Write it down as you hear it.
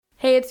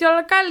Hey, it's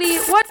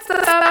Yollocalli. What's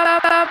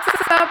up?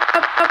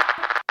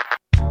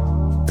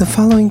 The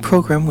following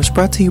program was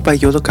brought to you by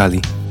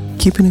Yollocalli,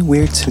 keeping it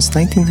weird since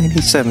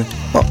 1997.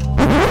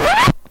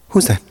 Oh,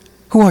 who's that?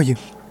 Who are you?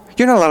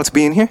 You're not allowed to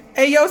be in here.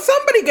 Hey, yo,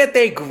 somebody get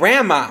their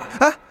grandma.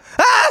 Huh?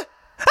 Ah!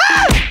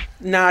 Ah!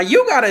 Nah,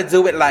 you gotta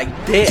do it like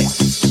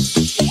this.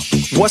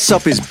 Wattz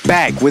Up is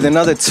back with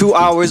another 2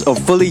 hours of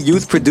fully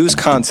youth-produced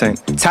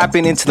content,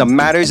 tapping into the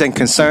matters and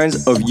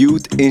concerns of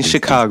youth in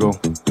Chicago.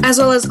 As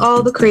well as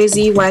all the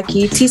crazy,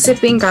 wacky,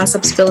 tea-sipping,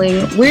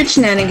 gossip-spilling, weird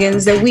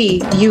shenanigans that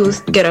we,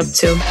 youth, get up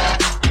to.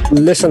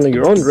 Listen at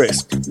your own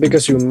risk,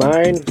 because your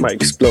mind might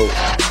explode.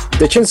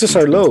 The chances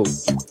are low,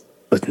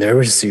 but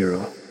never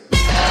zero.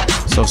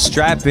 So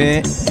strap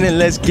in and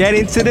let's get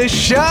into the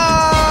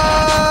show!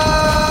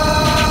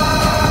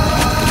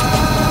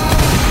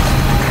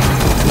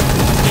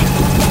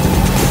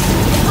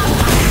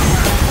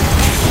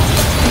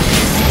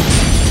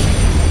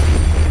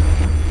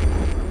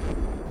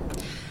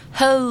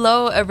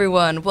 Hello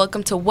everyone,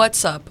 welcome to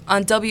Wattz Up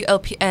on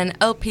WLPN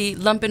LP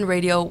Lumpen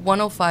Radio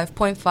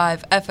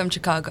 105.5 FM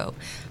Chicago,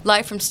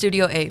 live from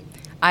Studio A.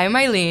 I am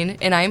Eileen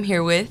and I am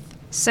here with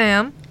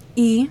Sam,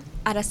 E,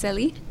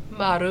 Araceli,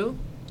 Maru,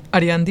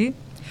 Ariandi.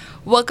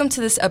 Welcome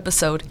to this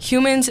episode,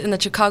 Humanz in the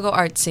Chicago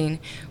art scene,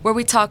 where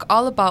we talk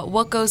all about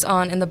what goes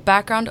on in the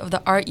background of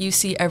the art you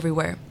see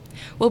everywhere.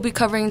 We'll be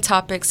covering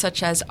topics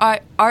such as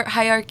art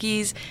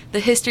hierarchies, the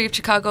history of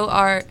Chicago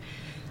art,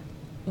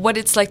 what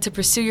it's like to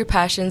pursue your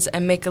passions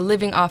and make a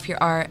living off your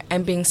art,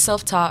 and being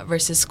self-taught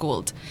versus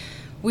schooled.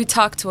 We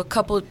talked to a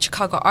couple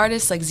Chicago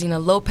artists like Zena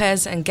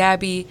Lopez and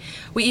Gabby.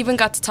 We even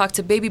got to talk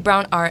to Baby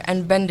Brown Art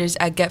and vendors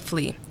at Get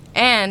Flea,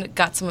 and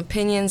got some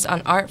opinions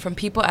on art from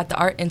people at the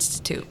Art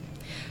Institute.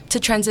 To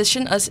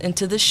transition us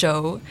into the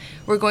show,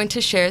 we're going to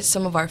share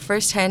some of our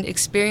first-hand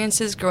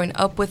experiences growing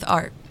up with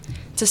art.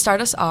 To start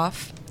us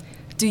off,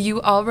 do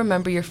you all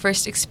remember your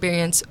first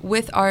experience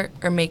with art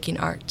or making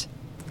art?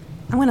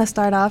 I'm going to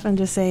start off and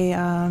just say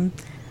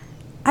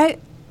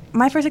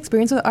my first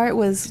experience with art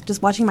was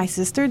just watching my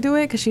sister do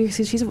it, because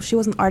she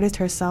was an artist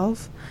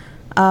herself.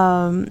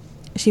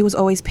 She was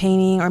always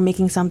painting or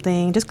making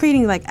something, just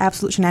creating like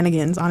absolute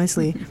shenanigans,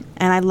 honestly.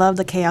 And I loved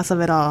the chaos of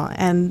it all.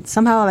 And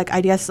somehow, like,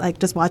 I guess, like,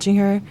 just watching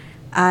her,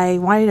 I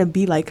wanted to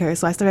be like her.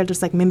 So I started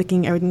just like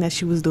mimicking everything that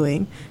she was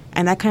doing.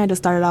 And that kind of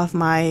just started off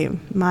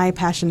my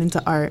passion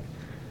into art.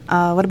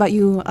 What about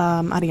you,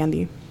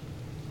 Ariandi?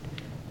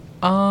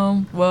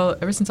 Well,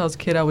 ever since I was a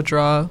kid, I would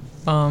draw.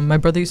 My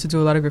brother used to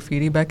do a lot of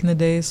graffiti back in the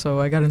day, so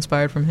I got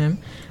inspired from him.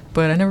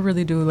 But I never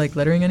really do, like,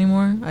 lettering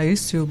anymore. I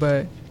used to,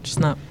 but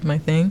just not my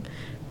thing.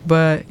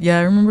 But, yeah,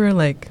 I remember,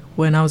 like,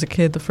 when I was a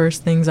kid, the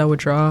first things I would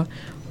draw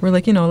were,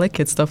 like, you know, like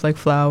kid stuff, like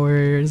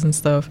flowers and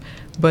stuff.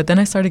 But then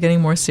I started getting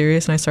more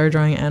serious, and I started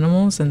drawing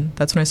animals, and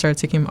that's when I started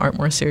taking art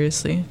more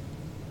seriously.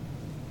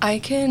 I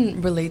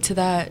can relate to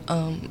that,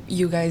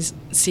 you guys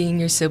seeing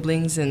your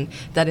siblings and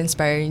that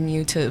inspiring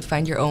you to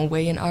find your own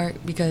way in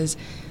art, because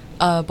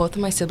both of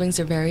my siblings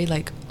are very,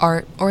 like,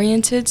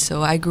 art-oriented,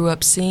 so I grew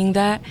up seeing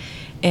that,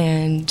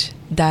 and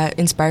that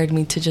inspired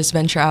me to just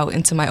venture out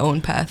into my own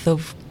path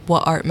of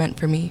what art meant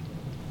for me.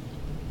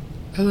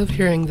 I love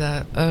hearing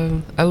that.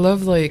 I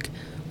love, like,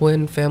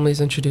 when families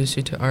introduce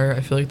you to art.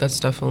 I feel like that's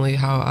definitely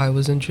how I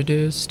was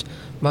introduced.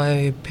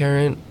 My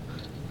parent,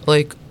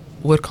 like,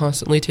 would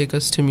constantly take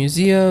us to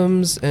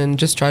museums and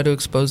just try to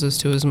expose us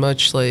to as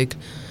much, like,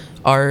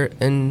 art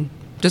and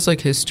just, like,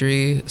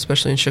 history,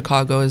 especially in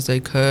Chicago, as they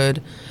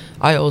could.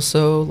 I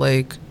also,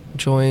 like,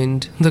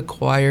 joined the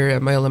choir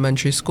at my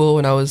elementary school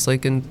when I was,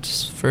 like, in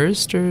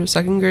first or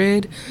second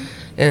grade.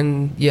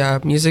 And, yeah,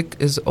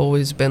 music has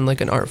always been,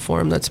 like, an art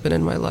form that's been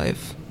in my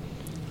life.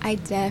 I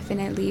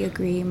definitely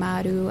agree,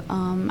 Maru.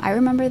 I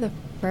remember the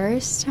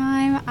first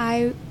time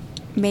I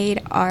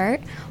made art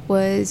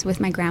was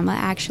with my grandma.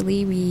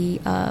 Actually, we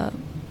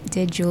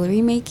did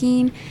jewelry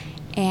making,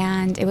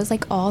 and it was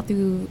like all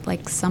through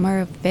like summer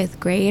of 5th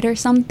grade or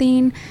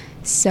something.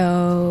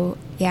 So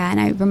yeah,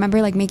 and I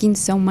remember like making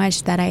so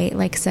much that I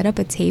like set up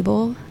a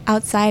table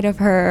outside of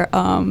her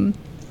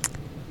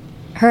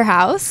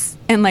house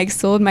and like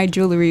sold my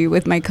jewelry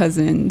with my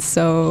cousins.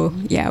 So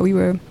yeah, we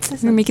were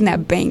making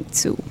that bank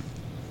too.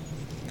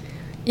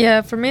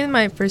 Yeah, for me,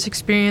 my first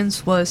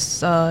experience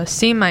was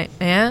seeing my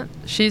aunt.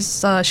 She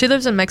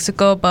lives in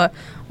Mexico, but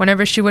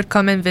whenever she would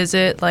come and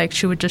visit, like,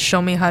 she would just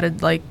show me how to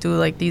like do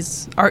like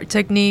these art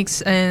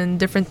techniques and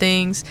different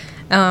things.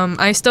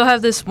 I still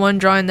have this one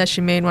drawing that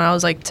she made when I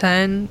was like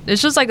 10.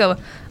 It's just like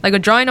a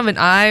drawing of an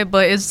eye,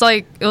 but it's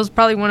like it was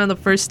probably one of the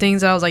first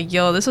things that I was like,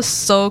 yo, this is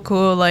so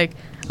cool. Like,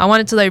 I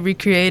wanted to like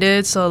recreate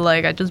it, so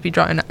like I just be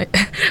drawing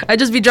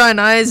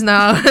eyes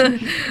now.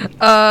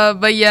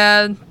 But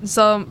yeah,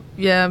 so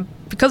yeah,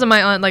 because of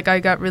my aunt, like I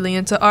got really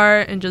into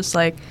art and just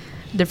like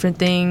different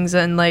things,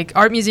 and like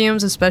art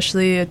museums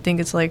especially, I think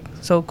it's like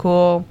so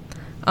cool.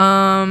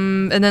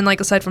 And then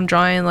like aside from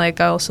drawing, like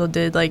I also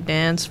did like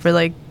dance for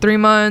like 3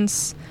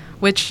 months,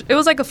 which it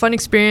was like a fun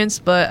experience,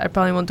 but I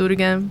probably won't do it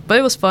again, but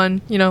it was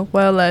fun, you know,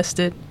 while it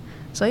lasted.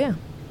 So yeah.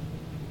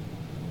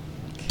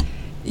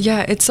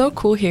 Yeah, it's so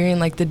cool hearing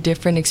like the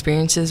different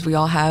experiences we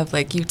all have.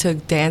 Like you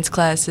took dance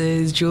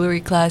classes,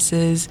 jewelry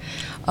classes,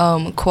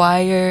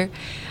 choir.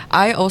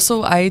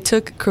 I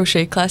took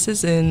crochet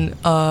classes in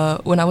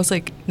when I was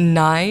like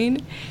 9,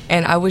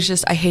 and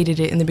I hated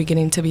it in the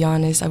beginning, to be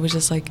honest. I was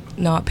just like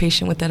not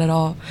patient with it at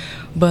all.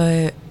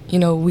 But you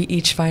know, we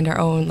each find our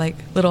own like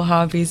little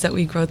hobbies that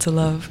we grow to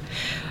love.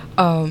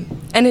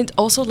 And it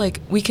also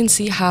like we can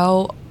see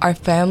how our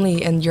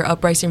family and your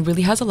uprising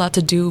really has a lot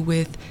to do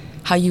with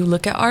how you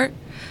look at art.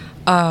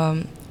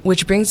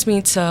 Which brings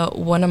me to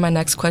one of my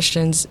next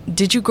questions.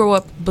 Did you grow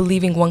up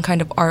believing one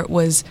kind of art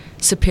was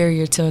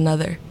superior to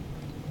another?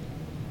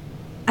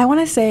 I want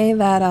to say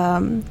that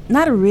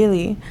not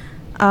really.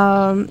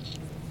 So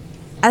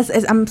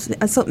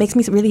it makes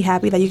me really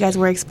happy that you guys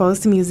were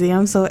exposed to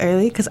museums so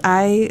early, because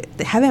I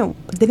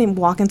didn't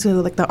walk into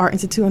like the art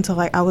institute until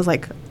like I was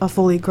like a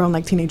fully grown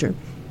like teenager,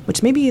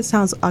 which maybe it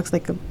sounds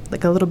like a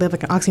little bit of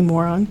like an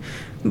oxymoron,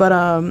 but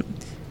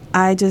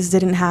I just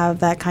didn't have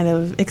that kind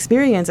of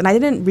experience, and I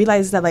didn't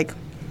realize that like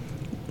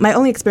my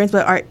only experience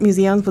with art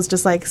museums was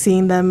just like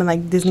seeing them in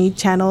like Disney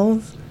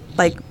channels.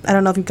 Like, I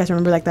don't know if you guys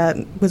remember like that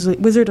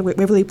Wizard of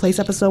Waverly Place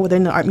episode where they're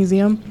in the art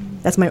museum.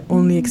 That's my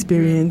only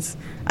experience.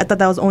 I thought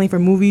that was only for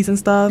movies and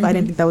stuff. I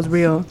didn't think that was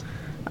real.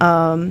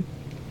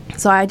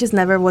 So I just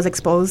never was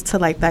exposed to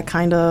like that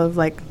kind of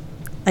like,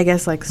 I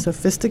guess like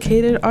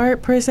sophisticated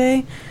art per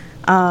se.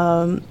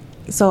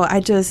 So I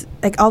just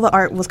like all the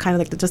art was kind of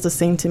like just the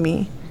same to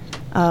me.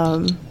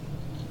 When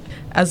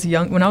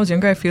I was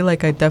younger, I feel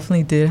like I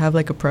definitely did have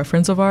like a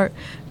preference of art.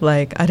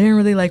 Like I didn't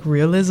really like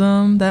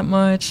realism that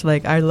much.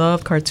 Like I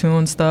loved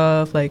cartoon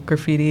stuff, like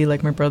graffiti.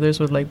 Like my brothers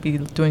would like be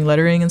doing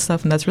lettering and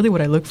stuff, and that's really what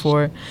I look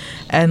for.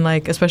 And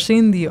like especially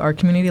in the art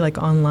community, like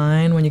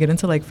online, when you get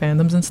into like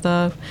fandoms and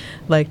stuff,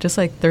 like just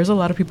like there's a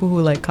lot of people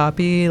who like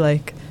copy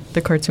like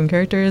the cartoon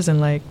characters and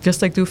like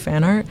just like do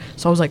fan art.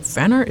 So I was like,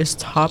 fan art is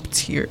top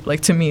tier.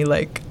 Like to me,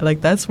 like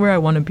that's where I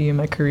want to be in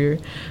my career.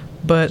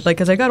 But like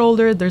as I got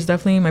older, there's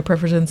definitely my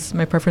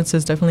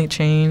preferences definitely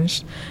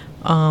changed.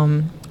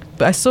 But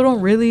I still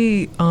don't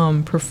really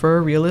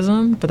prefer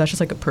realism, but that's just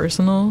like a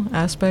personal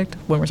aspect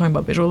when we're talking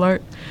about visual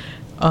art.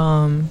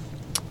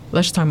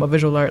 Let's just talk about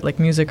visual art, like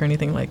music or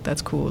anything like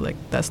that's cool. Like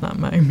that's not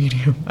my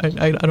medium.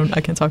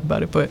 I can't talk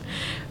about it. But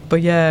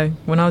yeah,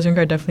 when I was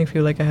younger, I definitely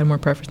feel like I had more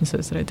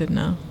preferences than I did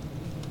now.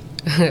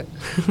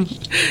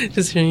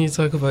 Just hearing you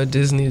talk about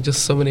Disney,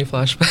 just so many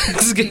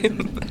flashbacks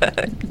came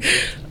back.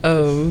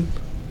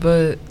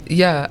 But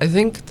yeah, I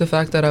think the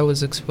fact that I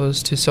was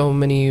exposed to so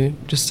many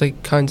just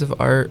like kinds of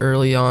art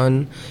early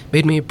on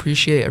made me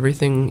appreciate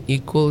everything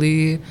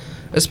equally,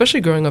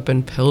 especially growing up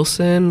in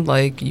Pilsen.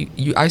 Like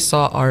I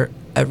saw art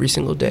every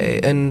single day,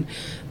 and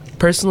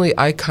personally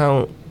I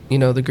count,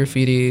 the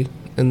graffiti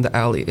in the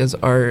alley as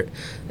art.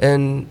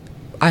 And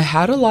I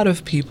had a lot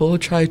of people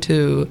try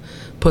to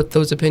put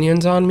those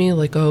opinions on me,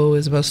 like, oh,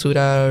 it's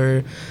basura,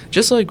 or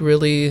just like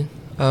really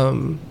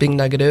being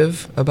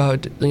negative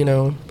about,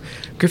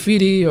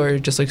 graffiti or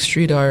just like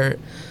street art.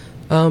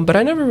 But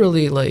I never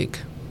really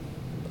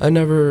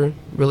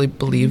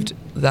believed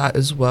that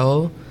as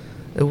well.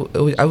 It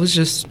was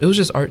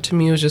just art to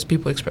me. It was just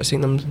people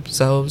expressing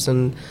themselves,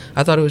 and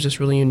I thought it was just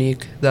really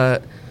unique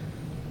that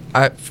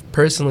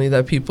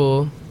that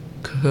people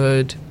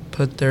could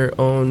put their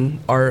own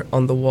art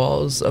on the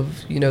walls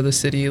of the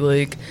city,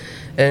 like,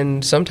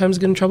 and sometimes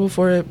get in trouble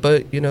for it.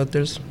 But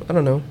there's, I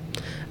don't know,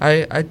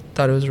 I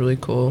thought it was really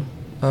cool.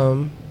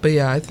 But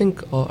yeah, I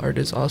think all art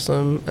is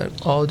awesome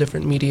at all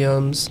different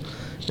mediums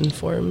and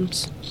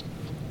forms.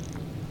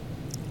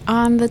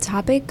 On the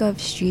topic of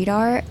street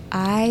art,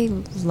 I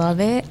love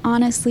it,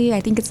 honestly.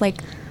 I think it's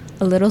like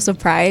a little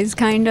surprise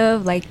kind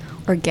of, like,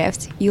 or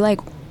gift. You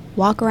like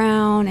walk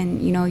around and,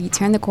 you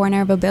turn the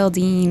corner of a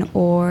building,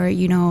 or,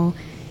 you're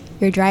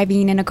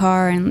driving in a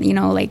car and,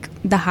 like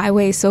the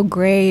highway is so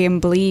gray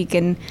and bleak,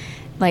 and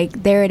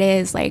like there it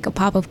is, like a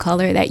pop of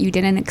color that you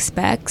didn't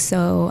expect.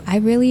 So I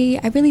really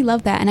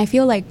love that. And I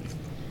feel like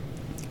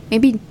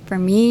maybe for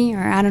me,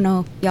 or I don't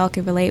know if y'all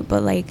can relate,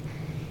 but like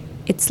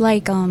it's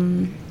like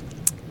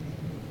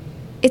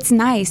it's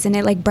nice, and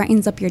it like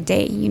brightens up your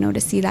day, to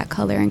see that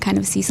color and kind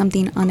of see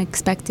something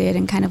unexpected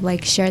and kind of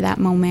like share that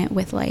moment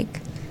with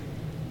like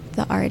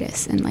the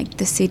artist and like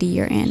the city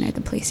you're in or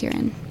the place you're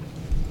in.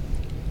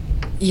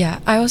 Yeah,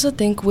 I also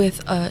think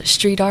with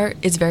street art,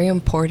 it's very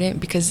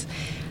important because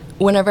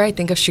whenever I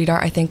think of street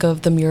art, I think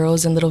of the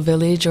murals in Little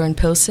Village or in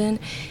Pilsen,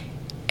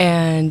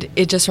 and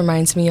it just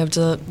reminds me of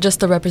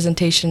the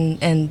representation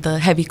and the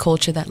heavy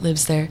culture that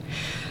lives there.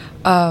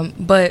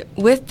 But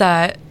with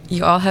that,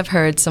 you all have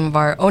heard some of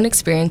our own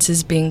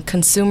experiences being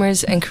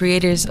consumers and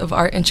creators of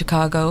art in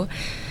Chicago.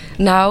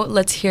 Now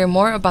let's hear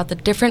more about the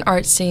different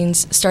art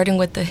scenes, starting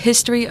with the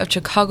history of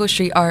Chicago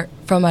street art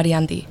from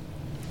Ariandi.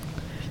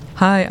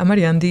 Hi, I'm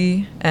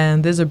Ariandi,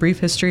 and this is a brief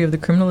history of the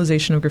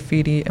criminalization of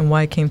graffiti and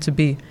why it came to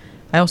be.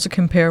 I also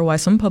compare why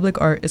some public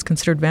art is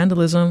considered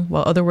vandalism,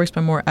 while other works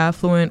by more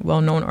affluent,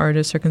 well-known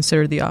artists are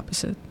considered the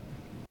opposite.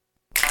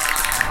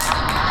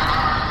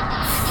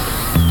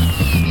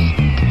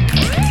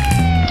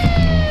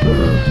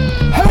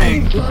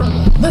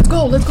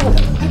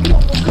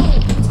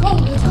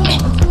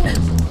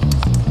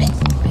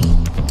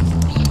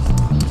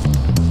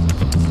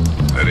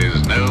 There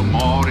is no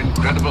more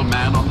incredible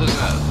man on this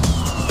earth.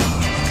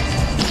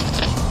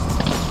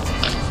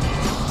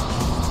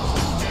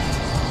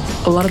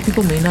 A lot of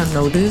people may not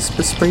know this,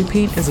 but spray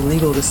paint is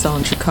illegal to sell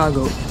in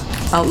Chicago.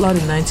 Outlawed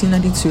in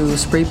 1992,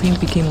 spray paint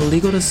became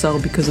illegal to sell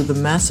because of the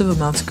massive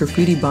amounts of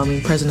graffiti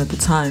bombing present at the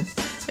time.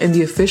 In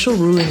the official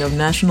ruling of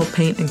National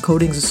Paint and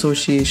Coatings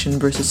Association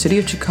versus City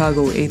of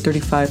Chicago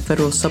 835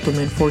 Federal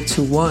Supplement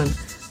 421,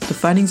 the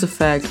findings of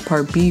fact,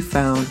 Part B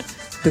found,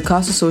 the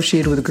costs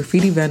associated with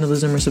graffiti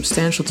vandalism are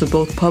substantial to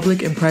both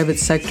public and private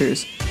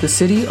sectors. The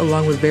city,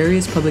 along with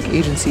various public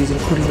agencies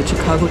including the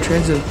Chicago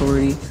Transit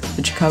Authority,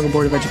 the Chicago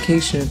Board of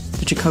Education,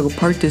 the Chicago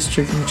Park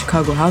District, and the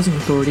Chicago Housing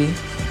Authority,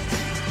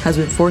 has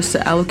been forced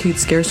to allocate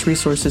scarce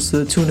resources to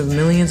the tune of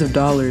millions of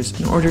dollars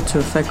in order to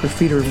effect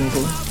graffiti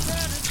removal.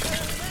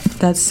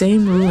 That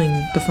same ruling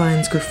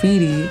defines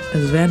graffiti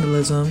as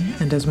vandalism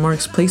and as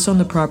marks placed on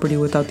the property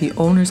without the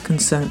owner's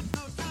consent.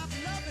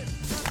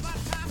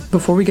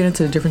 Before we get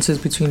into the differences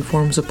between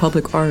forms of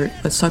public art,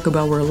 let's talk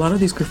about where a lot of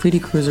these graffiti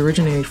crews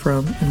originated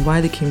from and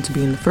why they came to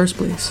be in the first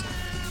place.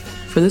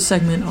 For this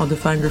segment, I'll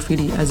define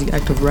graffiti as the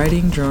act of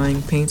writing,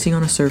 drawing, painting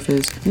on a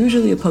surface,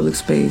 usually a public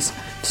space,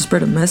 to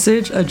spread a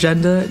message,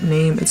 agenda,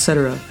 name,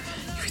 etc.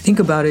 If you think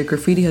about it,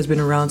 graffiti has been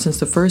around since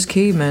the first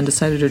caveman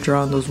decided to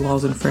draw on those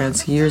walls in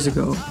France years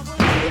ago.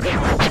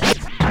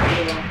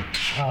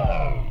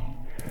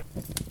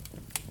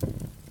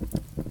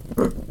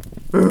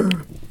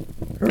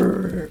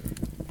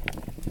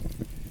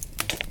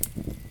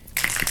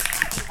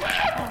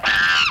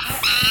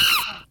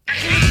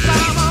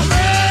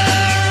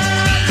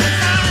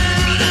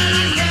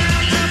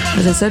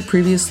 As I said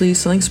previously,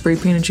 selling spray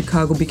paint in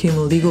Chicago became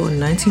illegal in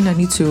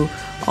 1992,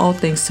 all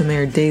thanks to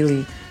Mayor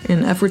Daley. In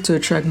an effort to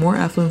attract more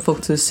affluent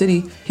folk to the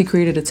city, he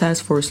created a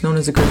task force known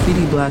as the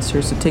Graffiti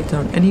Blasters to take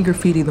down any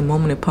graffiti the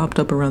moment it popped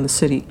up around the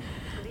city.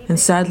 And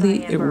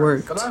sadly, it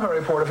worked. And I'm a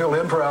reporter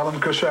filling in for Alan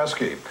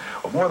Krzyzewski.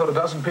 Well, more than a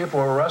dozen people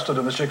were arrested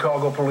in the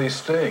Chicago police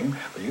sting.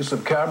 The use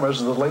of cameras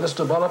is the latest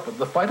development in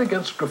the fight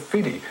against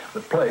graffiti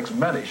that plagues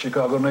many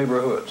Chicago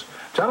neighborhoods.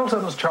 Channel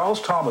 7's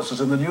Charles Thomas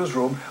is in the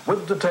newsroom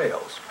with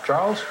details.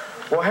 Charles?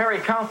 Well, Harry,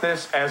 count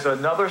this as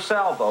another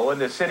salvo in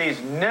the city's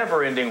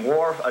never-ending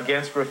war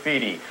against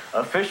graffiti.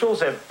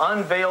 Officials have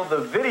unveiled the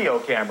video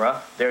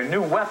camera, their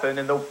new weapon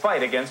in the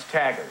fight against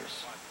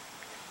taggers.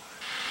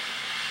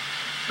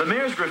 The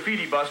mayor's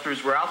graffiti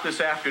busters were out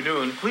this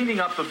afternoon cleaning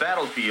up the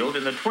battlefield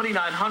in the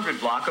 2900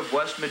 block of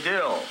West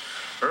Medill.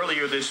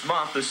 Earlier this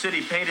month, the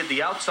city painted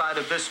the outside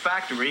of this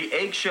factory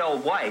eggshell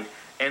white,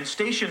 and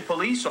stationed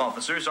police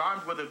officers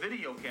armed with a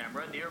video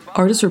camera nearby.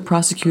 Artists were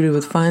prosecuted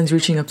with fines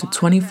reaching up to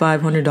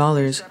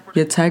 $2,500,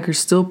 yet taggers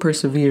still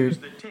persevered.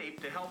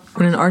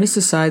 When an artist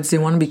decides they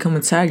want to become a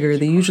tagger,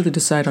 they usually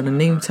decide on a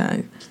name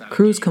tag.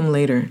 Crews come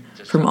later.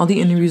 From all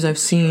the interviews I've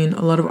seen,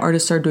 a lot of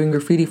artists start doing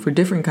graffiti for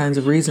different kinds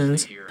of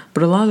reasons,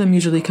 but a lot of them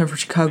usually come from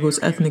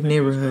Chicago's ethnic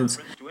neighborhoods.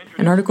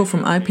 An article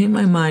from I Paint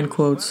My Mind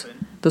quotes,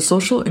 "The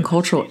social and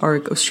cultural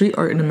arc of street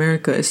art in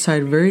America is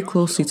tied very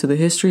closely to the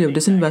history of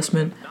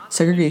disinvestment,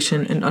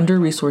 segregation, and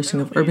under-resourcing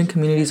of urban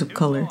communities of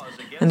color,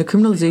 and the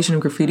criminalization of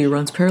graffiti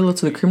runs parallel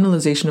to the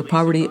criminalization of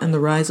poverty and the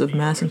rise of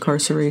mass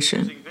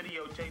incarceration.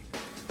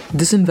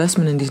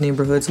 Disinvestment in these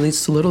neighborhoods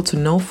leads to little to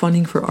no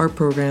funding for art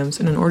programs,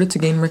 and in order to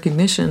gain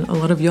recognition, a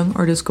lot of young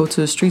artists go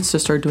to the streets to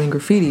start doing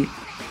graffiti.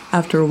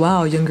 After a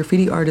while, young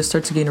graffiti artists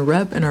start to gain a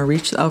rep and are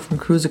reached out from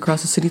crews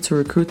across the city to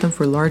recruit them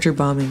for larger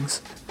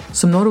bombings.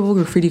 Some notable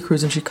graffiti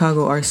crews in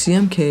Chicago are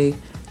CMK,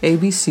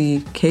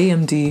 ABC,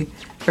 KMD,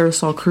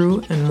 Aerosol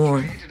Crew, and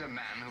more.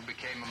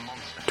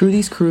 Through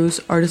these crews,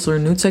 artists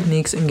learn new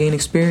techniques and gain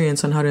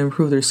experience on how to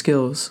improve their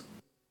skills.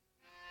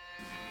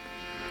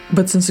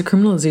 But since the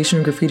criminalization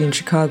of graffiti in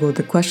Chicago,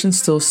 the question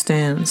still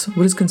stands: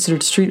 what is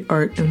considered street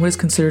art and what is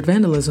considered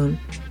vandalism?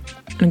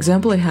 An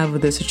example I have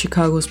of this is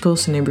Chicago's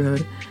Pilsen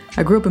neighborhood.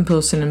 I grew up in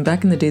Pilsen, and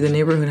back in the day the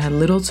neighborhood had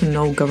little to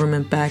no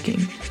government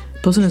backing.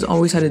 Pilsen has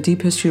always had a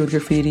deep history with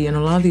graffiti, and a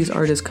lot of these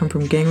artists come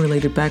from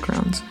gang-related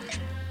backgrounds.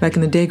 Back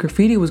in the day,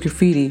 graffiti was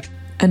graffiti,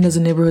 and as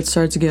the neighborhood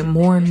started to get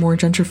more and more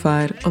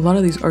gentrified, a lot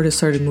of these artists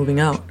started moving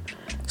out.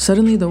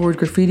 Suddenly, the word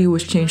graffiti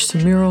was changed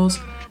to murals,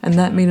 and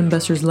that made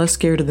investors less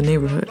scared of the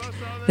neighborhood.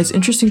 It's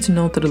interesting to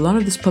note that a lot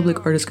of this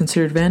public art is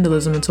considered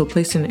vandalism until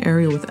placed in an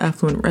area with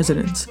affluent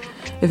residents.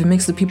 If it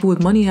makes the people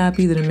with money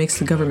happy, then it makes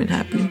the government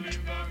happy.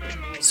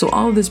 So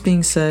all of this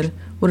being said,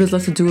 what is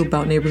left to do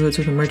about neighborhoods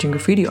with emerging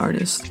graffiti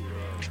artists?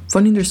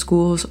 Funding their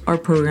schools,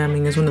 art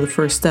programming is one of the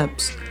first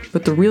steps,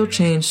 but the real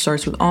change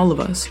starts with all of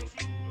us.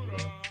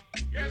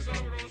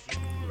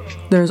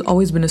 There has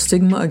always been a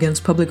stigma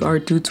against public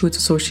art due to its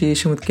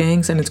association with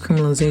gangs and its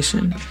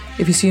criminalization.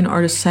 If you see an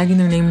artist tagging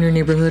their name in your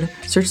neighborhood,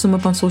 search them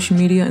up on social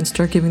media and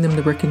start giving them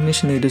the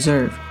recognition they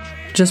deserve.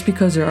 Just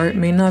because their art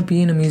may not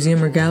be in a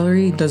museum or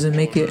gallery doesn't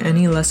make it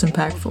any less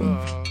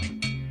impactful.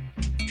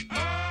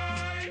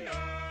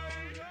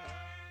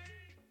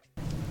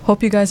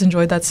 Hope you guys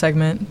enjoyed that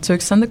segment. To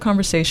extend the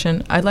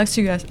conversation, I'd like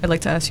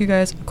to ask you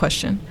guys a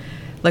question.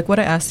 Like what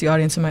I asked the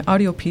audience in my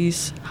audio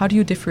piece, how do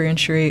you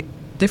differentiate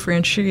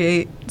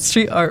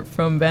street art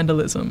from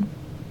vandalism?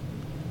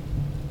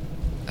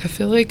 I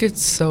feel like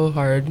it's so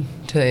hard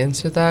to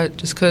answer that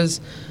just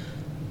because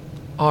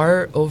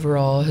art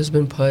overall has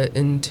been put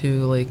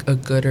into like a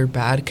good or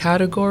bad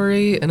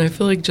category, and I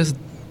feel like just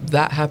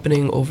that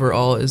happening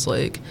overall is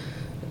like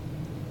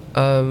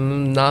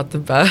not the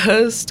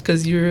best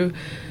because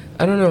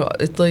I don't know,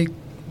 it's like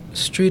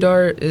street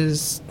art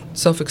is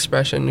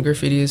self-expression,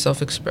 graffiti is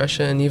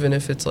self-expression, even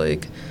if it's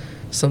like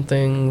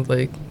something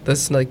like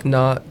that's like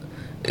not,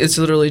 it's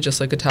literally just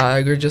like a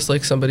tag or just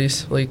like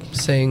somebody's like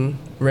saying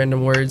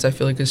random words. I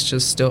feel like it's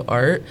just still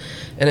art,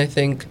 and I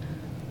think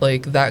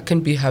like that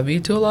can be heavy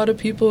to a lot of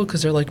people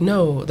because they're like,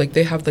 no, like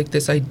they have like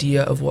this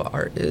idea of what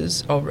art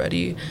is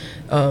already,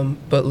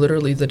 but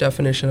literally the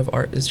definition of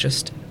art is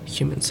just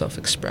human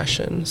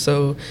self-expression.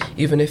 So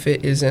even if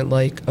it isn't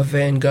like a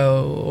Van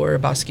Gogh or a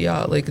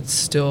Basquiat, like it's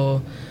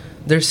still,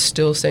 they're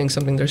still saying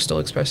something, they're still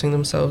expressing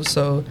themselves.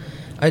 So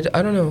I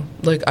don't know,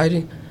 like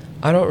I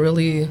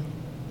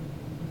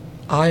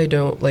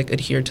don't like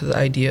adhere to the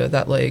idea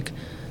that like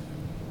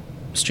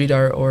street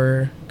art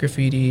or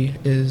graffiti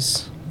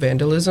is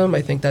vandalism.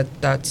 I think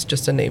that that's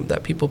just a name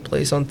that people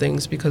place on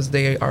things because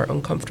they are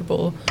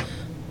uncomfortable.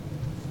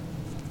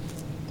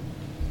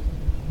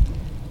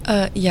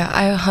 Yeah,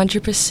 I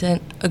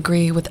 100%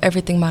 agree with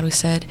everything Maru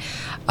said.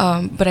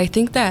 But I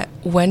think that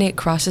when it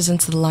crosses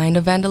into the line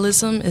of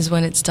vandalism is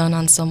when it's done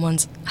on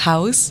someone's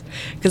house,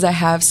 because I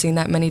have seen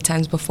that many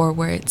times before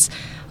where it's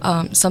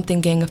something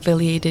gang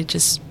affiliated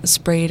just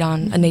sprayed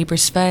on a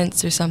neighbor's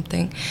fence or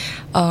something.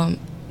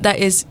 That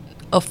is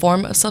a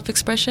form of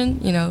self-expression,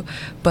 you know,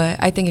 but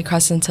I think it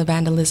crosses into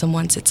vandalism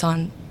once it's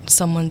on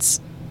someone's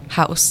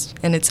house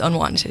and it's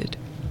unwanted.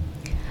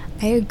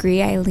 I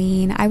agree,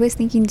 Eileen. I was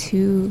thinking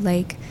too,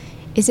 like,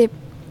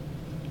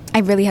 I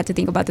really have to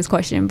think about this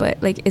question,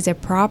 but like, is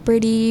it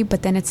property,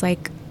 but then it's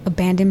like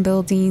abandoned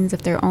buildings,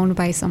 if they're owned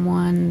by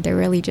someone, they're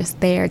really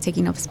just there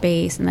taking up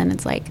space, and then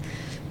it's like,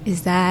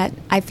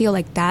 I feel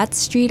like that's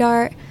street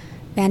art.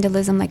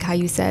 Vandalism, like how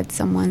you said,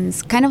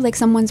 someone's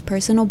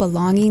personal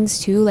belongings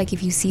too, like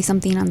if you see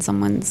something on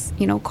someone's,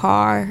 you know,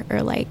 car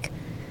or like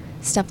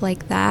stuff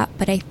like that.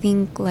 But I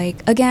think,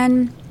 like,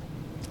 again,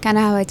 kind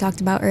of how I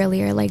talked about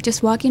earlier, like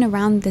just walking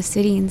around the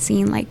city and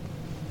seeing like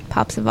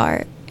pops of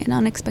art in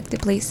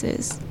unexpected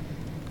places,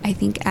 I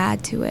think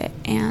add to it.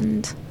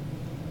 And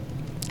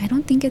I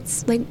don't think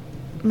it's, like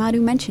Maru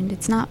mentioned,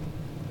 it's not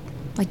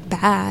like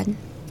bad.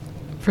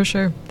 For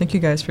sure. Thank you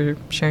guys for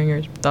sharing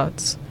your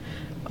thoughts.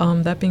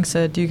 That being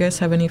said, do you guys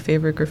have any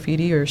favorite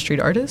graffiti or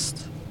street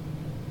artists?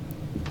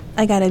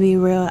 I gotta be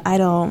real, I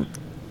don't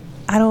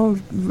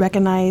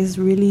recognize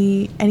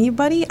really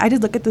anybody. I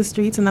just look at the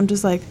streets and I'm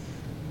just like,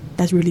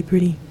 that's really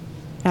pretty.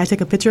 And I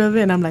take a picture of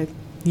it and I'm like,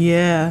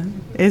 yeah,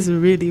 it's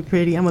really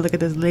pretty. I'm gonna look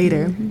at this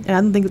later. Mm-hmm.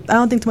 And I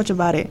don't think too much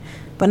about it.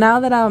 But now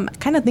that I'm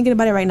kind of thinking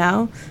about it right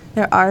now,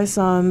 there are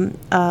some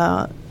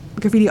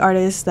graffiti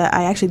artists that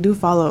I actually do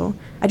follow.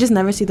 I just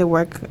never see their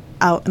work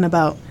out and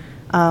about,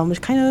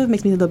 which kind of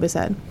makes me a little bit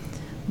sad.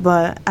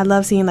 But I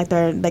love seeing like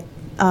their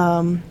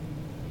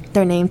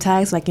name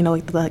tags, like, you know,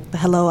 like the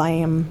hello, I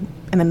am,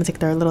 and then they take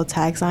their little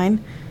tag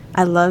sign.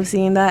 I love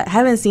seeing that. I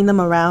haven't seen them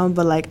around,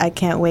 but like I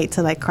can't wait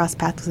to like cross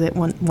paths with it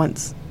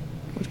once.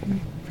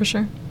 For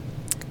sure.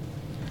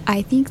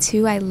 I think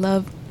too, I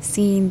love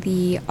seeing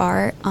the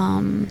art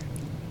on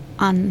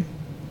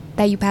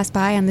that you pass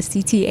by on the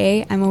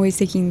CTA. I'm always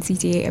taking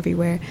CTA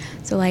everywhere.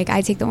 So like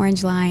I take the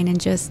orange line and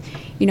just,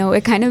 you know,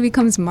 it kind of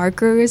becomes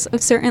markers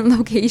of certain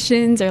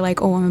locations, or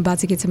like, oh, I'm about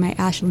to get to my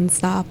Ashland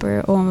stop,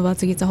 or oh, I'm about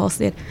to get to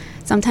Halstead.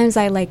 Sometimes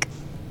I'm like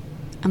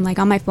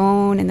on my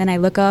phone and then I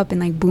look up and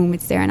like boom,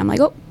 it's there, and I'm like,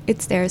 oh,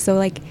 it's there. So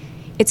like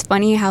it's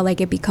funny how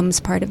like it becomes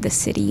part of the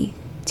city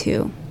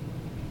too.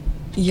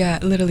 Yeah,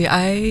 literally.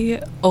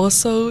 I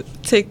also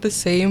take the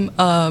same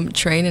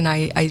train, and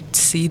I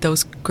see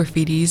those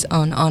graffitis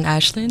on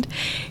Ashland,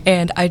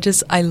 and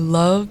I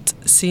loved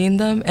seeing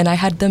them, and I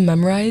had them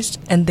memorized,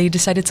 and they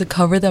decided to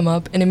cover them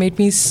up, and it made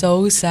me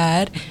so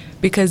sad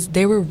because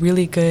they were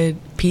really good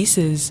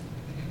pieces.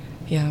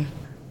 Yeah.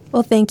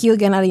 Well, thank you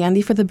again,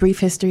 Ariandi, for the brief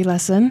history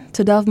lesson.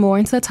 To delve more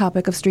into the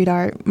topic of street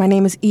art, my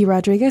name is E.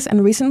 Rodriguez,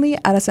 and recently,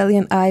 Araceli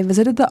and I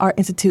visited the Art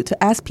Institute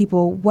to ask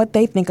people what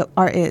they think of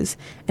art is,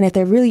 and if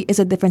there really is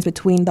a difference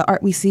between the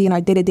art we see in our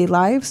day-to-day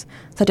lives,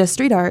 such as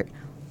street art,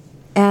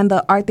 and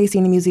the art they see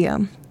in a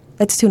museum.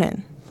 Let's tune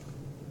in.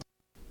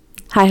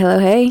 Hi, hello,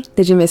 hey.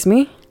 Did you miss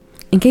me?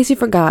 In case you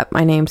forgot,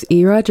 my name's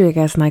E.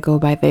 Rodriguez, and I go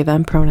by they,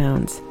 them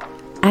pronouns.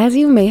 As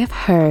you may have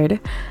heard,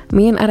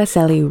 me and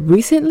Araceli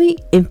recently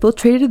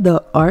infiltrated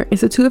the Art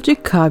Institute of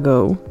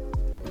Chicago.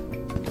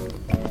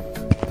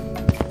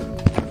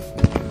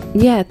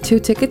 Yeah, 2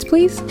 tickets,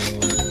 please.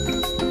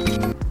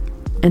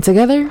 And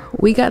together,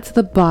 we got to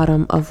the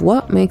bottom of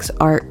what makes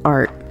art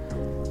art.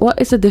 What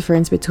is the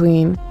difference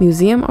between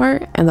museum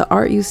art and the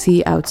art you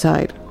see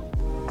outside?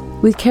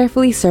 We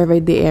carefully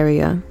surveyed the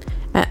area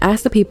and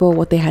asked the people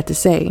what they had to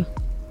say.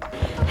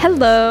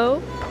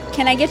 Hello,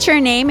 can I get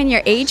your name and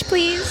your age,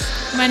 please?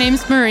 My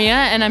name's Maria,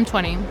 and I'm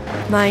 20.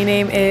 My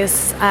name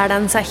is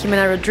Aranza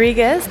Jimena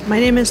Rodriguez. My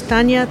name is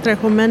Tania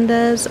Trejo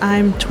Mendez.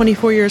 I'm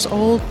 24 years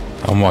old.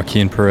 I'm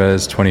Joaquin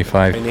Perez,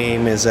 25. My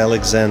name is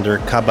Alexander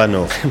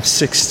Cabano. I'm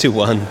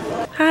 61.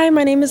 Hi,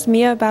 my name is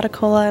Mia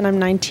Batacola, and I'm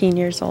 19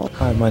 years old.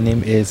 Hi, my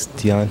name is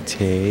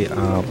Deontay.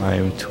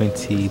 I'm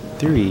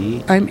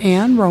 23. I'm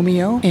Ann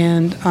Romeo,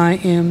 and I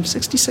am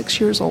 66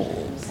 years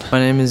old. My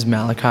name is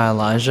Malachi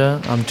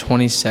Elijah. I'm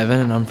 27,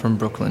 and I'm from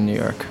Brooklyn, New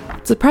York.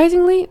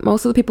 Surprisingly,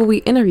 most of the people we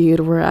interviewed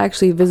were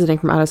actually visiting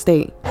from out of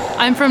state.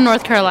 I'm from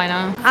North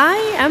Carolina. I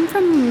am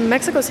from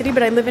Mexico City,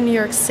 but I live in New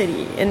York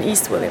City, in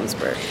East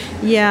Williamsburg.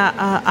 Yeah,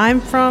 I'm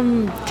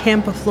from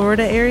Tampa,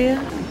 Florida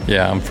area.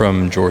 Yeah, I'm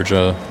from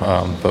Georgia,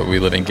 but we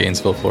live in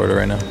Gainesville, Florida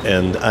right now.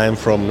 And I'm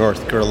from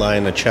North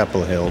Carolina,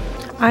 Chapel Hill.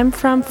 I'm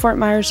from Fort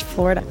Myers,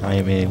 Florida. I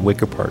am in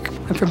Wicker Park.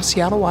 I'm from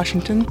Seattle,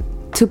 Washington.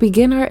 To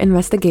begin our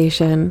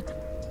investigation,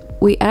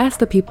 we asked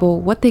the people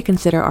what they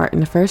consider art in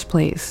the first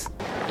place.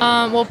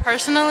 Well,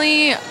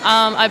 personally,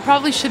 I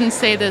probably shouldn't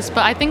say this,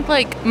 but I think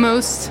like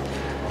most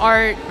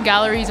art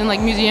galleries and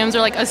like museums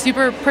are like a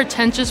super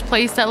pretentious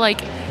place that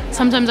like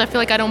sometimes I feel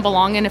like I don't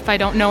belong in if I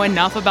don't know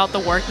enough about the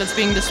work that's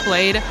being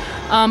displayed.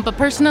 But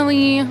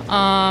personally,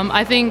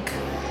 I think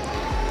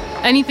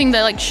anything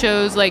that like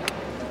shows like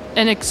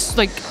an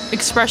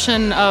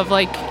expression of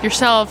like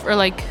yourself or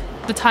like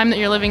the time that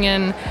you're living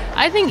in,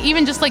 I think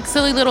even just like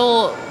silly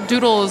little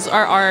doodles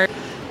are art. I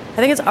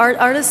think it's art.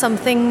 Art is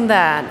something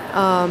that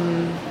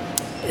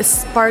it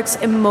sparks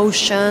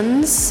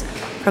emotions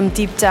from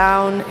deep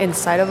down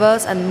inside of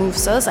us and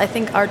moves us. I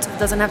think art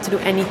doesn't have to do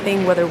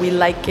anything whether we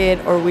like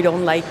it or we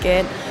don't like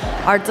it.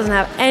 Art doesn't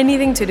have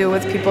anything to do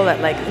with people that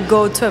like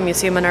go to a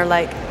museum and are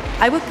like,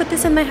 I would put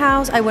this in my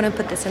house, I wouldn't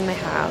put this in my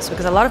house,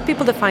 because a lot of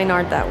people define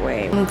art that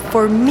way. And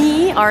for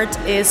me, art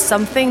is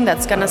something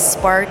that's gonna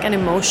spark an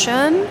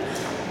emotion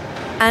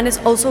and it's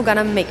also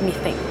gonna make me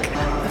think.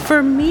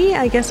 For me,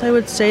 I guess I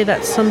would say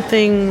that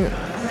something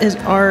is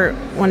art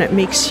when it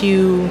makes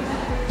you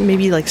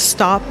maybe like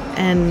stop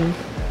and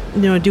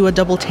do a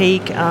double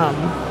take,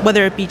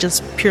 whether it be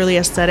just purely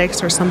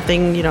aesthetics or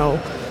something,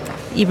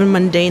 even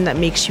mundane that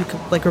makes you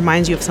like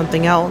reminds you of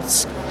something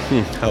else.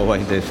 How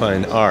I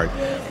define art?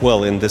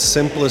 Well, in the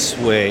simplest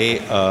way,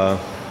 art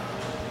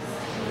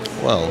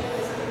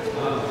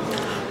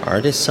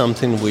is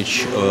something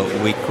which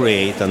we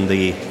create on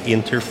the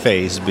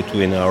interface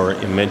between our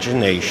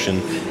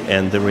imagination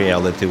and the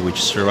reality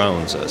which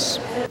surrounds us.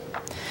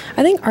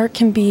 I think art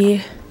can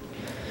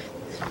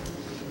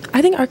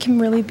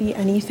really be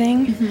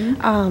anything,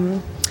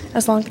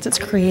 as long as it's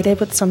created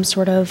with some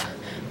sort of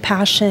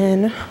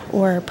passion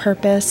or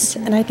purpose.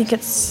 And I think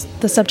it's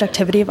the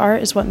subjectivity of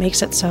art is what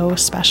makes it so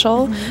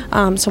special.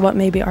 So what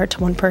may be art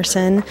to one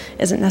person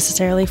isn't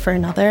necessarily for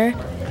another.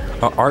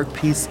 An art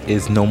piece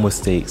is no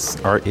mistakes.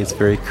 Art is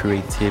very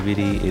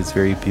creativity. It's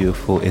very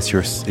beautiful. It's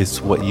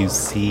what you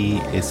see.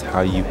 It's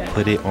how you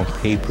put it on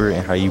paper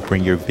and how you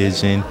bring your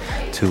vision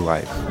to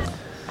life.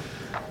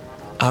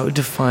 I would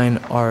define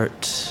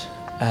art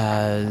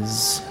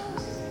as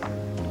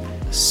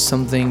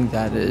something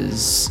that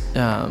is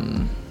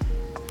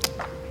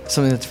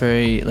something that's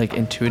very like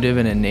intuitive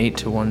and innate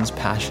to one's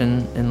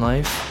passion in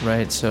life,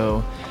 right?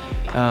 So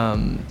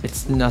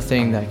it's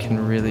nothing that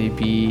can really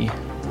be,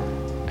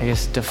 I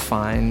guess,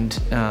 defined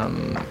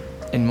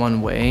in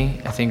one way.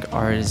 I think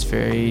art is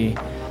very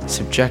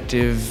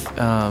subjective.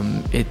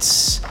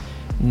 It's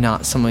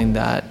not something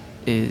that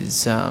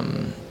is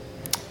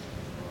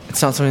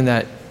it's not something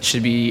that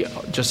should be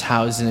just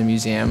housed in a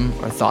museum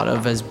or thought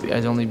of as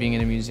only being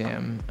in a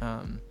museum.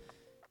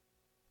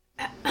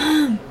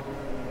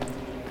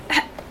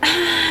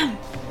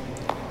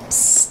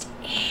 Psst,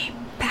 hey,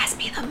 pass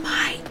me the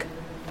mic.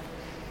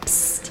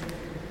 Psst,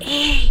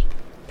 hey,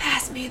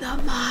 pass me the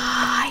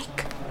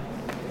mic.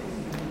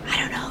 I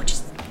don't know,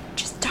 just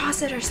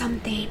toss it or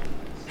something.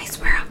 I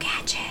swear I'll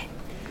catch it.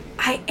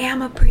 I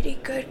am a pretty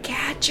good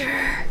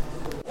catcher.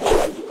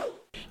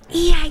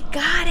 I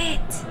got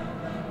it.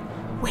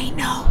 Wait,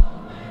 no.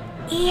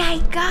 I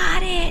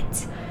got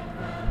it.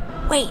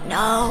 Wait,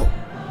 no.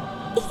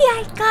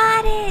 I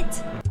got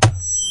it.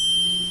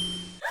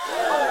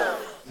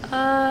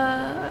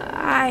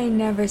 I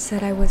never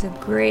said I was a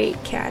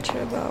great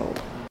catcher, though.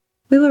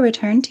 We will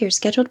return to your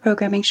scheduled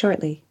programming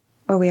shortly,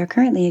 or we are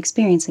currently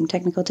experiencing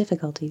technical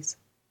difficulties.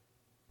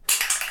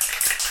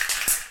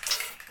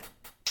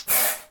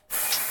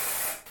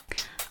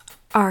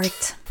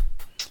 Art.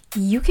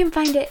 You can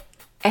find it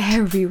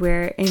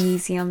everywhere in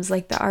museums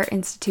like the Art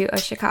Institute of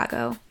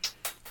Chicago.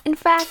 In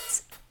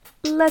fact,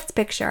 let's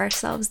picture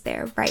ourselves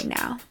there right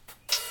now.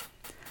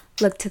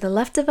 Look to the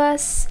left of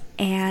us,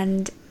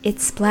 and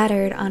it's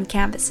splattered on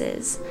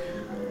canvases.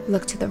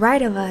 Look to the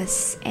right of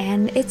us,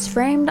 and it's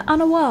framed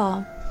on a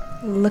wall.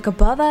 Look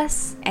above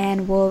us,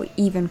 and we'll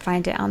even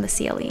find it on the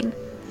ceiling.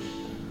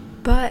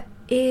 But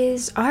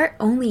is art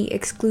only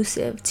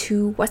exclusive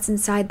to what's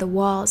inside the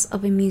walls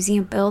of a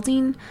museum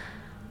building?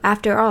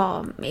 After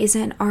all,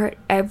 isn't art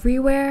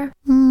everywhere?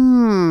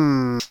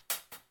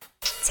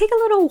 Take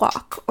a little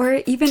walk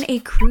or even a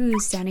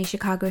cruise down a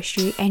Chicago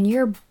street and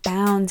you're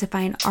bound to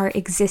find art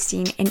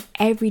existing in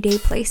everyday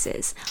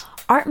places.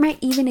 Art might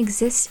even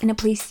exist in a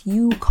place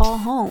you call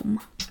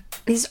home.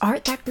 Is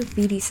art that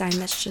graffiti sign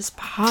that's just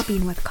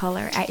popping with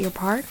color at your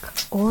park?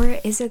 Or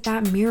is it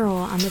that mural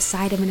on the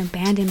side of an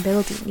abandoned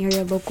building near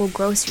your local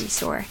grocery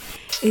store?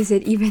 Is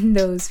it even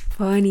those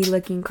funny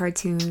looking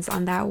cartoons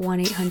on that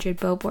 1-800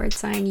 billboard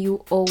sign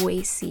you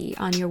always see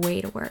on your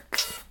way to work?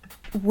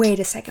 Wait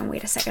a second,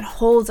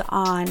 hold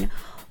on.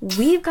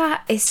 We've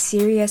got a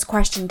serious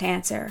question to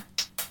answer.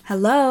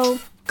 Hello?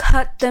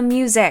 Cut the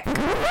music.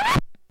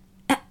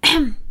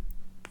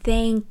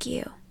 Thank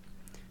you.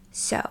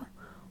 So,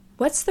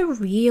 what's the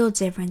real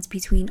difference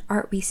between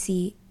art we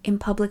see in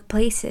public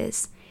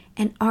places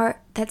and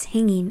art that's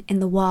hanging in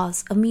the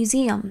walls of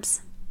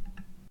museums?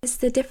 Is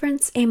the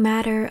difference a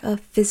matter of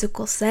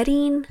physical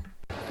setting?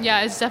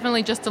 Yeah, it's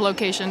definitely just the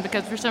location,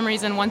 because for some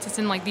reason, once it's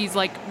in like these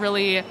like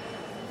really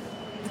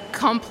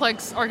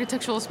complex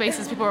architectural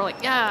spaces, people are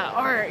like, yeah,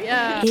 art,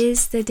 yeah.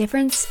 Is the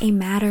difference a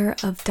matter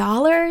of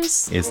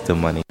dollars? It's the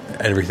money.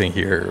 Everything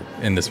here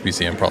in this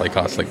museum probably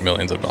costs like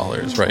millions of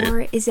dollars, right?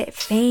 Or is it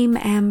fame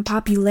and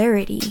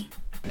popularity?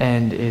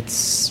 And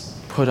it's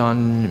put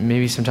on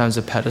maybe sometimes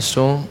a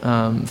pedestal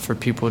for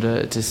people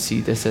to see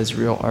this as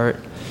real art.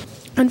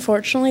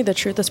 Unfortunately, the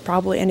truth is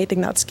probably anything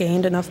that's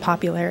gained enough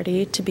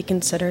popularity to be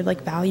considered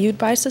like valued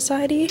by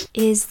society.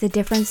 Is the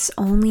difference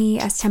only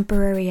as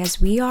temporary as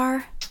we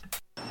are?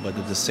 But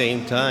at the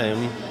same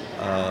time,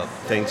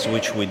 things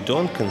which we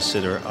don't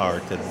consider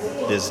art at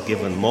this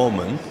given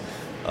moment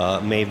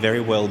may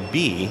very well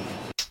be.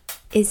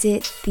 Is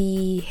it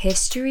the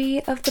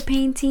history of the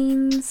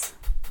paintings?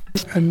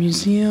 A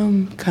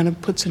museum kind of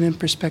puts it in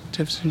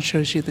perspectives and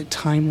shows you the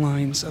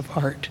timelines of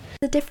art.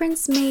 The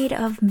difference made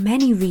of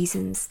many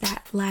reasons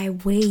that lie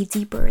way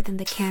deeper than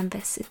the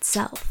canvas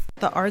itself.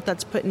 The art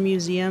that's put in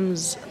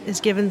museums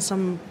is given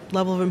some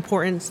level of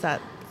importance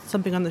that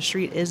something on the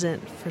street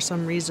isn't for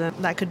some reason.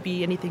 That could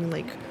be anything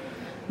like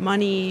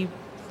money,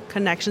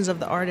 connections of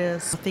the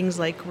artist, things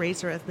like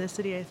race or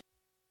ethnicity.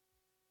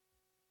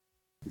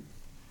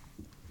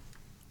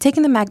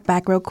 Taking the mic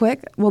back real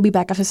quick, we'll be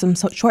back after some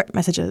short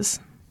messages.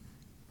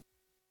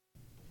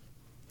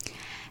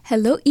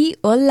 Hello y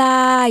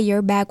hola,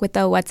 you're back with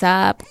the Wattz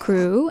Up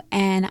crew,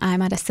 and I'm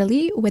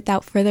Araceli.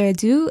 Without further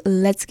ado,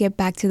 let's get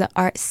back to the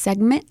art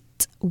segment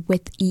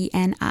with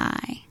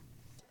E&I.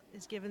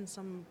 It's given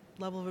some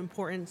level of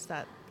importance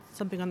that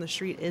something on the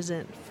street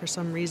isn't for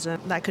some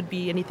reason. That could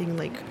be anything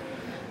like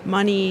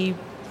money,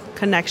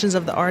 connections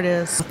of the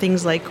artist,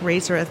 things like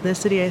race or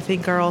ethnicity I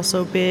think are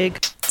also big.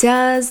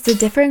 Does the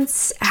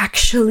difference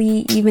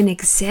actually even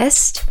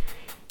exist?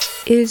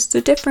 Is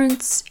the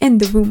difference in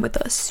the room with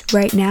us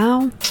right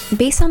now?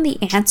 Based on the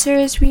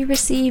answers we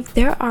received,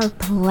 there are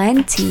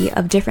plenty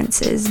of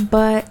differences,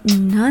 but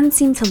none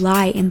seem to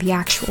lie in the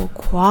actual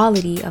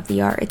quality of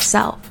the art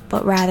itself,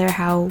 but rather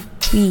how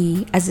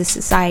we as a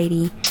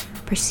society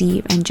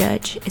perceive and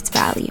judge its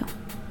value.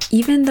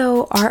 Even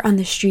though art on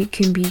the street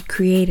can be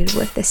created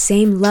with the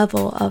same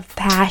level of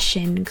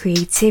passion,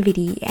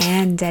 creativity,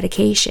 and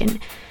dedication,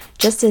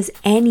 just as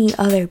any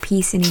other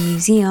piece in a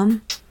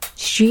museum,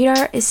 street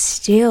art is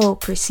still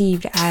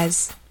perceived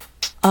as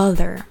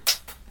other.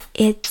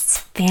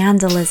 It's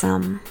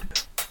vandalism.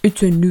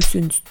 It's a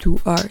nuisance to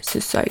our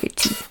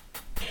society.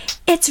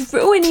 It's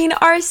ruining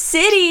our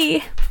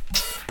city.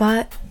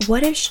 But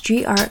what if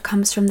street art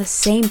comes from the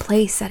same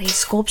place that a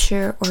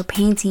sculpture or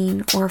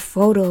painting or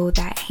photo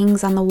that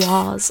hangs on the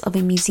walls of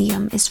a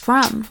museum is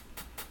from?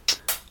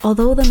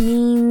 Although the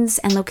means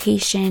and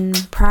location,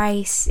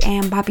 price,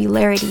 and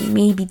popularity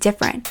may be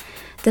different,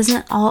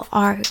 doesn't all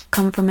art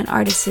come from an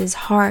artist's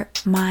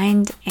heart,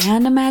 mind,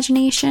 and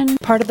imagination?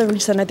 Part of the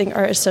reason I think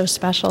art is so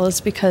special is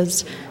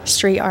because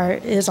street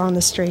art is on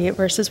the street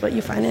versus what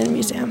you find in a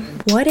museum.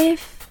 What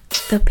if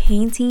the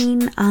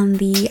painting on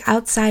the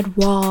outside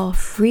wall,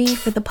 free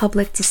for the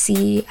public to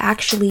see,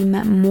 actually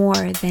meant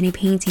more than a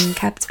painting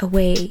kept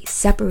away,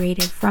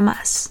 separated from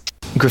us?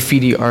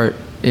 Graffiti art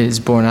is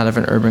born out of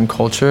an urban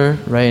culture,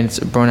 right? And it's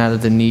born out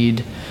of the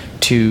need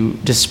to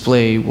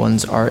display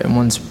one's art and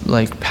one's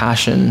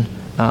passion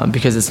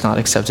because it's not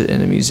accepted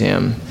in a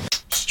museum.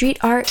 Street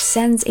art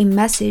sends a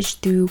message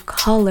through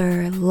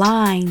color,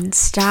 line,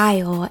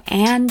 style,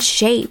 and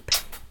shape.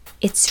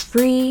 It's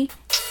free,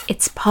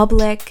 it's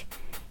public,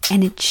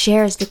 and it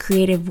shares the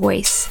creative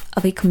voice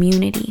of a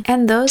community.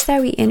 And those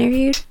that we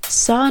interviewed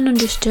saw and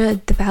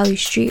understood the value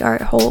street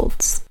art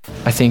holds.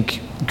 I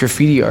think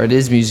graffiti art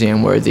is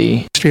museum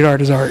worthy. Street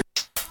art is art.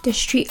 The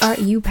street art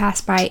you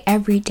pass by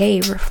every day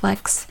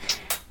reflects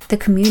the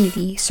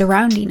community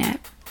surrounding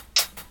it.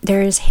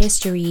 There is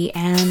history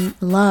and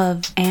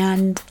love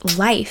and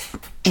life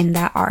in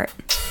that art.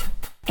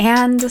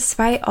 And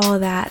despite all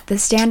that, the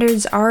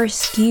standards are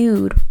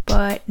skewed,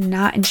 but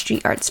not in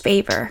street art's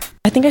favor.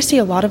 I think I see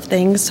a lot of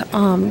things,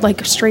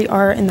 like street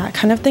art and that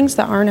kind of things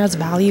that aren't as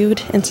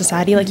valued in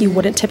society, like you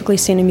wouldn't typically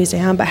see in a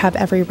museum, but have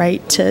every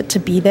right to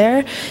be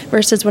there.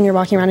 Versus when you're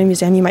walking around a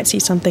museum, you might see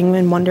something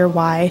and wonder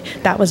why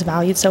that was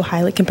valued so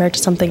highly compared to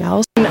something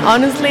else. And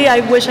honestly, I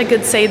wish I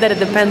could say that it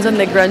depends on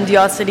the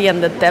grandiosity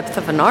and the depth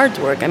of an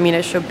artwork. I mean,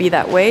 it should be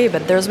that way,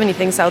 but there's many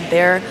things out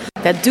there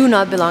that do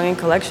not belong in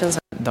collections.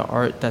 The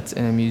art that's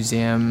in a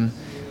museum,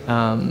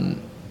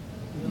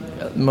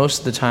 most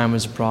of the time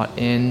was brought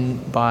in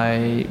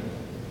by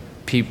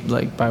people,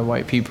 like by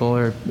white people,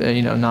 or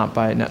not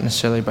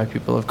necessarily by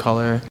people of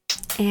color.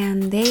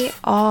 And they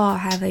all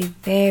have a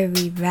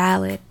very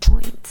valid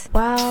point.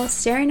 While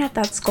staring at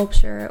that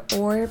sculpture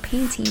or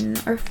painting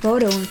or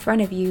photo in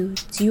front of you,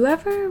 do you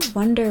ever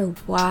wonder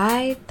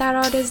why that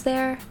art is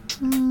there?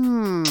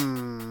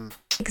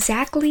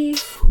 Exactly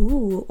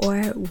who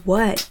or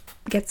what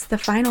gets the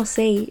final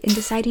say in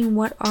deciding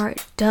what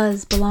art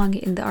does belong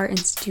in the Art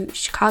Institute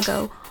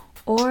Chicago,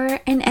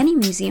 or in any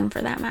museum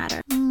for that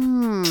matter?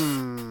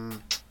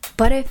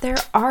 But if there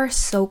are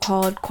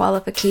so-called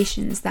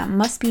qualifications that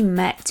must be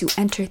met to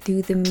enter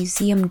through the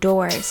museum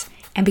doors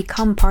and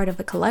become part of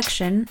a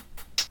collection,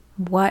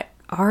 what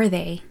are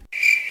they?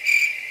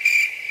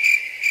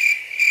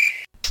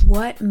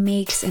 What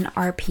makes an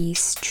art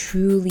piece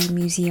truly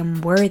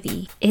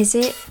museum-worthy? Is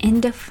it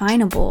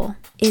indefinable?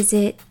 Is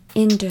it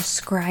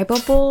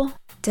indescribable?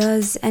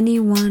 Does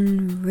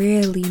anyone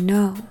really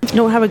know? I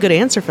don't have a good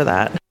answer for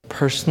that.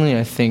 Personally,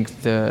 I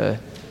think the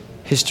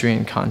history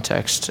and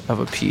context of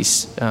a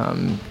piece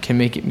can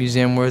make it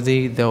museum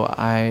worthy, though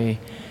I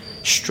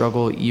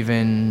struggle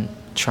even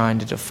trying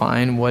to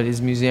define what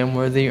is museum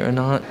worthy or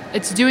not.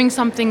 It's doing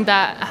something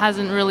that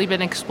hasn't really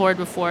been explored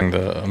before.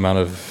 The amount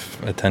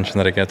of attention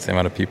that it gets, the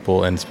amount of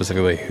people, and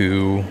specifically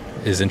who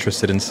is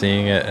interested in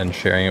seeing it and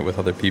sharing it with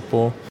other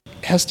people.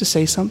 It has to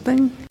say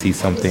something. See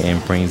something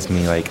and brings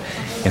me like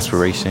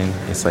inspiration.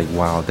 It's like,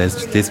 wow,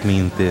 this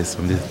means this,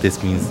 or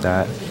this means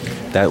that.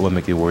 That would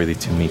make it worthy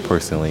to me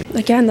personally.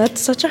 Again,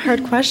 that's such a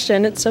hard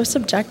question. It's so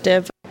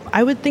subjective.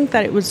 I would think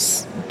that it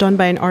was done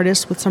by an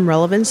artist with some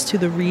relevance to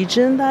the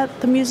region that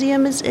the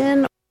museum is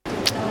in.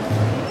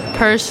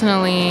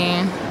 Personally,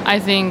 I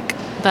think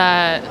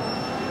that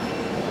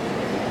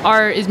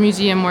art is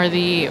museum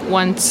worthy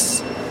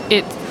once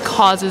it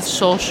causes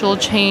social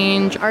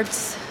change.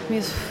 Art's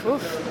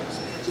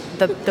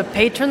the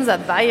patrons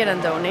that buy it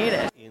and donate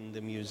it. In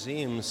the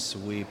museums,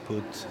 we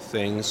put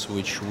things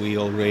which we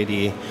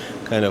already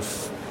kind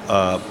of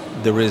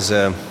there is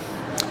a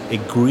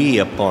agree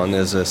upon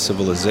as a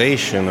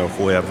civilization or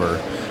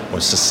whoever or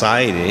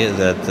society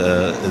that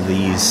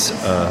these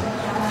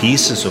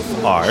pieces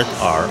of art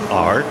are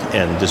art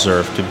and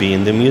deserve to be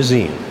in the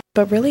museum.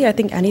 But really, I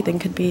think anything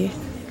could be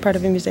part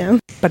of a museum.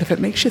 But if it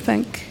makes you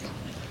think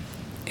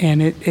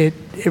and it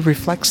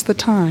reflects the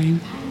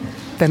time,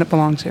 then it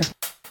belongs here.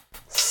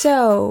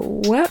 So,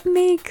 what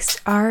makes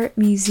art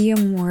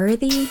museum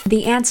worthy?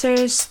 The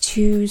answers,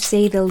 to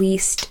say the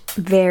least,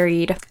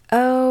 varied.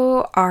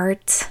 Oh,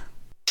 art.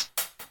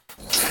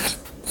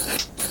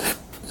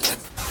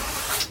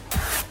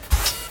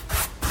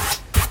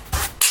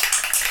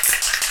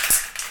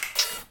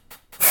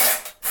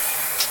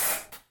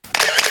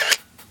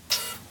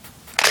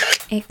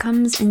 It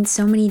comes in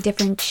so many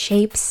different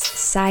shapes,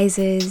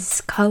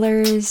 sizes,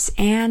 colors,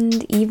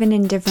 and even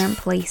in different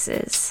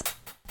places.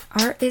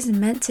 Art is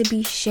meant to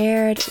be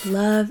shared,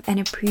 loved, and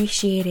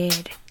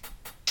appreciated.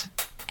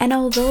 And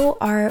although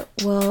art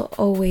will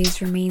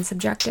always remain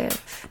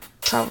subjective,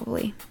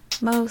 probably,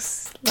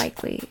 most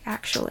likely,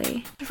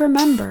 actually,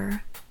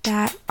 remember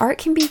that art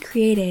can be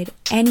created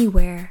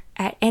anywhere,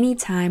 at any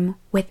time,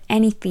 with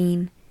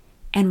anything,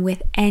 and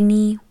with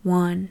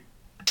anyone.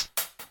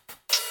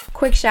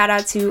 Quick shout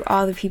out to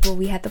all the people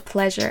we had the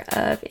pleasure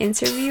of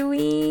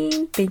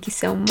interviewing. Thank you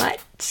so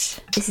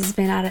much. This has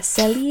been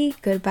Araceli.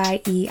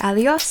 Goodbye y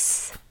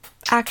adios.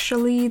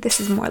 Actually, this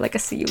is more like a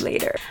see you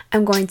later.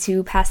 I'm going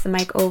to pass the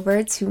mic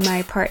over to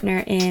my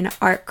partner in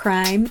art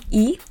crime,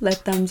 E.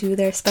 Let them do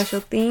their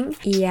special thing.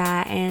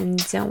 Yeah, and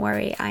don't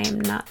worry, I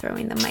am not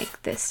throwing the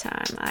mic this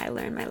time. I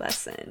learned my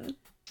lesson.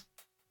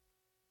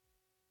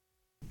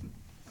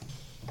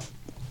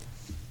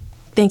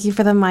 Thank you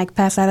for the mic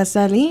pass,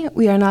 Araceli.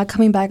 We are now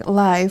coming back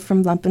live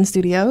from Lumpen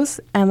Studios,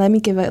 and let me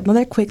give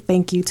another quick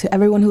thank you to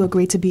everyone who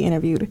agreed to be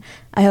interviewed.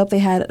 I hope they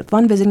had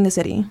fun visiting the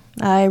city.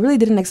 I really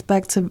didn't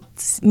expect to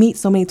meet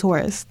so many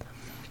tourists.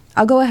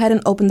 I'll go ahead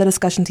and open the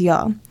discussion to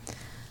y'all.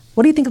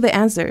 What do you think of the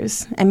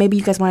answers? And maybe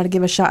you guys wanted to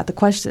give a shot at the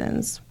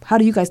questions. How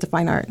do you guys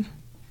define art?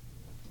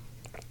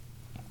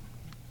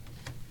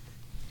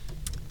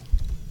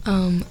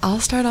 I'll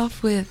start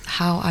off with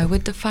how I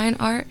would define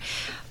art.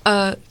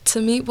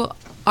 To me, well,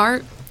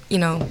 art,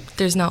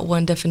 there's not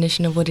one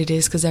definition of what it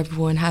is because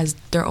everyone has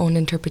their own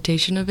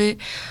interpretation of it.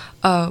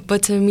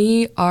 But to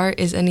me, art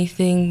is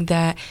anything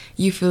that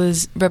you feel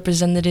is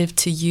representative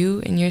to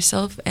you and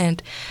yourself.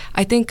 And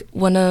I think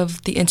one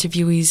of the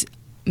interviewees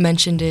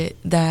mentioned it,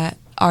 that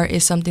art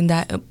is something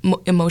that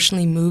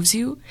emotionally moves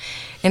you.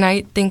 And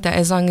I think that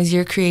as long as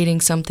you're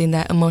creating something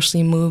that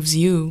emotionally moves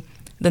you,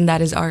 then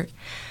that is art.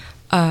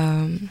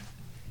 Yeah.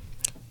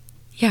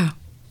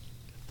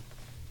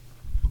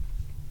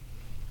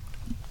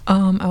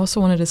 I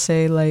also wanted to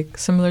say,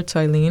 similar to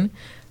Eileen,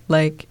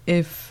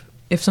 if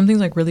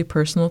something's really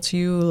personal to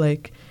you,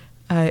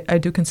 I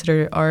do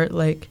consider it art.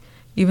 Like,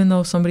 even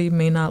though somebody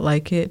may not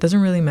like it, it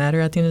doesn't really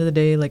matter at the end of the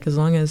day. Like, as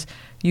long as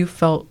you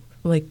felt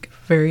like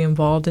very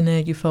involved in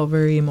it, you felt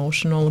very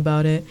emotional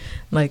about it,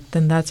 like,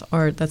 then that's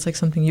art. That's like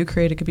something you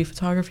create. It could be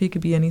photography, it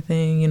could be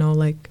anything, you know,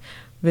 like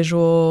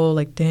visual,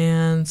 like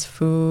dance,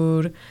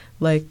 food,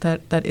 like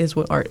that is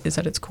what art is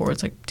at its core.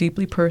 It's like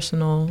deeply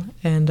personal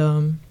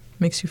and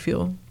makes you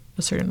feel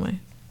a certain way.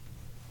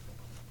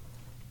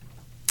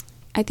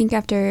 I think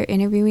after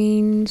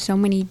interviewing so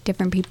many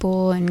different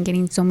people and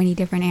getting so many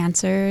different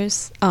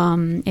answers,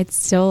 it's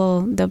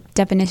still, the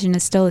definition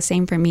is still the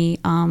same for me.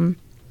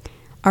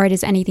 Art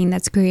is anything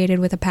that's created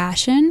with a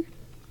passion.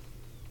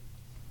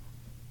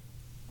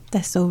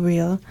 That's so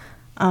real.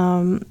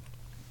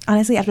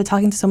 Honestly, after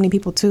talking to so many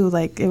people too,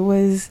 like it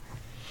was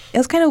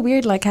kind of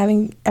weird, like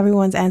having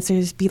everyone's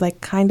answers be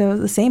like kind of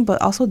the same, but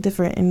also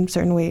different in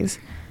certain ways.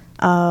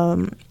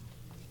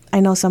 I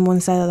know someone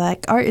said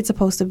like art is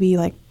supposed to be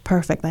like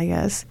perfect, I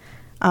guess,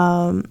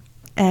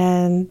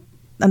 and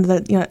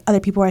other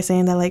people are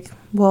saying that like,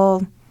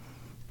 well,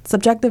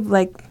 subjective,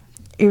 like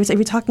if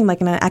you're talking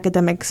like in an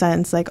academic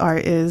sense, like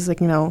art is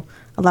like, you know,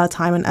 a lot of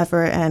time and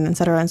effort and et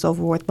cetera and so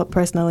forth. But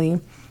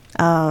personally,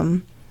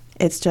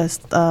 it's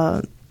just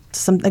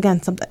some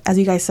as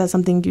you guys said,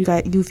 something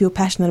you feel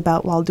passionate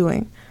about while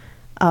doing.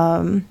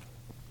 And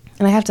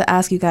I have to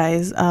ask you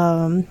guys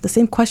the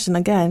same question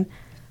again.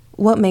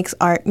 What makes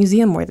art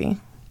museum worthy?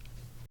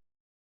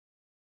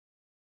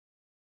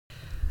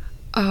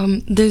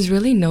 There's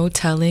really no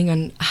telling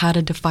on how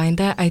to define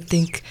that. I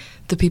think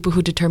the people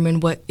who determine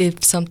what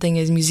if something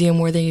is museum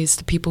worthy is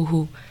the people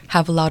who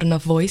have a loud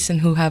enough voice and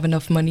who have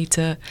enough money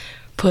to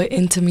put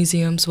into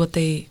museums what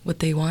they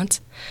want.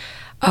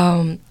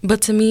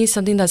 But to me,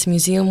 something that's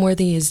museum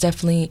worthy is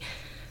definitely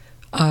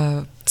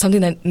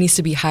something that needs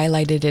to be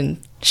highlighted and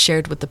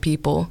shared with the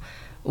people.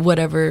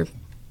 Whatever,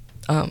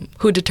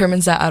 who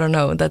determines that, I don't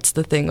know. That's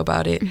the thing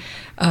about it.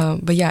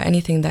 But yeah,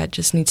 anything that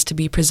just needs to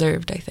be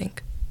preserved, I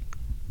think.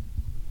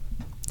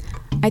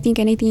 I think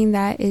anything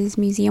that is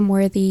museum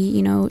worthy,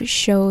 you know,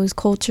 shows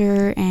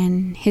culture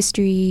and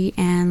history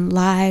and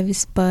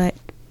lives, but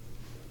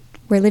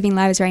we're living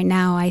lives right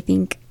now. I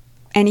think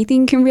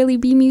anything can really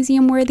be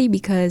museum worthy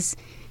because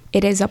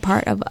it is a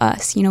part of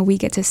us. You know, we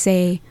get to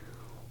say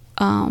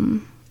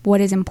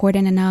what is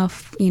important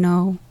enough, you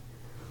know,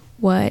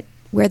 we're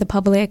the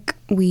public,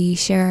 we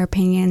share our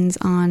opinions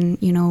on,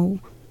 you know,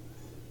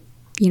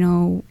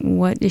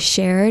 what is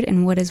shared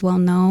and what is well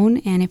known.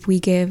 And if we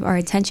give our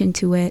attention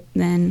to it,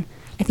 then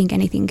I think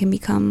anything can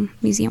become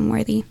museum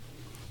worthy,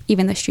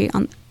 even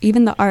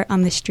the art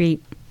on the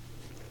street.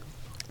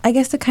 I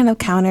guess to kind of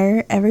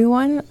counter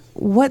everyone,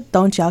 what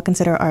don't y'all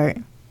consider art?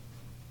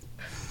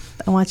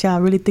 I want y'all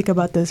to really think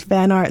about this.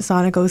 Fan art,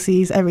 Sonic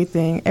OCs,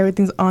 everything.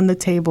 Everything's on the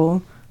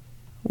table.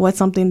 What's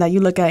something that you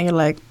look at and you're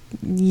like,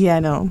 yeah,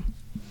 no.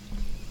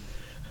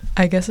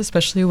 I guess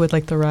especially with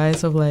like the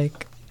rise of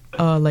like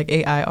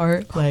AI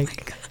art,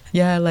 like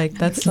yeah, like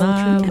that's so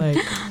not true.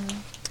 Like,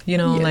 you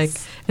know, yes. Like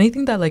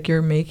anything that like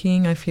you're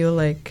making, I feel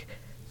like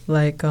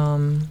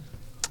well,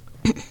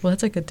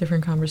 that's like a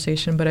different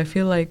conversation, but I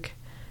feel like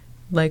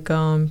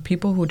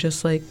people who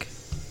just like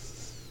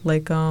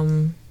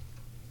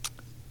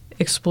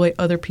exploit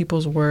other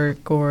people's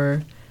work,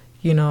 or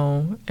you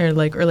know, or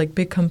like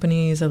big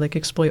companies that like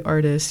exploit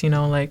artists, you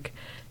know, like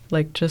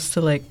just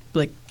to like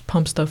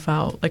pump stuff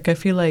out. Like I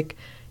feel like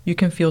you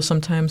can feel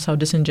sometimes how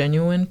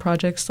disingenuous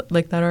projects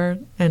like that are,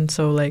 and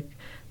so like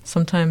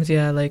sometimes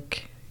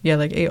like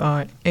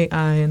AI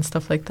and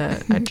stuff like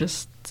that.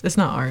 It's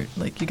not art.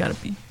 Like you gotta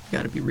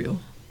be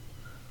real.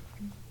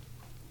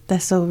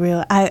 That's so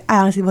real. I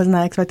honestly was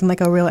not expecting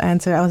like a real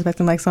answer. I was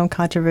expecting like some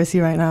controversy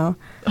right now.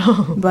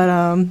 Oh. But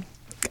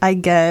I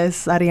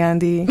guess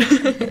Ariandi.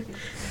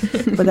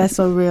 But that's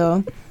so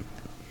real.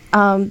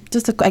 I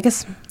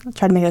guess I'll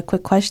try to make it a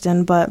quick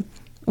question, but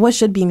what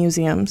should be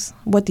museums?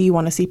 What do you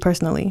want to see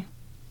personally?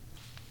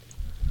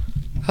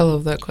 I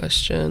love that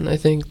question. I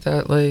think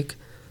that like,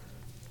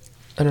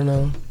 I don't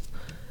know,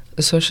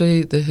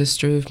 especially the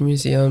history of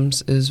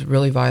museums is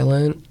really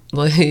violent.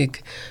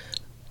 Like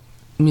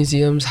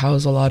museums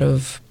house a lot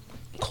of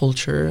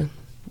culture,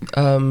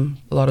 a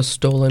lot of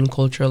stolen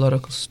culture, a lot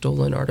of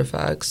stolen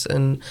artifacts,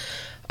 and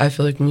I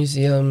feel like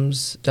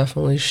museums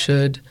definitely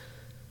should,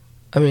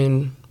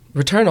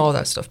 return all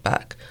that stuff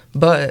back.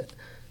 But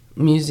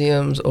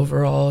museums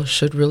overall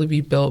should really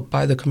be built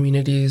by the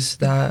communities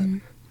that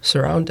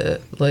surround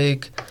it,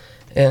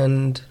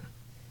 and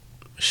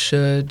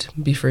should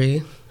be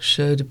free,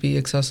 should be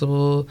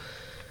accessible,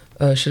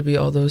 should be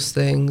all those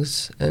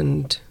things,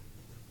 and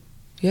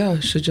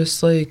should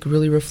just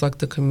really reflect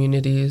the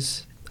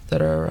communities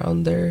that are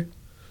around there.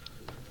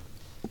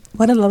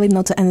 What a lovely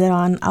note to end it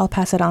on. I'll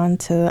pass it on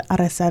to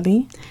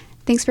Araceli.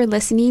 Thanks for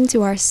listening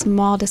to our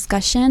small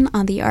discussion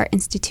on the Art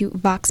Institute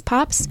Vox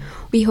Pops.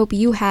 We hope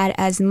you had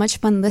as much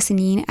fun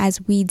listening as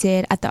we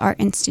did at the Art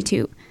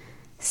Institute.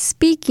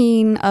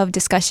 Speaking of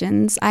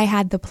discussions, I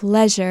had the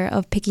pleasure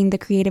of picking the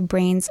creative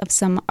brains of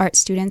some art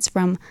students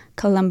from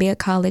Columbia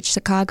College,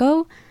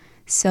 Chicago.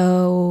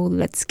 So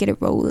let's get it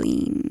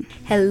rolling.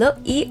 Hello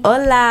y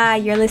hola.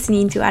 You're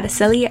listening to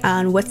Araceli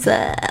on What's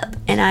Up.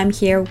 And I'm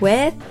here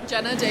with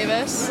Jenna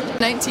Davis,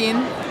 19,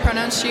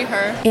 pronouns she,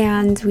 her.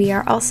 And we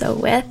are also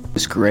with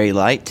It's Gray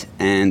Light,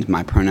 and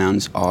my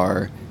pronouns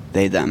are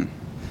they, them.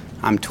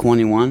 I'm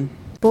 21.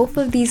 Both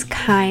of these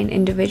kind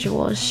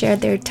individuals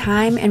shared their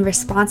time and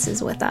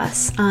responses with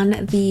us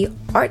on the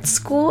art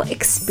school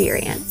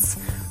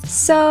experience.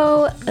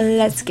 So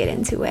let's get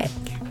into it.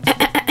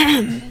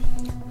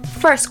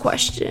 First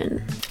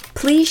question.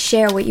 Please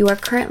share what you are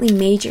currently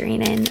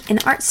majoring in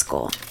art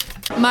school.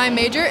 My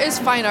major is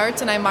fine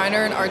arts and I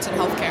minor in arts and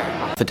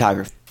healthcare.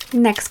 Photography.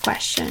 Next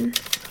question.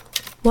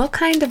 What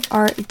kind of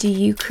art do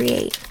you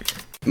create?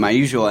 My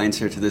usual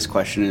answer to this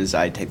question is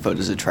I take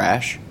photos of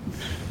trash.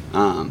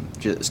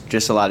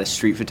 Just a lot of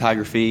street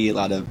photography, a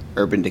lot of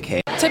urban decay.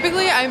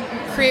 Typically, I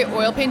create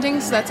oil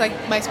paintings. That's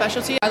like my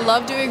specialty. I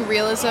love doing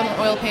realism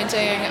oil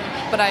painting,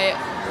 but I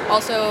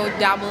also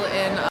dabble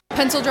in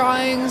pencil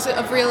drawings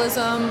of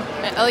realism.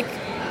 I like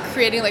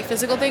creating like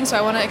physical things, so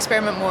I want to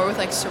experiment more with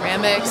like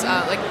ceramics,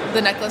 like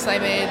the necklace I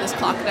made, this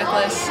clock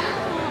necklace,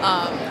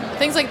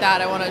 things like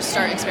that I want to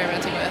start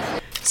experimenting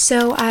with.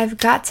 So I've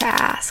got to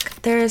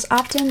ask, there's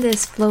often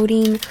this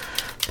floating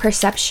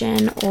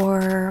perception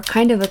or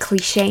kind of a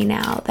cliche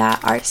now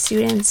that art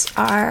students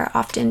are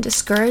often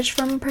discouraged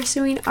from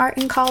pursuing art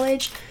in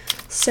college.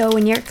 So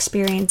in your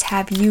experience,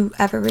 have you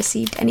ever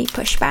received any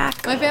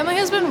pushback? My family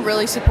has been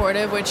really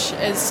supportive, which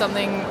is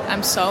something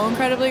I'm so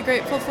incredibly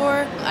grateful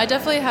for. I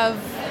definitely have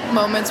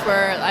moments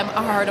where I'm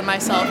hard on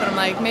myself and I'm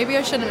like, maybe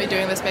I shouldn't be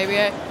doing this,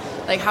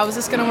 how is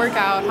this going to work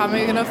out, how am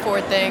I going to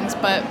afford things,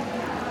 but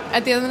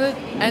at the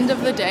end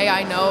of the day,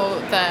 I know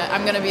that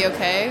I'm going to be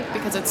okay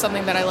because it's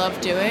something that I love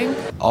doing.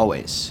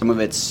 Always. Some of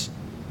it's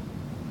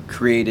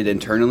created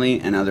internally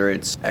and other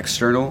it's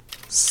external.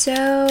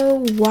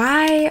 So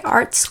why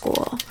art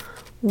school?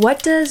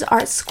 What does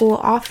art school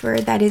offer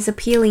that is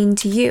appealing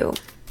to you?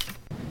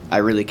 I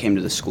really came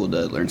to the school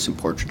to learn some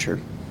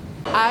portraiture.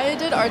 I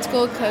did art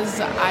school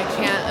because I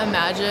can't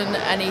imagine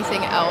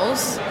anything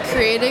else.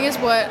 Creating is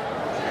what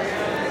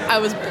I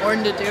was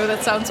born to do.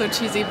 That sounds so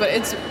cheesy, but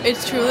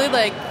it's truly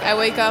like I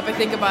wake up, I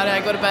think about it, I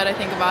go to bed, I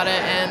think about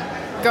it,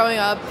 and growing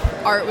up,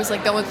 art was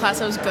like the only class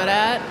I was good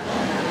at,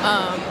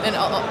 and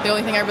the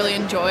only thing I really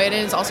enjoyed,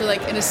 and it's also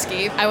like an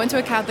escape. I went to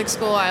a Catholic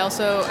school, I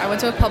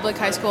went to a public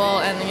high school,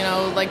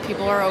 and like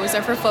people are always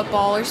there for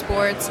football or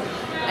sports,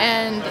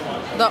 and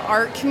the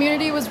art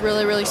community was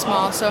really, really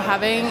small, so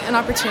having an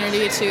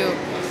opportunity to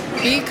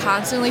be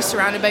constantly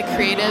surrounded by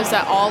creatives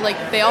that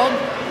they all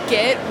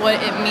get what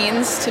it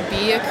means to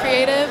be a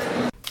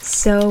creative.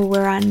 So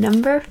we're on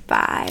number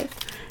 5.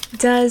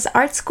 Does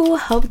art school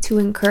help to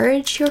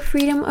encourage your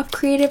freedom of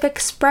creative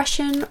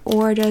expression,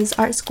 or does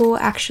art school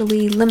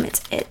actually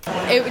limit it?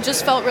 It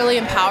just felt really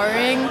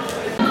empowering.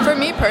 For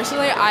me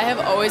personally, I have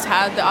always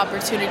had the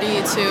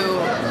opportunity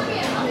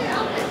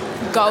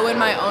to go in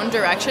my own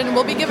direction.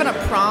 We'll be given a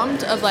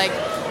prompt of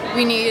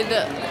we need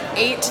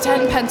 8 to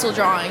 10 pencil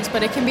drawings,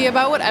 but it can be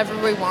about whatever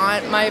we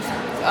want. My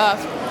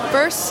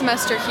first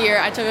semester here,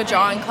 I took a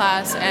drawing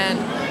class and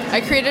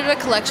I created a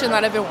collection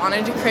that I've been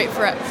wanting to create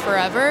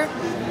forever,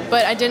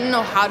 but I didn't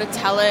know how to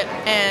tell it,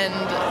 and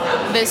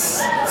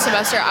this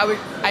semester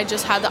I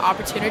just had the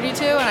opportunity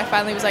to, and I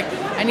finally was like,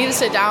 I need to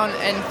sit down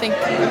and think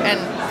and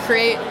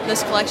create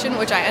this collection,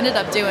 which I ended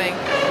up doing.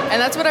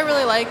 And that's what I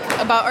really like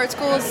about art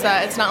school, is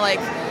that it's not like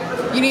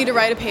you need to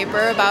write a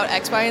paper about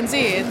X, Y, and Z.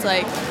 It's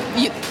like,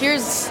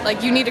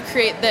 you need to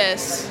create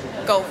this,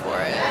 go for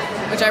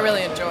it, which I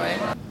really enjoy.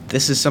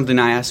 This is something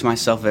I ask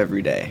myself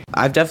every day.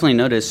 I've definitely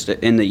noticed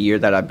in the year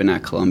that I've been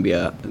at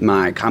Columbia,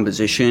 my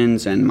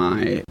compositions and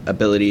my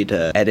ability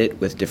to edit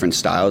with different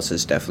styles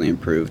has definitely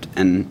improved,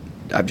 and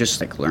I've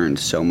just learned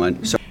so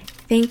much.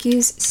 Thank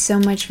you so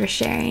much for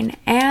sharing,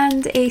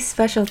 and a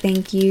special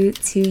thank you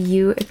to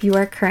you if you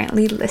are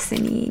currently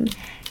listening.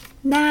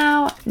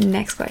 Now,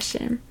 next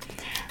question.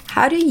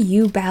 How do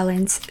you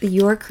balance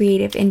your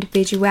creative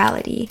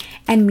individuality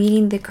and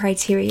meeting the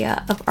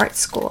criteria of art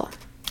school?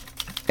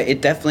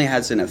 It definitely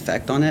has an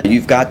effect on it.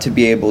 You've got to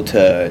be able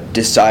to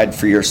decide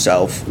for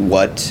yourself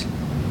what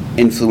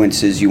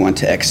influences you want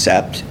to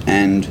accept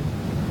and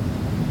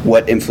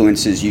what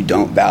influences you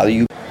don't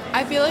value.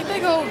 I feel like they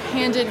go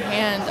hand in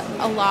hand.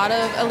 A lot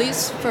of, at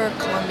least for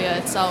Columbia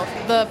itself,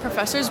 the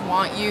professors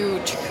want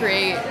you to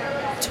create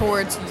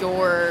towards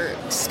your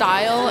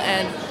style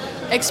and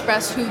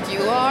express who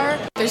you are.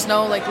 There's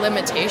no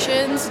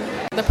limitations.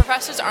 The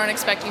professors aren't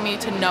expecting me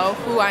to know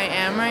who I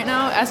am right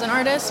now as an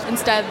artist.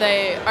 Instead,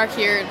 they are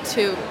here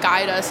to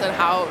guide us on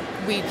how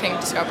we can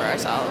discover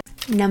ourselves.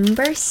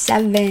 Number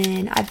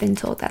 7. I've been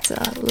told that's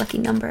a lucky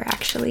number,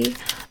 actually.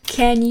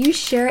 Can you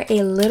share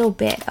a little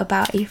bit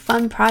about a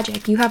fun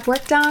project you have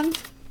worked on?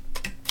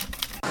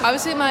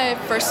 Obviously, my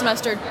first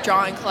semester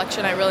drawing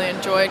collection I really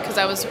enjoyed because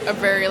that was a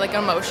very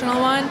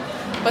emotional one.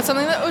 But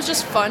something that was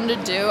just fun to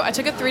do, I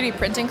took a 3D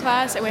printing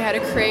class and we had to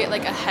create a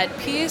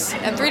headpiece.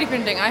 And 3D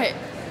printing, I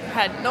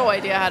had no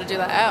idea how to do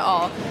that at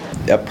all.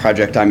 A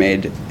project I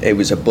made, it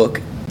was a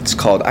book It's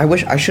called, I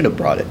wish I should have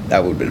brought it.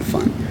 That would have been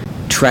fun.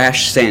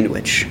 Trash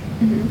sandwich.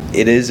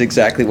 It is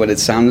exactly what it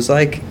sounds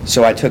like.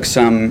 So I took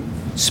some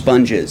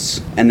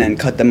sponges and then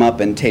cut them up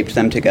and taped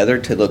them together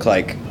to look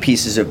like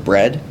pieces of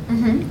bread.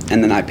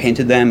 And then I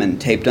painted them and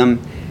taped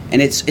them.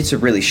 And it's a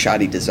really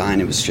shoddy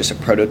design. It was just a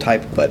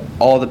prototype, but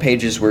all the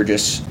pages were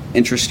just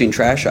interesting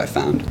trash I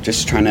found.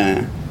 Just trying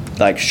to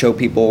like show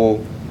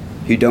people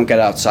who don't get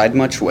outside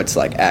much what's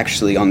like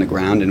actually on the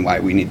ground and why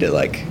we need to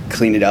like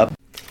clean it up.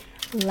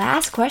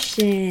 Last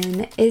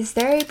question. Is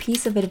there a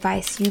piece of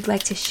advice you'd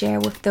like to share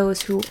with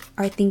those who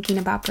are thinking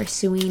about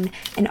pursuing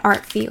an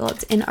art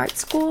field in art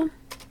school?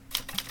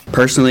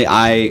 Personally,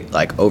 I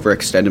like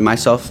overextended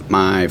myself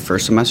my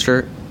first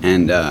semester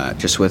and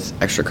just with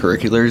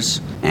extracurriculars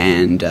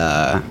and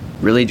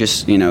really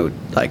just, you know,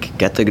 like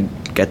get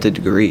the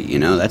degree, you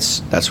know,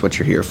 that's what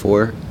you're here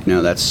for. You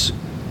know, that's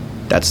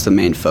the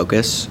main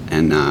focus,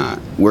 and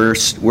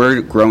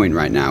we're growing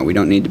right now. We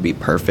don't need to be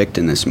perfect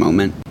in this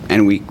moment,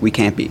 and we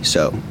can't be.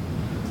 So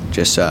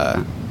just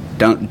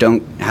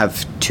don't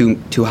have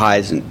too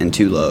highs and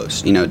too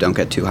lows. You know, don't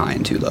get too high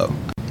and too low.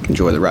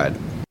 Enjoy the ride.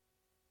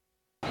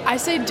 I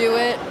say do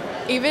it,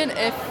 even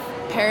if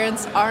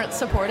parents aren't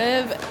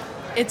supportive.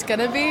 It's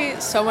gonna be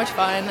so much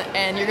fun,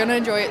 and you're gonna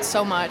enjoy it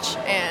so much.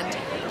 And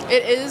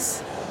it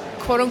is,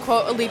 quote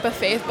unquote, a leap of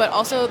faith, but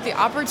also the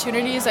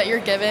opportunities that you're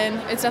given,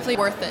 it's definitely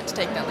worth it to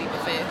take that leap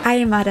of faith. I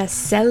am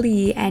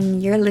Araceli,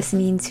 and you're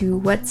listening to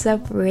Wattz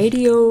Up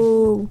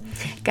Radio.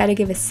 Gotta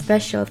give a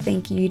special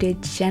thank you to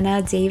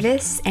Jenna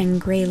Davis and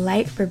Gray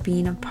Light for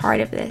being a part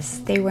of this.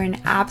 They were an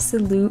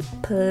absolute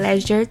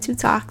pleasure to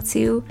talk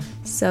to,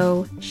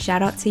 so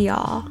shout out to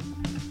y'all.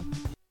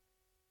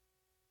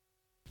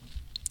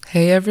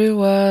 Hey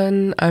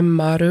everyone, I'm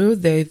Maru,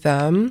 they,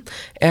 them,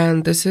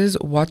 and this is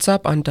Wattz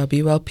Up on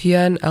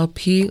WLPN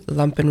LP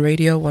Lumpen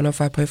Radio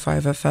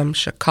 105.5 FM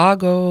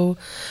Chicago.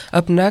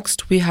 Up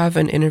next, we have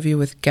an interview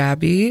with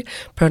Gabby,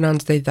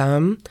 pronouns they,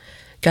 them.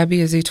 Gabby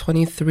is a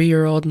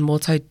 23-year-old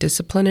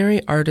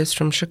multidisciplinary artist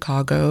from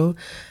Chicago.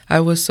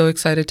 I was so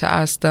excited to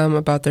ask them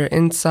about their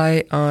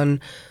insight on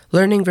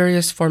learning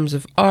various forms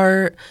of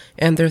art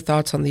and their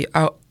thoughts on the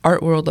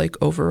art world like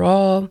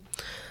overall.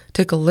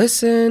 Take a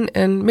listen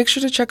and make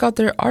sure to check out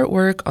their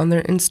artwork on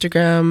their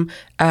Instagram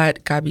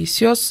at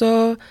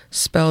Gabicioso,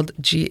 spelled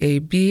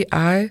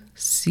Gabicioso.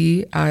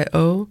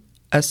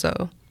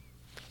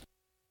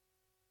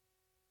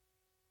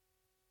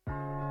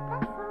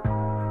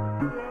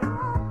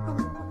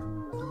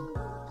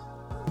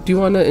 Do you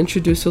want to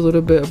introduce a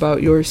little bit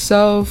about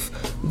yourself,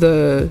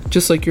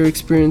 just like your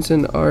experience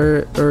in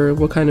art, or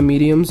what kind of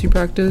mediums you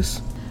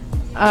practice?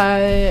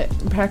 I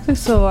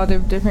practice a lot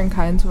of different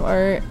kinds of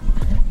art.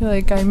 I feel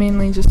like I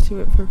mainly just do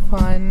it for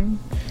fun,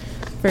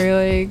 for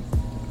like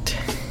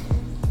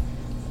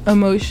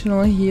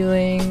emotional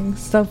healing,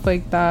 stuff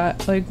like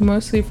that, like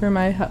mostly for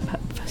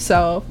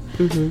myself.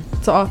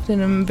 It's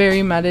often a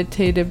very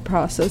meditative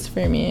process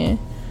for me.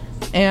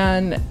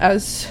 And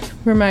as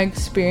for my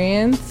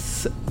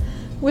experience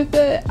with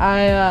it, I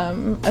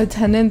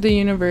attended the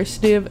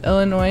University of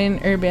Illinois in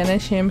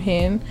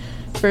Urbana-Champaign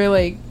for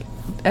like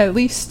at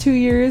least 2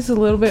 years, a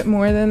little bit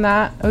more than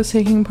that. I was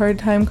taking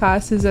part-time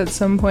classes at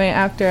some point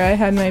after I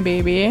had my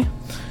baby.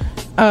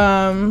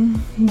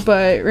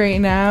 But right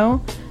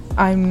now,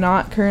 I'm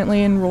not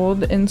currently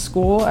enrolled in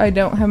school. I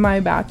don't have my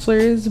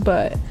bachelor's,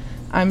 but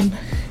I'm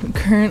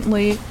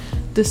currently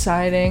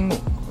deciding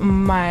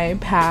my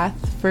path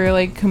for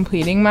like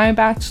completing my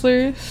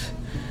bachelor's.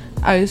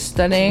 I was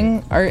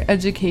studying art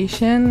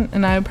education,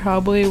 and I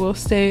probably will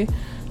stay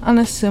on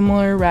a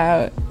similar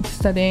route,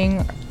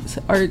 studying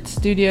art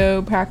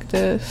studio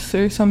practice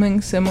or something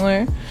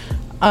similar.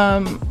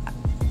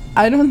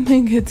 I don't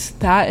think it's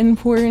that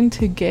important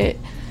to get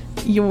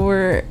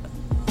your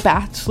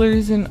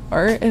bachelor's in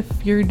art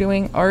if you're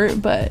doing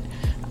art, but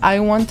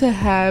I want to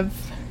have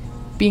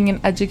being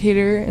an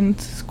educator in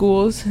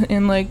schools,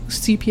 in like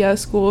CPS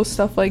schools,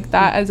 stuff like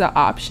that, as an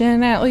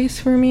option, at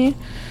least for me.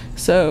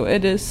 So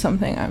it is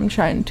something I'm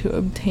trying to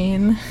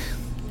obtain.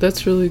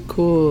 That's really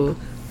cool.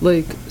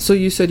 Like, so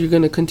you said you're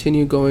going to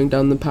continue going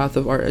down the path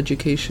of art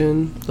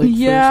education? Like,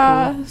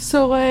 yeah,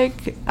 so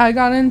like I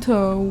got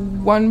into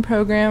one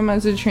program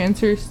as a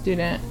transfer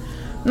student.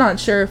 Not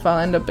sure if I'll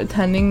end up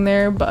attending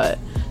there, but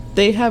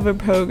they have a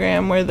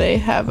program where they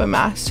have a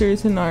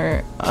master's in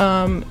art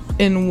a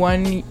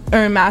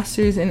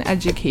master's in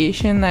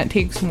education that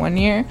takes 1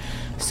 year.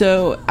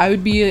 So I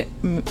would be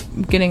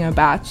getting a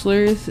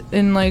bachelor's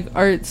in like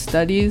art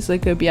studies,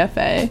 like a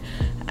BFA,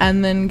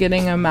 and then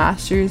getting a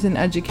master's in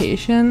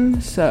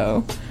education.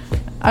 So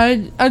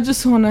I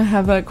just want to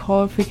have that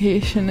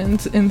qualification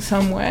in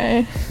some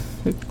way.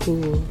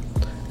 Cool.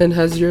 And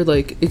has your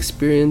like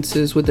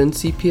experiences within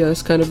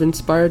CPS kind of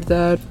inspired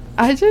that?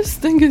 I just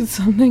think it's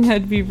something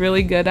I'd be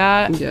really good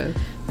at. Yeah.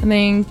 I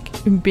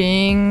think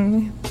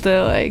being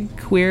the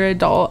like queer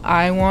adult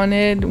I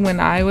wanted when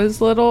I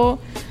was little,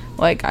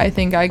 like I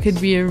think I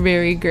could be a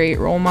very great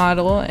role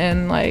model,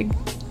 and like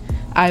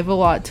I have a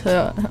lot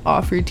to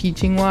offer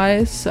teaching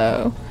wise,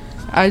 so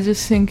I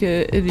just think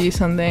it'd be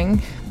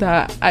something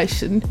that I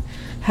should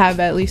have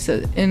at least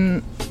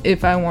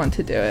if I want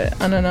to do it.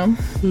 I don't know.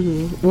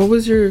 What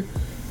was your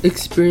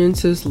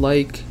experiences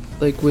like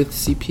with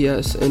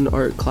CPS and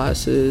art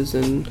classes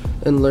and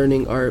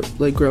learning art,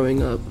 like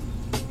growing up?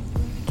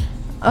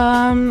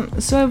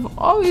 So I've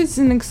always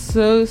been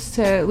exposed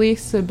to at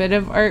least a bit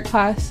of art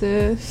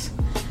classes.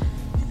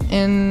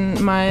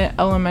 In my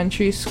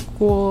elementary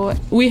school,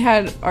 we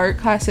had art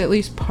class at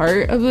least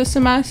part of the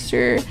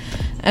semester,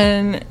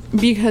 and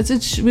because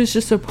it was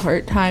just a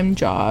part-time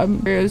job,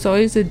 there was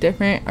always a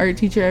different art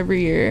teacher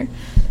every year.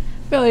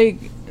 I feel like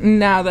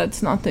now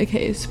that's not the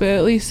case, but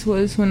at least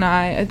was when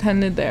I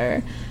attended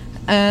there.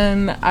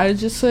 And I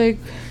just like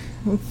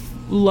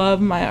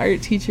love my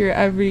art teacher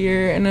every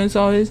year, and it was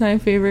always my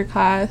favorite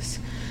class.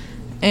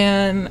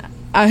 And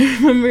I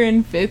remember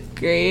in 5th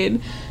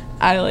grade,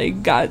 I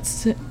would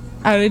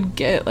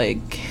get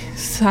like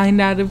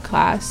signed out of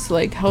class to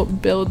like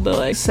help build the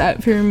like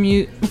set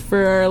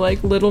for our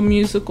like little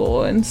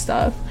musical and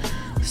stuff.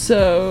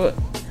 So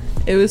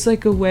it was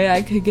like a way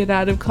I could get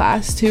out of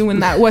class too, when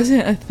that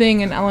wasn't a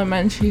thing in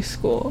elementary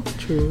school.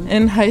 True.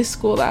 In high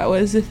school, that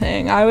was a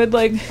thing. I would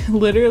like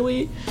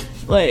literally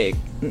like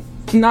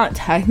not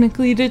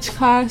technically ditch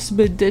class,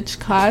 but ditch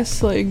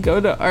class, like go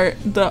to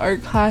the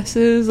art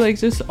classes, like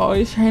just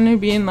always trying to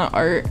be in the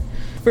art.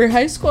 For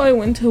high school, I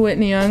went to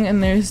Whitney Young,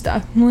 and there's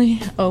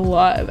definitely a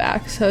lot of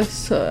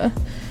access to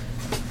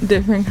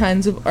different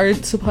kinds of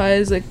art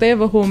supplies. Like they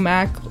have a whole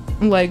Mac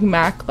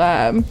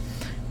lab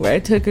where I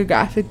took a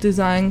graphic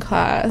design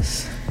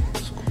class.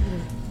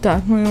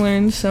 Definitely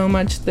learned so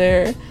much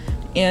there.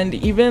 And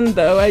even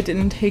though I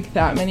didn't take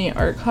that many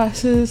art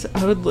classes,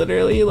 I would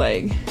literally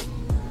like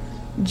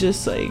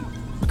just like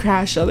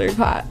crash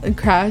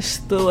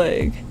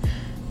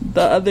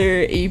the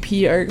other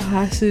AP art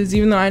classes,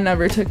 even though I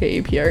never took an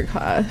AP art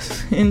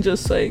class, and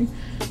just like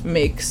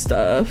make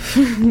stuff.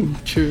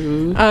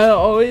 True. I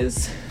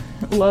always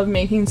love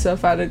making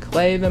stuff out of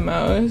clay the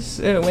most.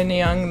 At Whitney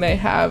Young, they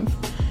have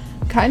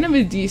kind of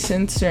a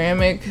decent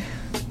ceramic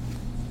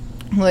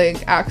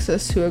like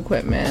access to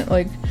equipment,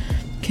 like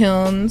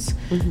kilns.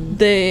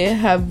 They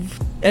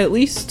have at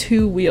least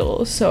 2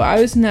 wheels, so I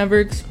was never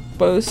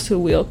exposed to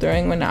wheel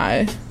throwing when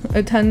I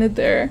attended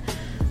there,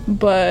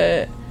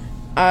 but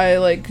I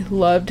like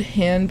loved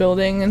hand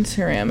building and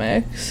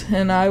ceramics,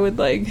 and I would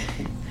like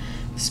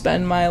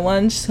spend my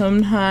lunch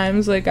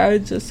sometimes, like I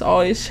would just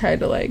always try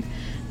to like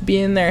be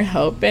in there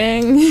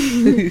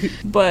helping.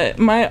 But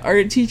my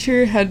art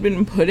teacher had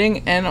been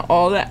putting in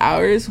all the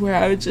hours where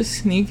I would just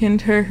sneak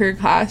into her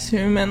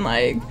classroom and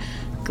like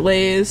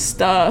glaze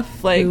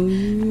stuff. Like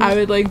I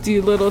would like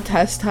do little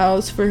test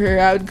tiles for her.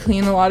 I would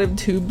clean a lot of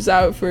tubes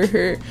out for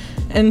her,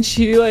 and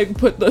she like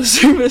put those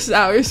service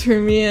hours for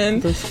me in.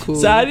 That's cool.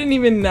 So I didn't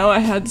even know I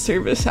had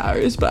service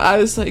hours, but I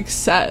was like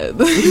set.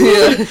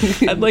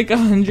 At like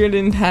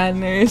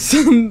 110 or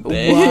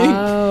something.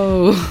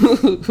 Wow.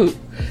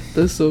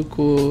 That's so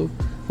cool.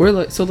 We're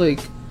like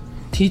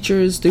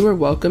teachers, they were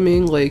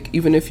welcoming, like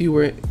even if you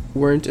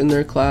weren't in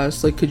their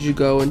class, like could you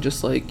go and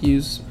just like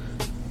use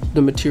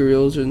the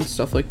materials and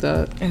stuff like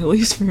that? At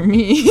least for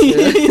me.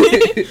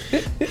 Yeah.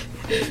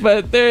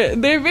 But they're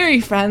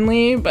very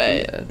friendly,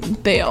 but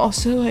they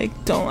also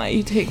like don't let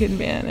you take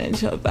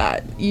advantage of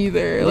that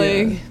either.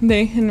 Like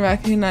they can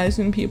recognize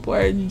when people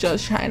are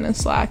just trying to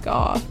slack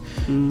off.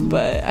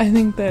 But I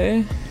think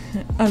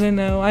I don't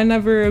know, I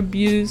never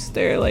abused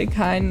their like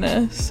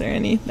kindness or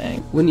anything.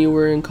 When you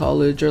were in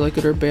college or like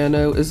at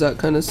Urbana, is that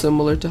kind of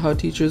similar to how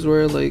teachers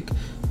were? Like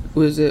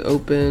was it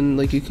open,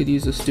 like you could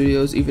use the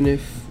studios even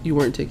if you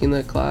weren't taking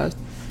that class?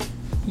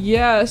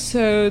 Yeah,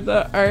 so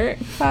the art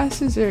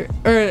classes or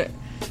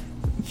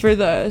for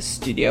the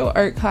studio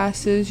art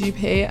classes, you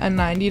pay a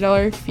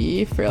 $90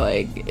 fee for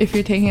like if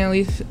you're taking at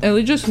least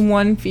just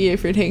one fee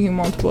if you're taking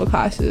multiple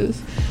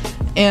classes.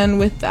 And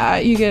with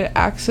that, you get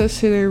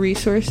access to their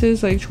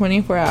resources like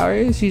 24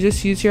 hours. You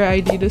just use your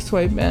ID to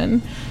swipe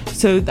in.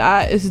 So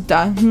that is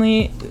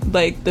definitely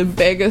like the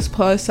biggest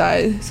plus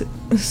size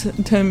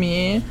to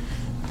me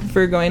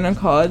for going to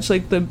college.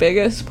 Like the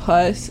biggest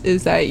plus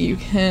is that you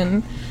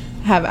can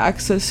have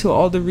access to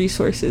all the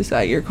resources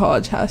that your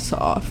college has to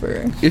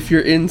offer. If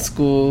you're in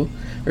school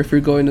or if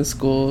you're going to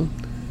school,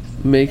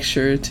 make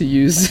sure to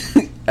use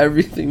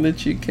everything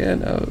that you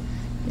can out.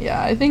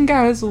 Yeah, I think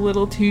I was a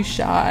little too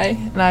shy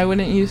and I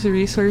wouldn't use the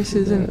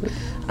resources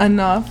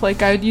enough.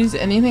 Like I would use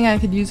anything I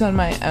could use on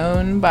my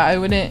own, but I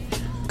wouldn't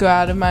go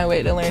out of my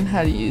way to learn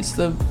how to use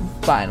the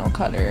vinyl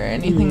cutter or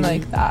anything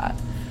like that.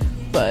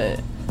 But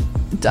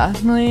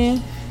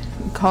definitely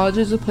college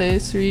is a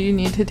place where you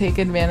need to take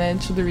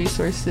advantage of the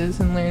resources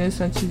and learn as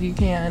much as you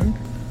can.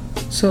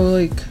 So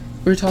like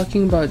we're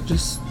talking about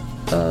just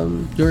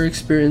your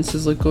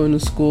experiences like going to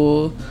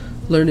school,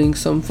 learning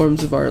some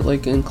forms of art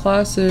like in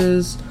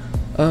classes,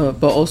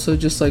 but also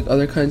just like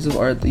other kinds of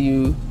art that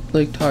you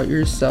like taught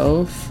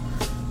yourself.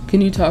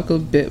 Can you talk a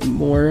bit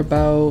more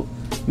about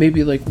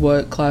maybe like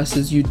what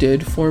classes you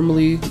did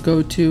formally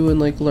go to and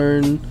like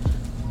learn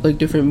like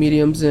different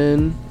mediums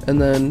in, and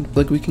then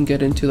like we can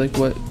get into like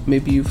what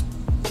maybe you've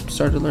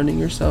started learning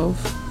yourself?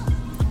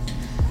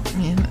 I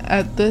mean,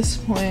 at this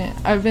point,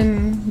 I've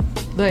been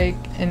like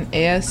in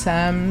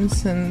ASM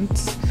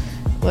since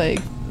like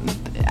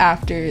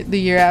after the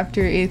year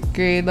after 8th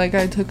grade. Like,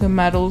 I took a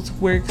Metals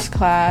Works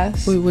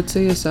class. Wait, what's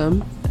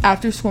ASM?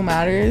 After School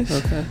Matters.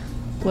 Okay.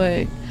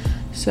 Like,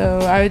 so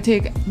I would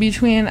take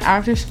between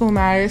After School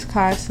Matters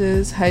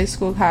classes, high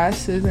school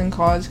classes, and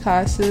college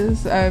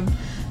classes. I've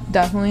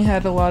definitely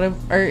had a lot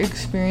of art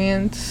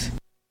experience.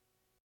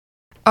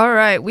 All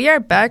right, we are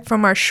back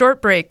from our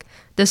short break.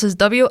 This is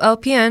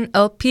WLPN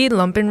LP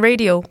Lumpen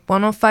Radio,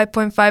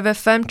 105.5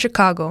 FM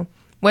Chicago.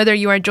 Whether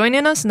you are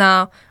joining us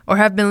now or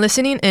have been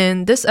listening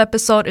in, this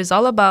episode is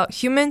all about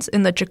humans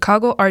in the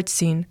Chicago art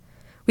scene.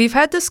 We've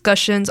had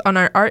discussions on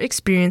our art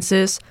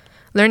experiences,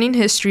 learning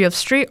history of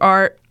street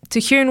art, to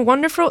hearing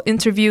wonderful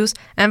interviews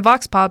and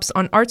vox pops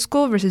on art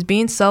school versus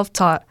being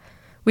self-taught.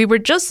 We were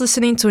just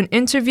listening to an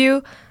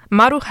interview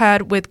Maru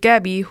had with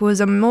Gabby, who is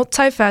a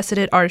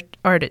multifaceted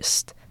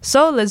artist.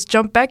 So let's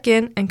jump back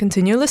in and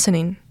continue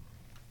listening.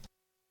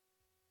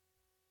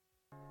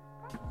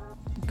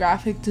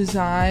 Graphic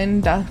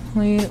design,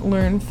 definitely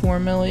learned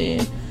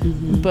formally,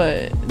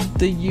 but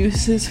the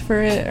uses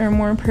for it are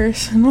more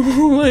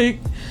personal. Like,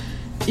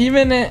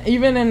 even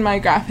in my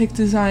graphic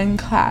design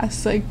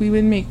class, like, we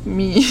would make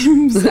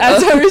memes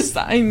as our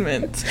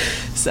assignments.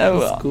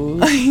 So cool.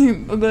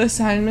 The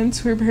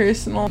assignments were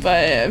personal,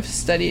 but I've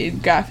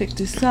studied graphic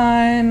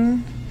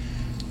design,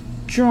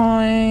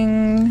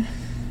 drawing,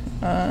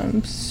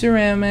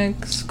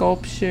 ceramics,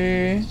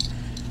 sculpture,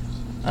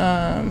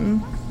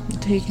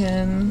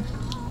 taken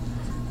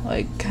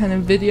like kind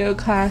of video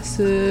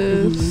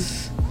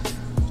classes,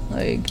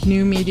 like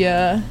new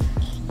media,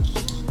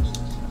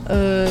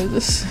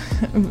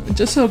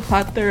 just a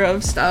plethora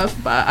of stuff.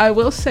 But I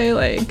will say,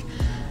 like,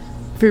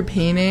 for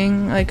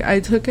painting, like, I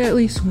took at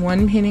least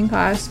one painting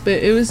class,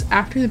 but it was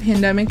after the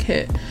pandemic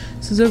hit,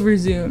 so it was over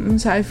Zoom.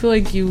 So I feel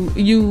like you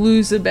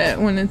lose a bit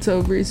when it's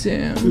over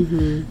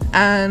Zoom.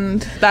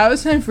 And that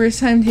was my first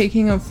time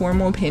taking a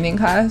formal painting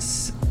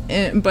class,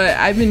 but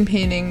I've been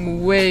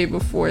painting way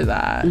before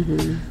that.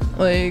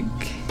 Like,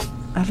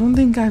 I don't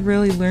think I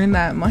really learned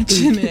that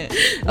much in it.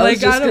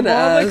 Like, out of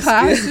all the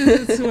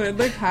classes, it's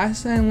the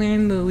class I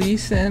learned the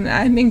least in.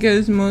 I think it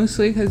was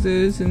mostly because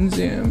it was in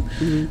Zoom.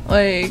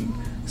 Like,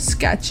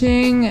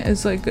 sketching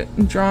is, like,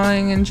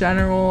 drawing in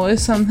general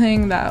is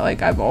something that,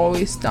 like, I've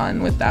always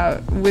done with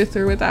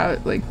or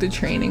without like the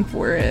training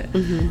for it.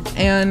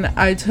 And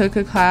I took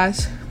a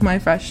class my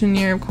freshman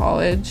year of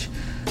college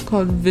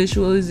called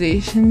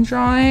visualization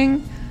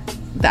drawing.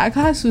 That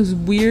class was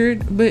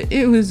weird, but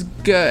it was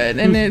good,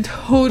 and it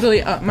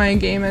totally upped my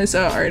game as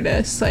an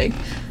artist, like,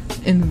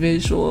 in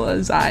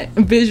visualizing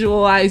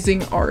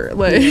art.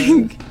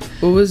 Like,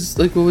 what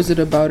was it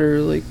about,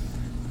 or like,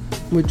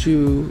 would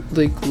you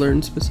like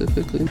learn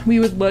specifically? We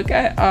would look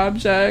at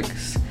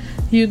objects,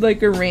 he would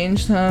like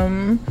arrange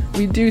them,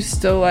 we'd do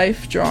still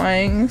life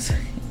drawings,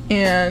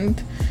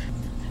 and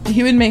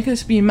he would make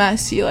us be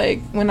messy.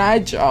 Like, when I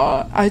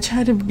draw, I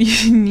try to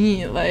be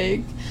neat.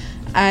 Like,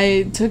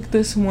 I took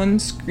this one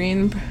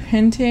screen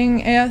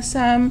printing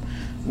ASM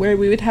where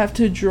we would have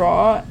to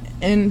draw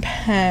in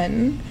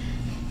pen,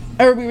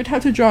 or we would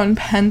have to draw in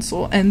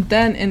pencil and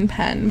then in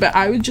pen, but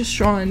I would just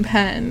draw in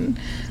pen.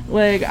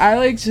 Like, I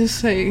like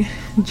just like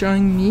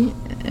drawing neat,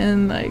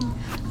 and like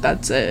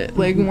that's it,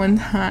 like one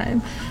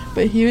time.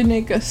 But he would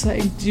make us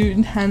like do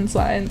intense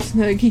lines.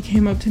 Like, he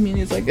came up to me and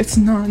he's like, it's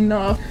not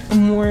enough,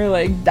 more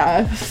like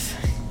depth.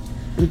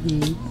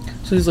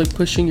 So he's like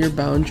pushing your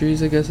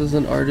boundaries, I guess, as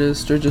an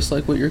artist, or just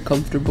like what you're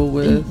comfortable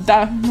with.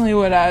 Definitely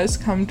what I was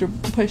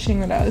pushing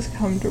what I was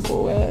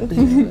comfortable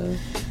with.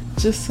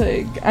 Just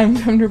like, I'm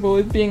comfortable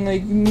with being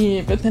like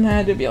neat, but then I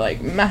had to be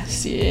like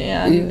messy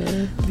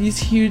and these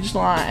huge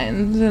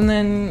lines, and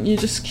then you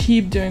just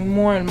keep doing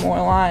more and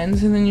more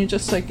lines, and then you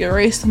just like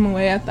erase them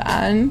away at the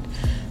end,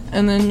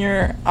 and then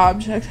your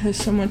object has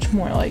so much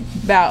more like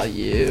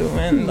value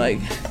and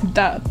like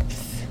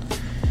depth,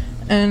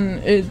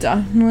 and it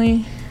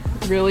definitely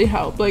really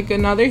helped. Like,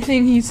 another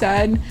thing he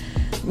said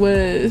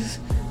was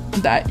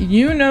that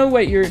you know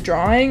what you're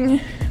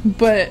drawing,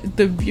 but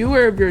the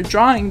viewer of your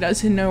drawing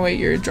doesn't know what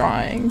you're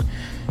drawing.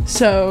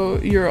 So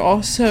you're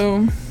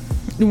also,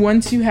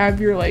 once you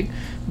have your like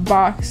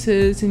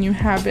boxes and you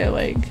have it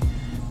like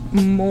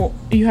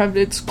you have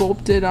it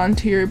sculpted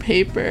onto your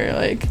paper,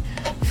 like,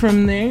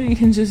 from there you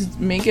can just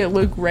make it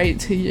look right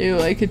to you.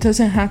 Like, it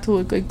doesn't have to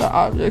look like the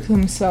objects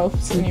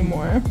themselves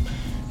anymore.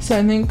 So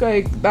I think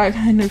like that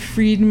kind of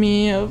freed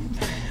me of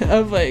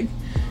like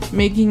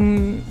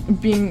feeling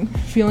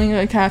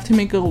like I have to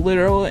make a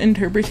literal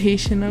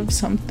interpretation of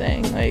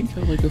something. Like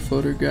a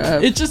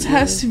photograph. It just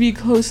has to be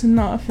close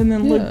enough and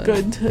then look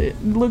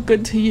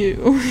good to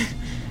you.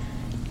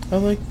 I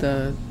like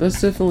that.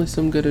 That's definitely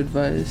some good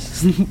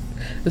advice.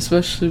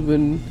 Especially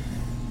when,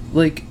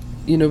 like,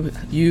 you know,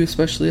 you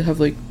especially have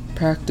like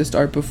practiced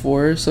art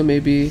before, so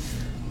maybe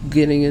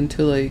getting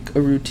into like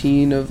a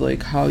routine of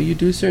like how you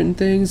do certain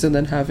things, and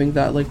then having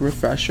that like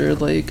refresher,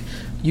 like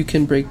you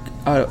can break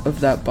out of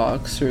that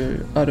box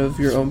or out of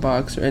your own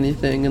box or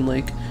anything and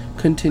like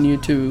continue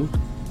to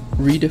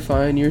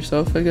redefine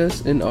yourself, I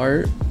guess, in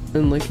art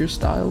and like your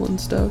style and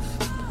stuff,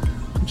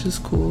 which is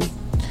cool.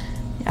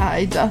 Yeah,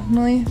 I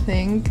definitely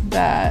think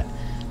that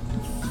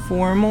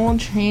formal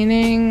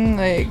training,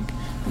 like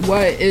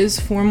what is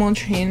formal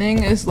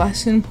training, is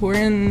less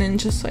important than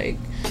just like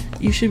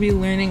you should be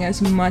learning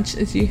as much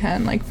as you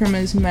can, like from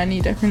as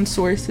many different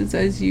sources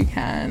as you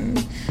can.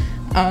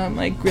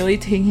 Like really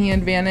taking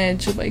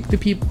advantage of like the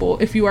people,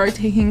 if you are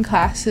taking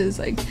classes,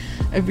 like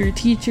of your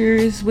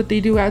teachers, what they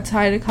do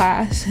outside of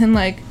class, and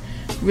like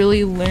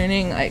really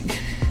learning like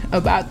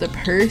about the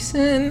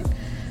person.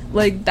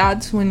 Like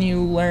that's when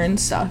you learn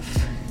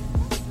stuff.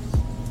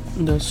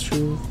 That's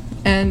true.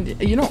 And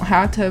you don't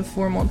have to have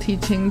formal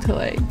teaching to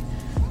like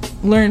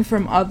learn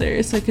from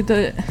others. Like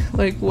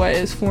like what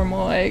is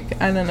formal,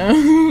 like I don't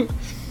know.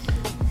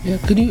 Yeah,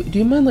 do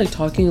you mind like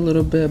talking a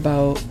little bit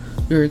about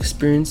your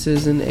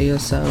experiences in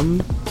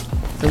ASM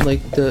and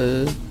like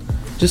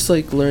just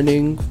like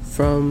learning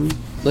from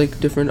like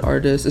different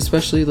artists,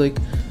 especially like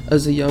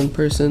as a young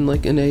person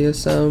like in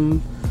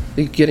ASM,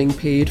 like getting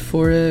paid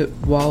for it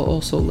while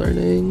also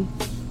learning?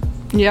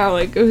 Yeah,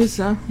 like it was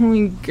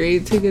definitely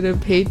great to get a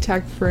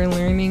paycheck for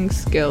learning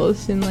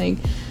skills and like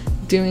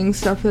doing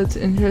stuff that's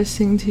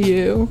interesting to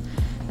you.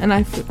 And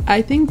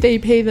I think they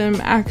pay them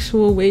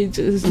actual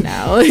wages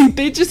now. Like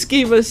they just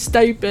gave us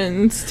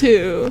stipends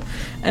too,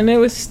 and it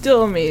was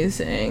still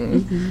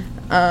amazing.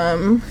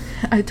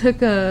 I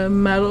took a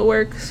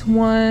metalworks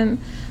one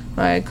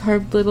where I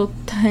carved little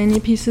tiny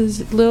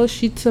pieces, little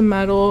sheets of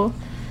metal.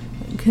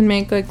 You can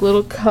make like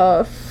little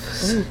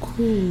cuffs. Oh,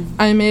 cool.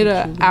 I made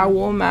a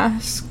owl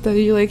mask that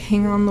you like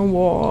hang on the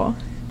wall.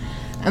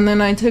 And then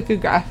I took a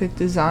graphic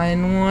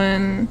design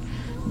one.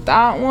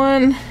 That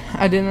one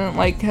I didn't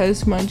like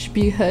as much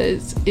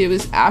because it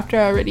was after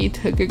I already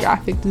took a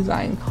graphic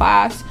design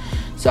class,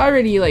 so I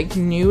already like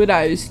knew what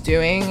I was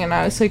doing, and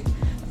I was like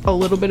a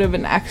little bit of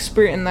an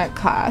expert in that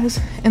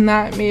class, and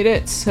that made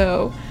it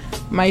so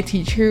my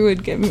instructor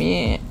would give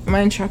me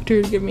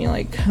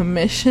like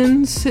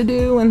commissions to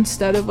do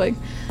instead of like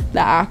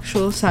the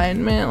actual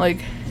assignment.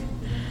 Like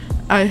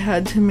I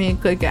had to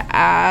make like an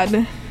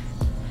ad,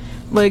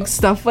 like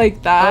stuff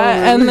like that.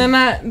 And then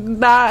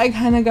that I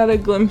kind of got a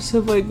glimpse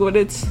of like what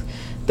it's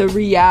the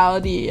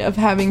reality of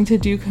having to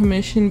do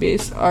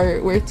commission-based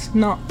art, where it's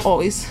not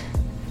always,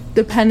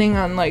 depending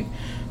on like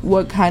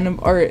what kind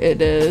of art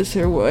it is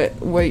or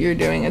what you're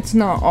doing, it's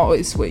not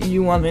always what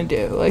you want to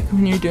do, like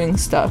when you're doing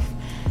stuff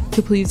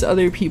to please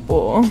other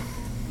people.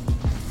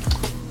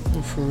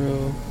 For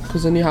real,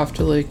 because then you have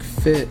to like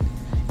fit,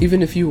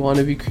 even if you want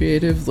to be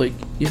creative, like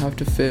you have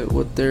to fit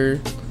what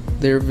their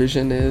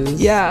vision is.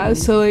 Yeah,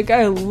 so like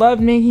I love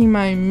making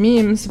my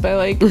memes, but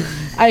like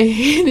I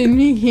hated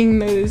making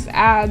those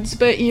ads.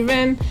 But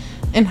even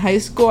in high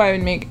school I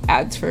would make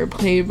ads for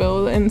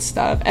Playbill and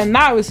stuff, and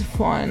that was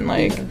fun.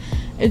 Like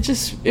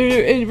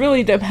it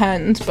really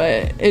depends,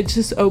 but it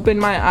just opened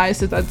my eyes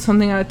that that's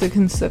something I have to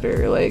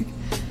consider, like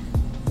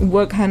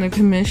what kind of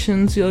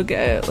commissions you'll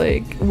get,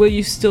 like will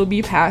you still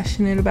be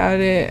passionate about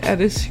it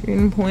at a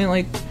certain point,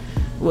 like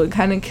will it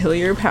kind of kill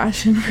your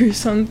passion for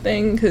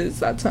something, because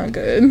that's not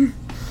good.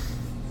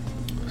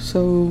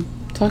 So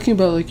talking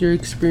about like your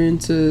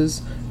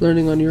experiences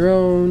learning on your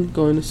own,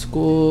 going to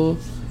school,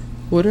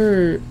 what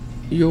are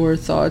your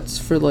thoughts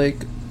for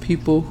like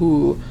people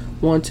who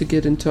want to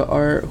get into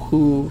art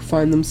who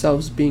find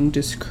themselves being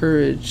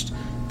discouraged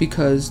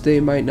because they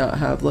might not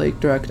have like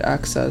direct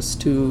access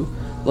to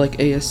like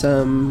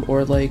ASM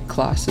or like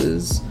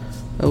classes?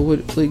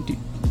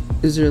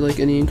 Is there like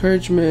any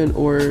encouragement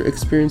or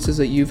experiences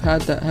that you've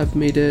had that have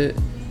made it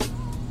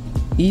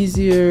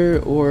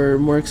easier or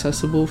more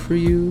accessible for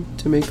you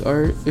to make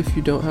art if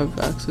you don't have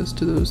access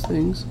to those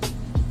things?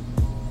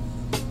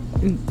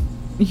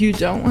 You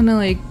don't want to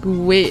like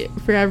wait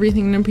for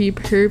everything to be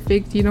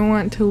perfect. You don't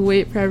want to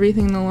wait for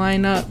everything to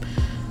line up.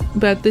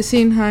 But at the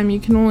same time, you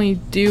can only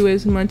do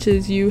as much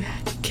as you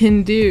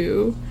can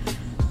do.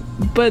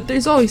 But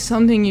there's always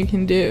something you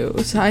can do.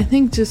 So I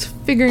think just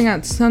figuring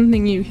out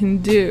something you can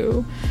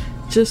do,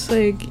 just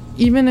like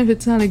even if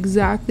it's not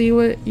exactly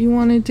what you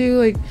want to do,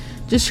 like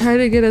just try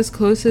to get as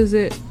close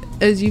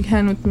as you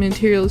can with the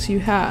materials you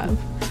have.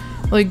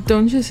 Like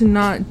don't just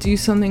not do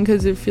something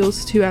because it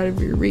feels too out of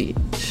your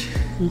reach.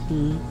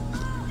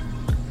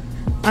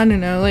 I don't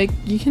know, like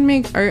you can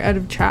make art out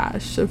of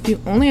trash. So if you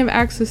only have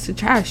access to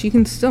trash, you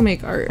can still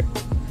make art.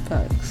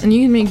 Facts. And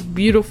you can make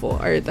beautiful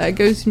art that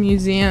goes to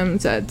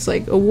museums, that's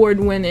like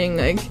award-winning,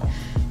 like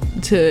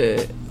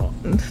to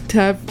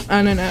have,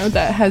 I don't know,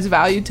 that has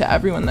value to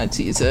everyone that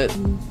sees it.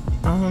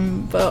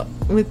 But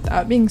with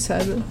that being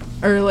said,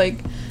 or like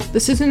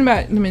this isn't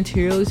about the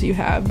materials you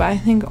have, but I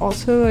think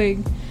also like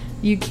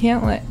you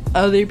can't let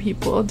other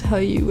people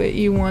tell you what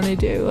you want to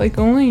do. Like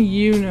only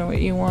you know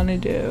what you want to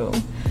do.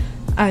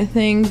 I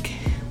think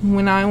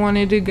when I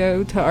wanted to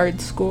go to art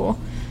school,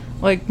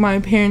 like my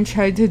parents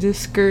tried to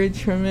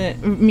discourage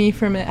me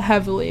from it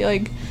heavily,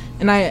 like,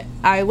 and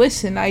I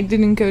listened. I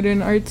didn't go to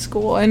an art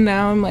school, and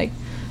now I'm like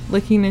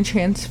looking to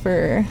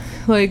transfer,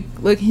 like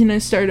looking to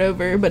start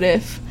over. But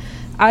if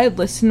I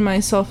listened to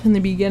myself in the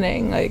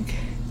beginning, like,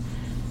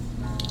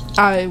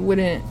 I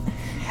wouldn't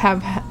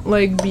have,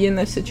 like, be in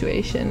this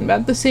situation. But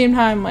at the same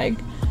time, like,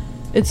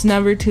 it's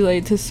never too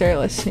late to start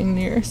listening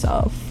to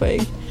yourself.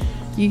 Like,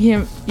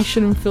 you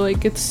shouldn't feel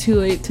like it's too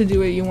late to do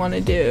what you want to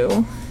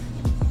do.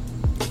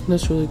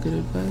 That's really good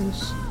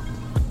advice.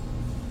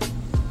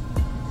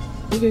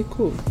 Okay,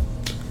 cool.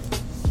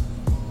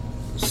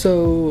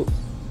 So,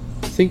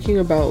 thinking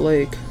about,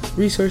 like,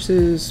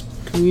 resources,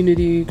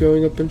 community,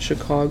 growing up in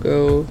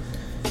Chicago,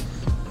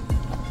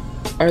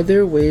 are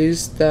there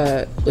ways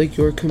that, like,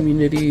 your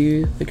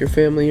community, like your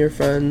family, your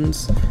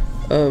friends,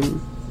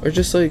 or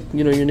just, like,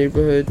 you know, your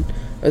neighborhood,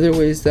 are there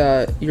ways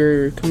that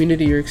your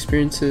community, your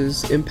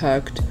experiences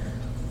impact,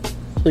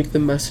 like, the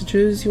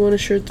messages you want to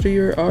share through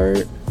your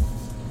art?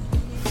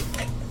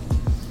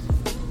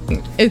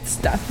 It's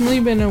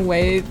definitely been a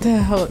way to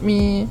help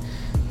me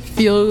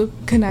feel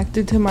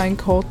connected to my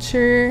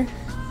culture,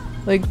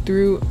 like,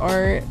 through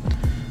art.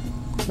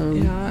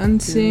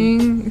 And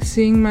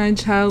seeing my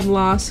child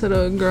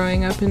Lázaro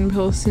growing up in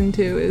Pilsen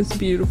too is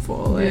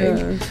beautiful.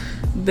 Like,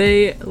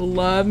 they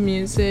love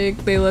music,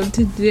 they love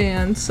to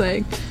dance,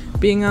 like,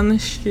 being on the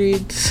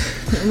streets,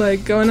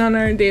 like, going on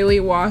our daily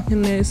walk,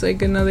 and there's,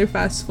 like, another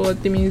festival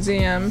at the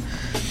museum.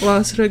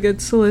 Lázaro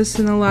gets to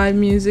listen to live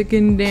music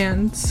and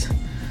dance.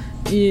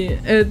 Yeah,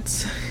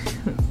 it's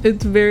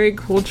very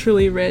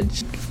culturally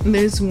rich.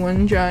 There's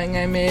one drawing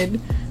I made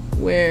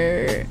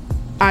where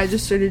I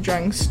just started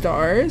drawing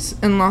stars,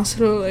 and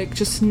Lázaro, like,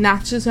 just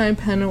snatches my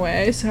pen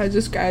away, so I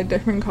just got a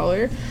different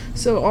color.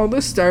 So all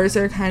the stars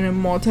are kind of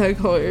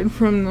multicolored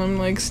from them,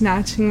 like,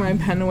 snatching my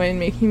pen away and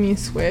making me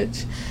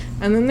switch.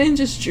 And then they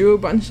just drew a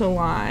bunch of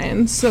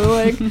lines. So,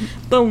 like,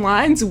 the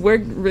lines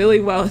worked really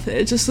well with it.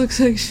 It just looks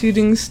like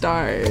shooting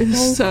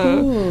stars.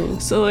 Cool.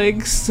 So,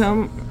 like,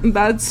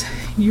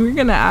 you were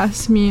gonna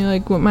ask me,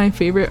 like, what my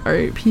favorite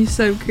art piece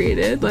I've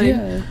created. Like,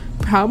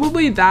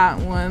 probably that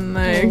one.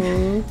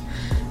 Like,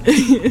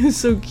 it's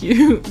so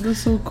cute.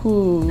 That's so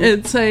cool.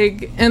 It's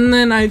like, and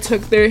then I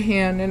took their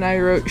hand and I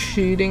wrote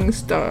shooting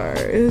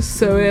stars.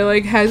 So it,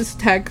 like, has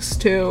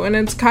text too. And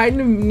it's kind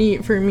of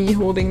neat for me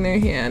holding their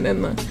hand,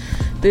 and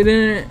they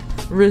didn't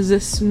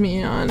resist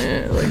me on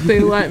it. Like, they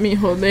let me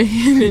hold their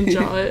hand and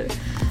draw it.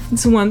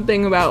 It's one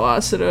thing about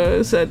Lázaro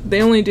is that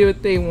they only do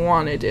what they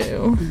want to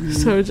do.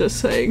 So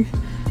just, like,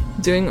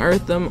 doing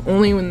art them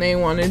only when they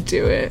want to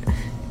do it.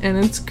 And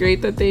it's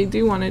great that they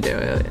do want to do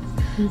it.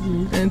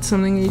 And it's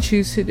something you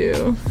choose to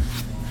do.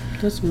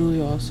 That's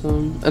really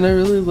awesome. And I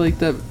really like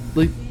that,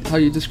 like, how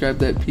you described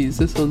that piece.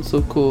 This sounds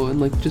so cool and,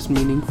 like, just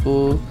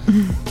meaningful.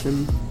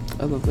 And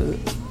I love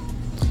it.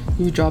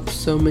 You dropped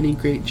so many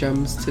great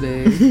gems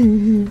today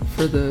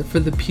for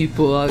the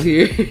people out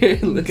here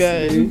listening.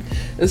 Good.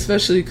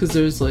 Especially because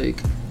there's,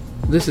 like,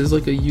 this is,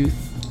 like, a youth,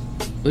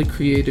 like,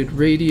 created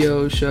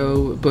radio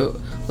show, but,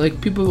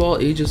 like, people of all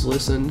ages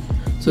listen.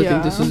 So I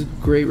think this is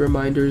great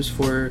reminders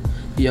for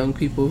young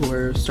people who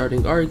are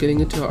starting art,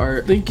 getting into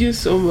art. Thank you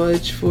so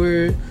much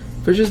for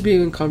just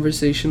being in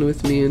conversation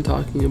with me and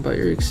talking about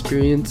your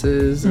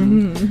experiences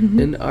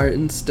and art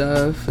and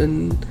stuff.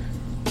 And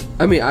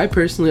I mean, I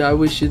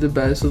wish you the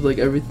best with, like,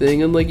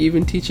 everything, and, like,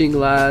 even teaching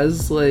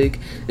Laz. Like,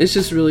 it's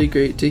just really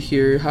great to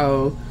hear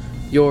how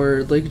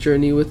your, like,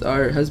 journey with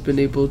art has been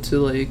able to,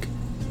 like,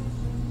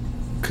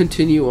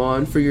 continue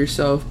on for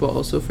yourself, but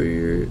also for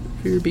your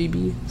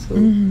baby. So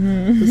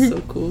it's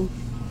so cool.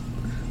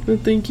 Well,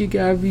 thank you,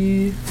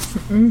 Gabby.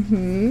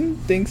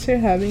 Thanks for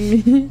having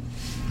me.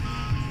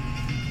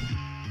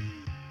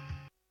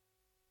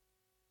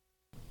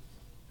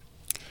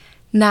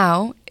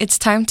 Now, it's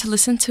time to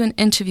listen to an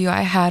interview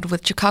I had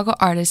with Chicago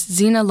artist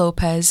Zena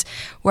Lopez,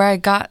 where I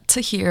got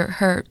to hear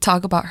her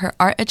talk about her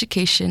art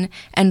education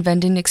and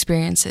vending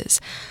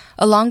experiences,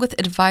 along with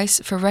advice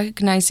for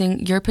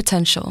recognizing your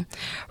potential.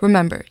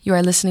 Remember, you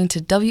are listening to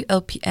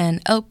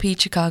WLPN LP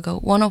Chicago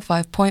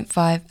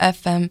 105.5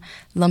 FM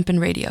Lumpen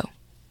Radio.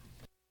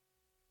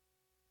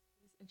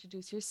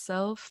 Introduce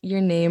yourself,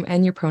 your name,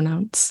 and your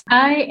pronouns.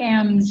 I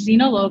am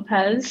Zena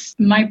Lopez.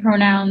 My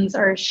pronouns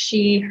are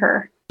she,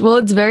 her. Well,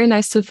 it's very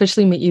nice to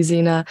officially meet you,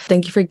 Zena.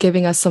 Thank you for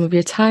giving us some of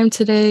your time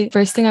today.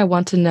 First thing I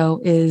want to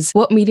know is,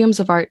 what mediums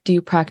of art do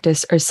you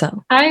practice or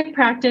sell? I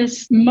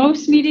practice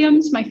most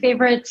mediums. My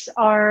favorites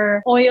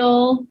are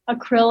oil,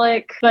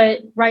 acrylic, but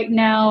right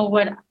now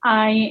what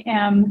I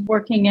am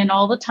working in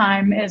all the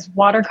time is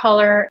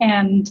watercolor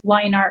and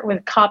line art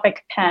with Copic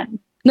pen.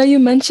 Now, you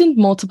mentioned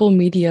multiple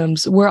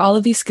mediums. Were all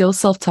of these skills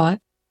self-taught?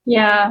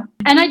 Yeah.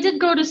 And I did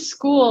go to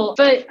school,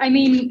 but I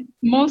mean,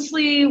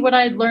 mostly what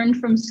I learned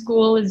from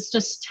school is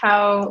just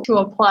how to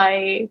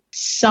apply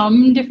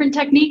some different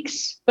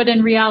techniques. But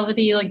in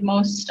reality, like,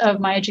 most of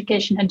my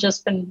education had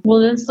just been,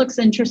 well, this looks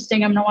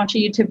interesting, I'm going to watch a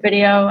YouTube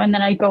video, and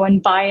then I go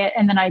and buy it,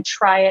 and then I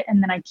try it,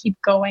 and then I keep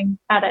going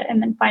at it,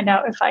 and then find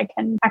out if I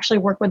can actually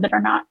work with it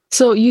or not.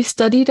 So you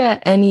studied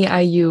at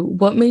NEIU.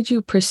 What made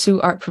you pursue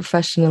art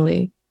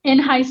professionally? In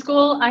high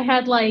school, I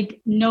had like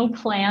no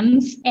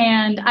plans,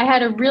 and I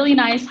had a really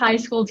nice high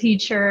school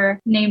teacher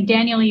named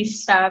Daniel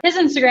Eastep. His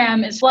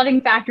Instagram is Flooding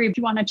Factory if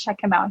you want to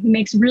check him out. He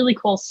makes really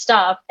cool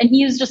stuff. And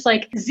he was just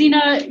like,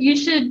 Zena, you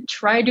should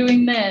try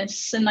doing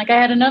this. And like I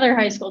had another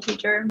high school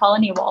teacher,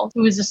 Colin Ewald,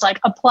 who was just like,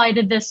 apply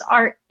to this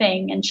art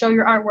thing and show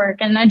your artwork.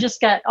 And I just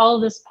got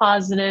all this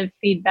positive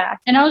feedback.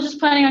 And I was just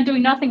planning on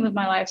doing nothing with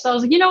my life. So I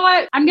was like, you know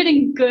what? I'm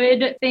getting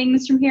good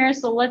things from here.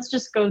 So let's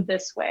just go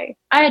this way.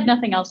 I had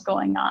nothing else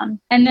going on.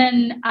 And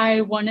then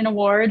I won an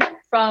award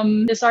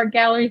from this art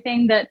gallery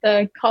thing that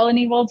the Colin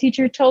Ewald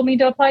teacher told me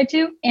to apply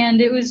to.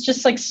 And it was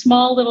just like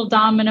small little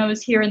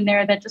dominoes here and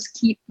there that just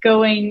keep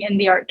going in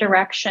the art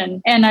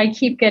direction. And I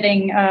keep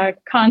getting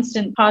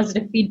constant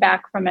positive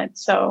feedback from it.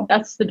 So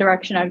that's the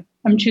direction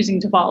I'm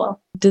choosing to follow.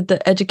 Did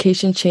the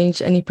education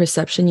change any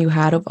perception you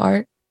had of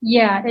art?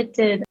 Yeah, it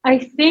did. I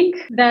think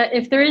that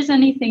if there is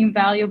anything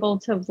valuable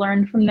to have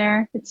learned from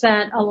there, it's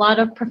that a lot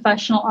of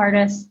professional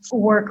artists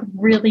work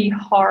really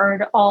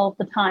hard all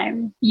the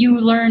time. You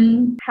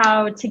learn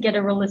how to get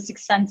a realistic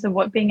sense of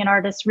what being an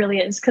artist really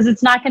is, because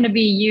it's not going to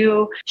be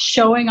you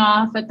showing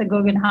off at the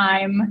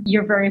Guggenheim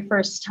your very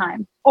first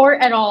time, or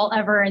at all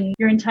ever in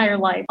your entire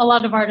life. A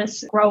lot of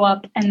artists grow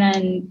up and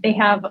then they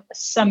have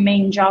some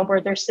main job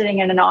where they're sitting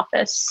in an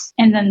office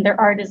and then their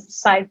art is the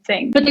side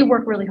thing, but they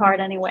work really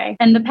hard anyway.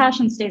 And the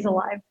passion stays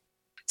alive.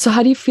 So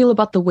how do you feel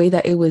about the way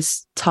that it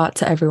was taught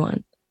to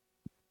everyone?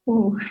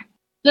 Ooh,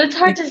 that's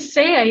hard to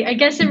say. I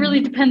guess it really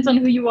depends on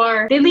who you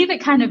are. They leave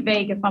it kind of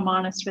vague, if I'm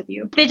honest with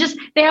you. They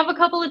have a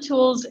couple of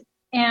tools,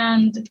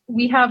 and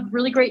we have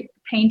really great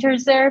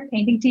painters there,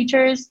 painting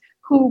teachers,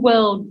 who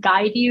will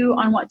guide you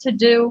on what to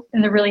do,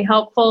 and they're really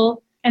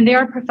helpful. And they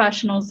are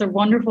professionals. They're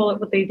wonderful at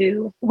what they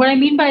do. What I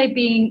mean by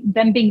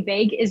them being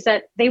vague is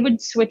that they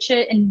would switch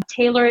it and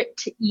tailor it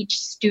to each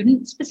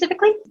student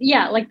specifically.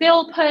 Yeah, like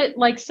they'll put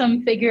like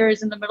some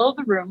figures in the middle of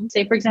the room.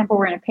 Say, for example,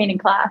 we're in a painting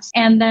class,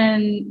 and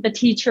then the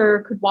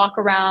teacher could walk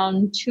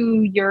around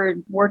to your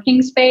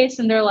working space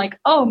and they're like,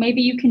 oh,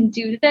 maybe you can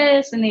do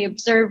this. And they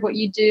observe what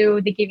you do.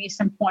 They give you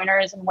some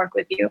pointers and work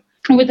with you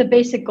with a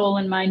basic goal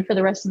in mind for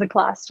the rest of the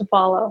class to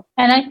follow.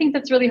 And I think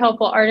that's really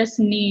helpful. Artists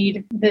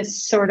need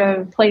this sort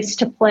of place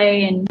to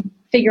play and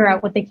figure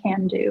out what they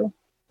can do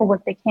or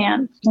what they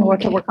can or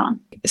what to work on.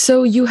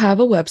 So you have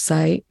a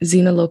website,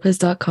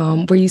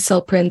 zenalopez.com, where you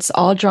sell prints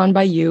all drawn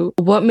by you.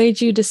 What made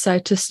you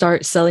decide to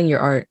start selling your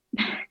art?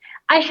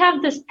 I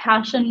have this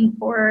passion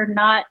for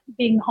not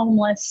being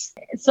homeless.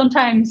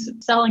 Sometimes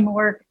selling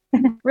work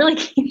really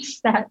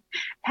keeps that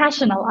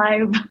passion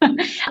alive.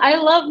 I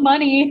love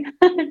money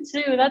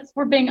too.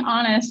 We're being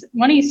honest.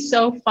 Money's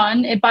so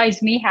fun. It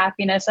buys me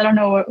happiness. I don't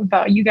know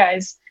about you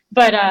guys,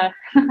 but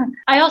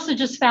I also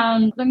just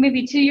found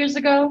maybe 2 years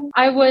ago,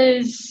 I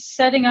was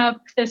setting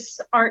up this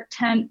art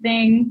tent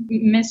thing.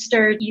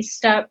 Mr.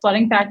 Eastep,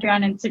 Flooding Factory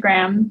on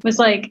Instagram, was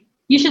like,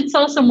 you should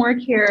sell some work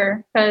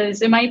here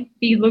because it might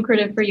be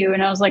lucrative for you.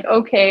 And I was like,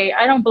 okay,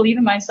 I don't believe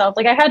in myself.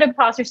 Like I had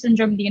imposter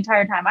syndrome the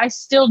entire time. I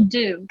still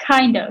do,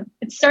 kind of.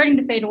 It's starting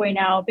to fade away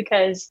now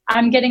because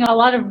I'm getting a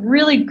lot of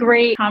really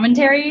great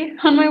commentary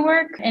on my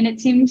work. And it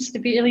seems to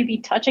really be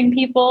touching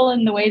people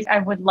in the ways I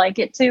would like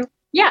it to.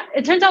 Yeah,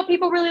 it turns out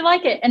people really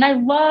like it. And I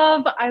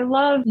love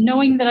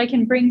knowing that I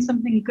can bring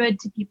something good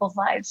to people's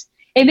lives.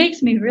 It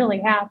makes me really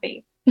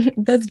happy.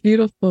 That's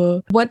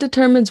beautiful. What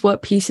determines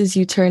what pieces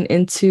you turn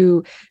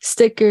into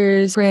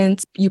stickers,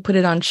 prints, you put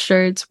it on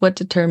shirts? What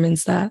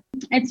determines that?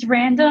 It's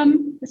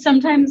random.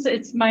 Sometimes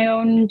it's my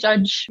own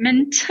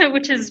judgment,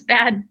 which is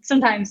bad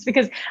sometimes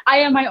because I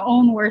am my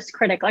own worst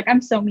critic. Like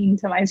I'm so mean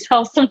to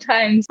myself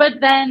sometimes. But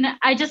then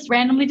I just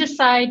randomly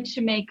decide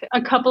to make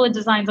a couple of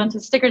designs onto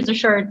stickers or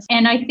shirts.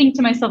 And I think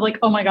to myself like,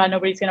 oh my God,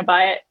 nobody's going to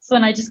buy it. So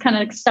then I just kind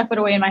of stuff it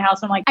away in my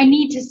house. I'm like, I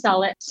need to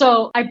sell it.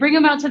 So I bring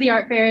them out to the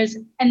art fairs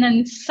and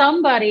then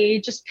somebody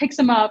just picks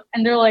them up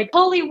and they're like,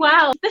 holy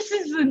wow, this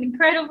is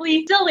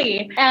incredibly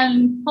silly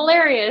and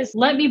hilarious.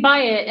 Let me buy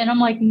it. And I'm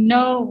like,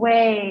 no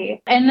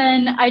way. And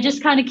then I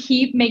just kind of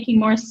keep making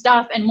more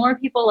stuff and more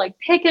people like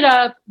pick it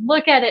up,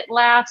 look at it,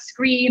 laugh,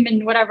 scream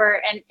and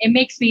whatever. And it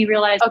makes me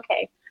realize,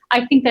 okay,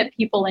 I think that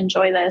people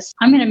enjoy this.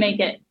 I'm going to make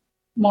it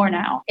more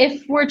now.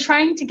 If we're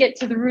trying to get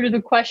to the root of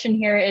the question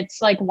here, it's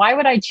like, why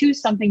would I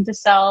choose something to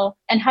sell?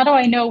 And how do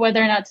I know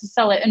whether or not to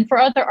sell it? And for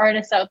other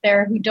artists out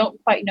there who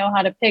don't quite know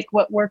how to pick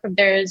what work of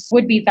theirs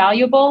would be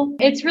valuable,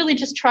 it's really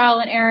just trial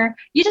and error.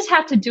 You just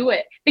have to do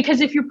it. Because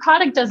if your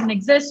product doesn't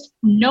exist,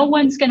 no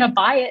one's going to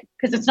buy it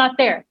because it's not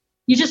there.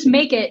 You just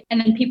make it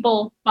and then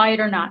people buy it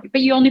or not.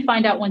 But you only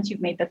find out once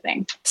you've made the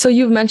thing. So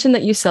you've mentioned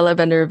that you sell at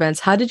vendor events.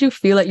 How did you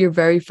feel at your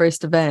very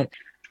first event?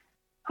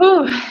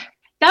 Whew.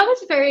 That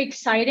was very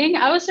exciting.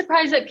 I was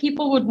surprised that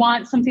people would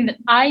want something that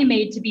I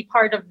made to be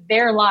part of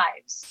their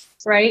lives,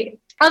 right?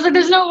 I was like,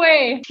 there's no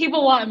way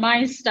people want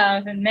my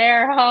stuff in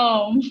their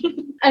home.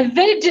 And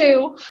they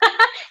do.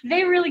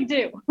 They really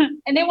do.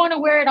 And they want to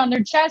wear it on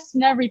their chest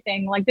and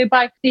everything. Like they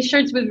buy these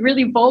shirts with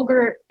really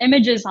vulgar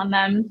images on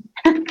them.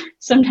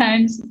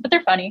 sometimes, but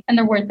they're funny and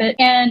they're worth it.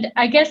 And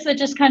I guess that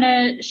just kind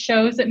of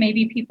shows that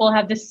maybe people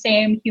have the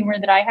same humor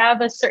that I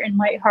have, a certain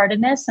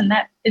lightheartedness, and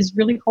that is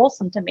really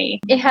wholesome to me.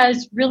 It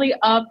has really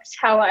upped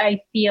how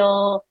I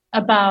feel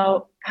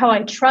about how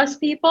I trust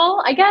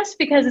people, I guess,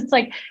 because it's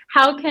like,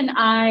 how can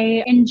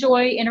I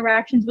enjoy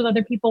interactions with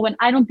other people when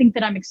I don't think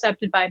that I'm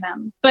accepted by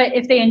them? But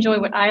if they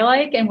enjoy what I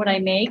like and what I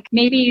make,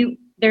 maybe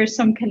there's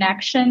some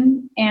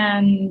connection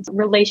and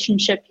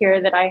relationship here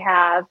that I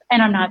have,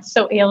 and I'm not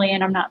so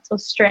alien, I'm not so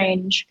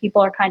strange.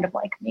 People are kind of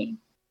like me.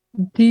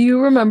 Do you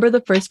remember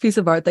the first piece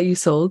of art that you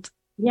sold?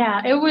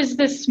 Yeah, it was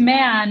this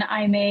man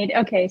I made.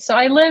 Okay, so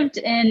I lived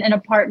in an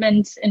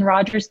apartment in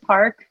Rogers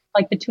Park,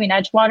 like between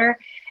Edgewater,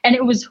 and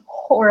it was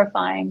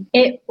horrifying.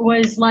 It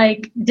was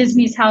like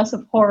Disney's House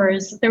of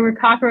Horrors. There were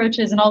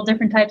cockroaches and all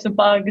different types of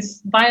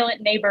bugs,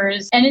 violent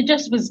neighbors, and it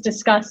just was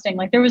disgusting.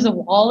 Like there was a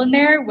wall in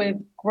there with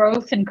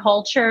growth and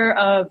culture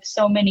of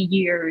so many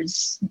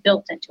years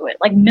built into it,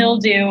 like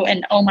mildew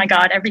and oh my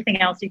God, everything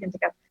else you can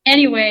think of.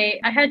 Anyway,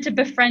 I had to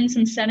befriend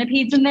some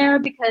centipedes in there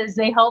because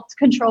they helped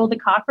control the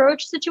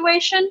cockroach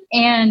situation.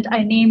 And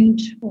I named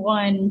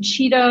one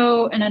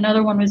Cheeto and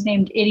another one was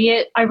named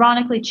Idiot.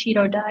 Ironically,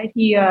 Cheeto died.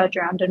 He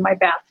drowned in my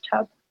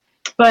bathtub.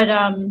 But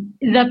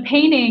the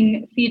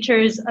painting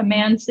features a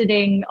man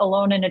sitting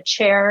alone in a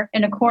chair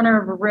in a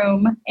corner of a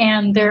room,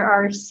 and there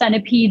are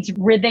centipedes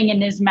writhing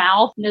in his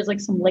mouth, and there's like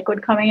some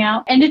liquid coming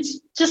out. And it's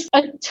just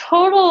a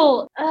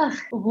total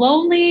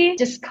lonely,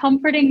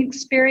 discomforting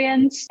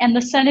experience. And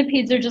the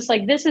centipedes are just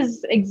like, this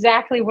is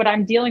exactly what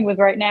I'm dealing with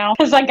right now,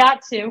 because I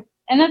got to.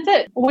 And that's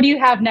it. What do you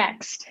have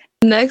next?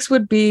 Next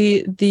would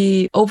be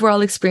the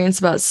overall experience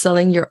about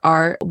selling your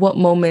art. What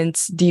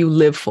moments do you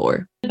live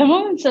for? The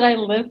moments that I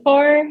live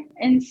for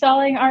in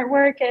selling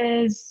artwork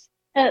is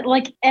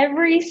like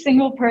every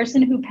single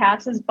person who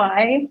passes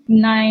by,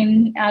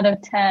 9 out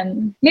of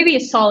 10, maybe a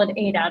solid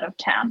 8 out of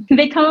 10.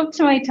 They come up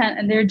to my tent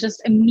and they're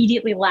just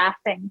immediately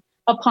laughing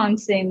upon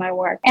seeing my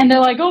work. And they're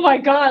like, oh my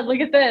God, look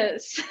at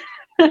this.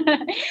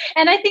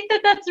 And I think that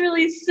that's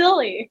really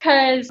silly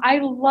because I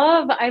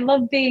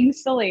love being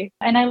silly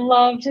and I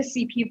love to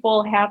see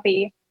people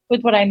happy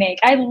with what I make.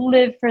 I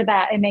live for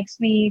that. It makes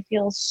me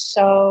feel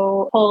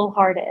so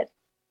wholehearted.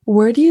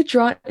 Where do you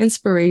draw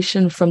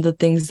inspiration from the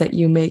things that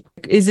you make?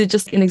 Is it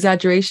just an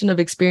exaggeration of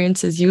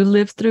experiences you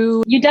lived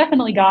through? You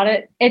definitely got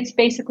it. It's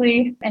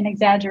basically an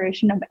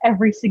exaggeration of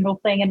every single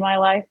thing in my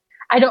life.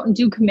 I don't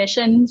do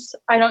commissions.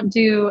 I don't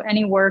do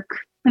any work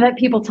that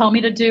people tell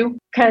me to do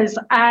because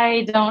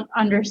I don't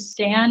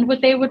understand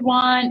what they would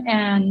want,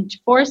 and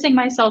forcing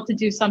myself to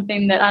do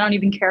something that I don't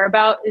even care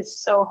about is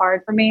so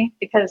hard for me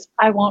because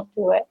I won't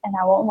do it and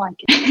I won't like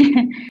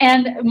it.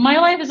 And my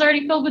life is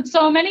already filled with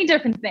so many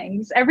different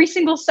things. Every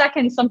single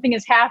second something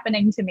is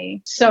happening to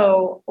me.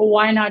 So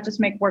why not just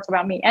make work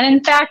about me? And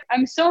in fact,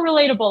 I'm so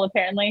relatable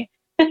apparently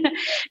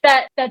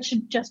that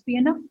should just be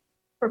enough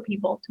for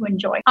people to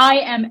enjoy. I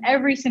am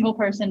every single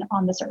person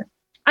on this earth.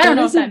 I don't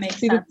know if that makes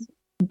sense.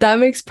 That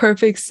makes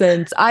perfect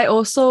sense. I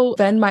also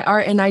vend my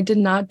art and I did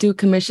not do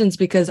commissions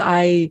because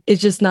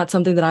it's just not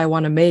something that I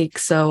want to make.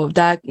 So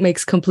that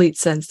makes complete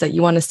sense that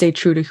you want to stay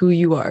true to who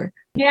you are.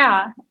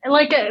 Yeah.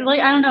 Like I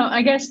don't know.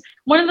 I guess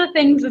one of the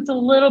things that's a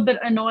little bit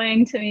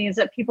annoying to me is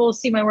that people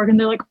see my work and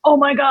they're like, oh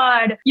my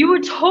God, you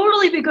would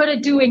totally be good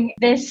at doing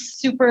this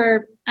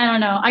super, I don't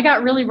know. I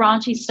got really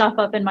raunchy stuff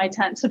up in my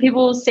tent. So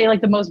people will say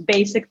like the most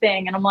basic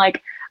thing. And I'm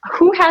like,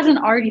 who hasn't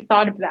already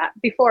thought of that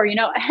before,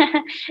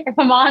 if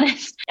I'm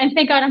honest? And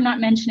thank God I'm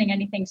not mentioning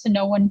anything so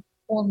no one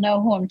will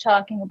know who I'm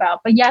talking about.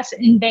 But yes,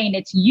 in vain,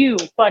 it's you,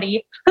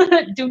 buddy.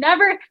 Do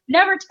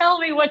never tell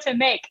me what to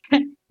make.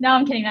 No,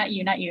 I'm kidding. Not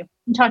you.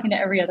 I'm talking to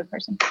every other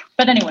person.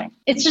 But anyway,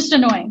 it's just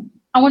annoying.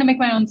 I want to make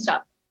my own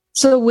stuff.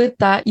 So with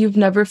that, you've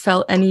never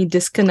felt any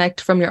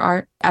disconnect from your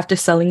art after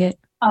selling it?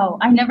 Oh,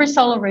 I never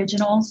sell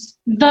originals.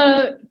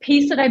 The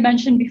piece that I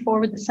mentioned before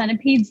with the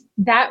centipedes,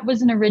 that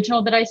was an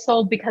original that I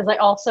sold because I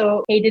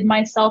also hated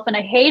myself and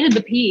I hated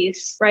the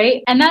piece,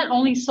 right? And that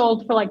only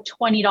sold for like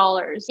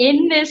 $20.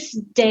 In this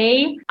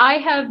day, I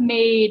have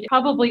made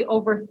probably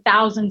over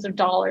thousands of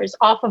dollars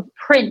off of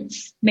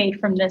prints made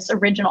from this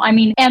original. I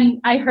mean, and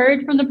I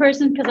heard from the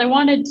person because I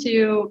wanted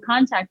to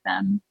contact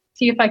them,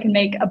 see if I can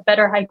make a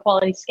better high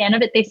quality scan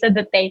of it. They said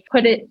that they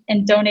put it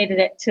and donated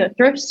it to a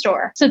thrift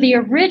store. So the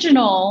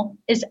original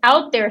is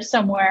out there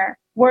somewhere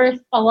worth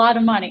a lot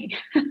of money.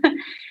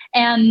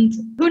 And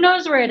who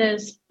knows where it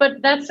is, but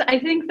I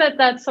think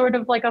that's sort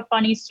of like a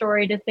funny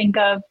story to think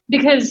of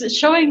because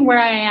showing where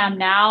I am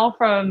now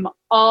from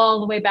all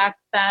the way back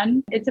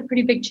then, it's a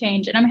pretty big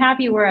change and I'm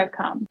happy where I've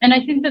come. And I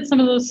think that some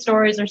of those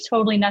stories are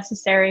totally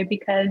necessary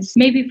because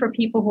maybe for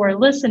people who are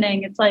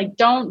listening, it's like,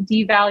 don't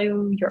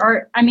devalue your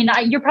art. I mean,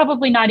 you're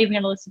probably not even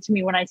going to listen to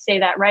me when I say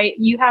that, right?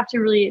 You have to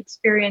really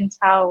experience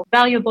how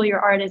valuable your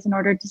art is in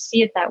order to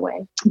see it that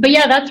way. But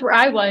yeah, that's where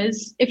I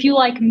was. If you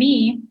like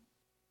me,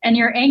 and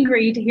you're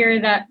angry to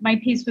hear that my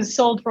piece was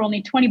sold for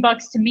only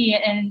 $20 to me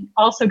and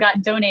also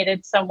got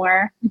donated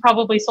somewhere and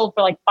probably sold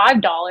for like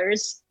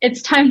 $5,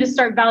 it's time to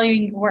start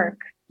valuing your work.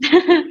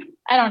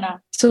 I don't know.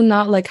 So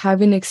now, like,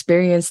 having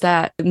experienced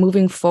that,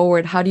 moving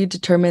forward, how do you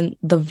determine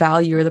the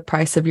value or the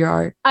price of your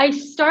art? I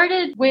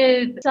started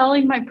with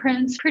selling my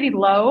prints pretty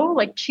low,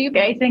 like cheap.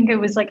 I think it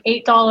was like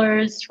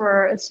 $8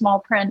 for a small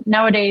print.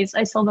 Nowadays,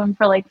 I sell them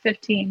for like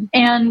 $15.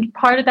 And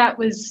part of that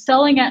was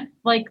selling at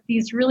like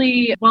these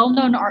really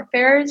well-known art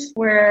fairs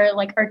where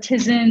like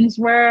artisans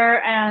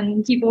were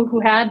and people who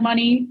had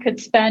money could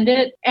spend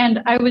it.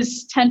 And I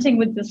was tenting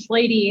with this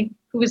lady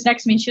who was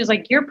next to me. She was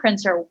like, your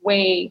prints are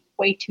way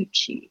too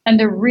cheap and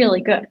they're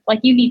really good. Like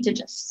you need to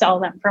just sell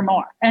them for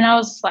more. And I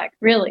was like,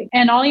 really?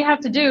 And all you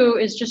have to do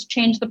is just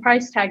change the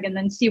price tag and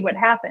then see what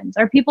happens.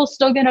 Are people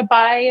still going to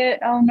buy it?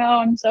 Oh no,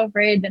 I'm so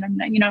afraid that I'm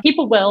not,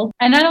 people will.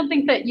 And I don't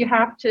think that you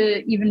have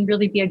to even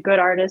really be a good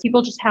artist.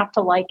 People just have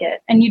to like it.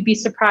 And you'd be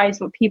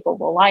surprised what people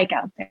will like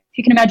out there. If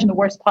you can imagine the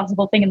worst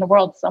possible thing in the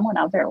world, someone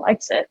out there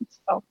likes it.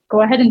 So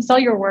go ahead and sell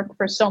your work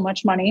for so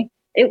much money.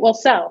 It will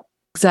sell.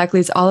 Exactly.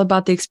 It's all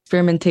about the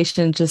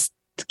experimentation, just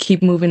to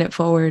keep moving it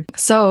forward.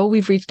 So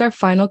we've reached our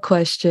final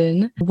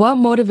question. What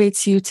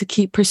motivates you to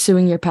keep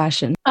pursuing your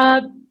passion?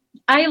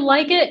 I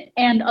like it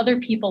and other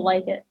people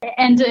like it.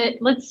 And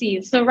let's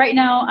see. So right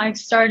now I've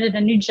started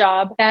a new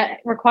job that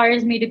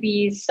requires me to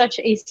be such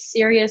a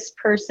serious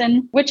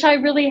person, which I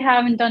really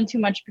haven't done too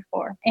much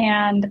before.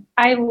 And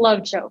I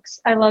love jokes.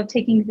 I love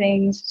taking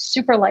things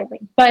super lightly.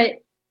 But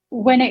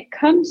when it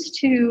comes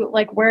to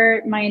like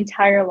where my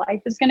entire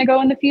life is going to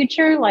go in the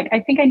future, like I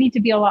think I need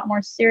to be a lot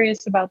more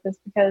serious about this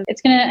because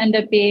it's going to end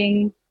up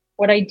being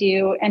what I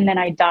do and then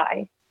I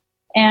die.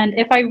 And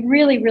if I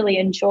really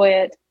enjoy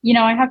it,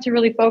 I have to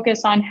really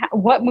focus on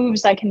what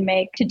moves I can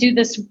make to do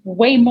this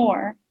way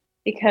more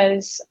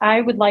because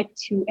I would like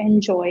to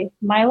enjoy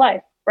my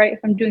life, right? If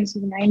I'm doing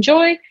something I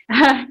enjoy,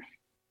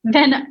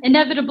 then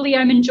inevitably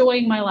I'm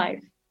enjoying my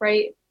life,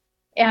 right?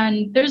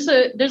 And there's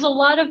a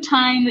lot of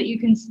time that you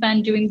can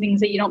spend doing things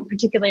that you don't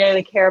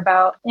particularly care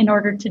about in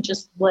order to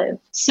just live.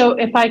 So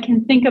if I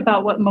can think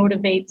about what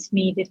motivates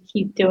me to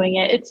keep doing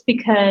it, it's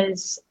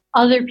because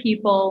other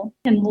people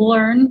can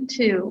learn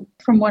too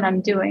from what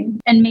I'm doing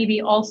and maybe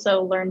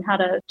also learn how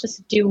to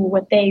just do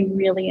what they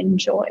really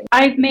enjoy.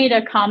 I've made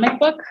a comic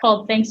book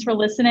called Thanks for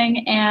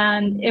Listening,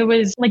 and it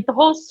was like the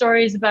whole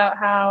story is about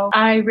how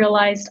I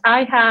realized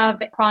I have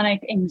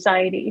chronic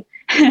anxiety.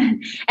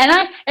 And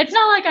it's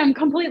not like I'm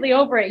completely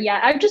over it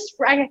yet. I've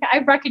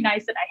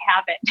recognized that I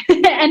have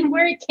it and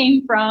where it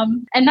came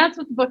from. And that's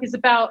what the book is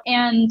about.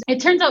 And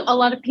it turns out a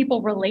lot of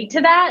people relate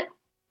to that.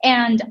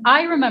 And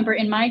I remember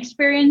in my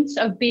experience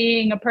of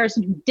being a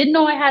person who didn't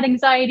know I had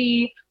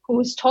anxiety, who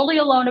was totally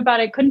alone about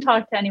it, couldn't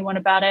talk to anyone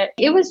about it.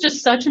 It was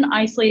just such an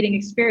isolating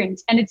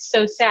experience. And it's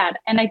so sad.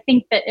 And I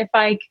think that if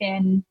I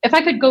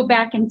could go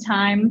back in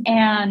time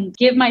and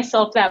give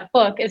myself that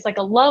book as like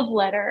a love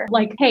letter,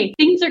 like, hey,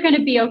 things are going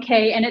to be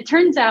okay. And it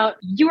turns out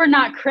you are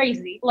not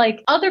crazy.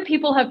 Like other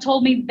people have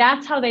told me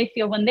that's how they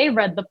feel when they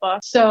read the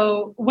book.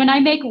 So when I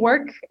make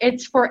work,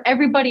 it's for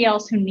everybody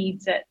else who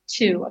needs it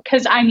too.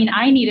 Because I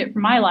need it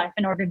for my life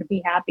in order to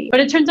be happy. But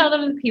it turns out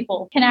other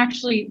people can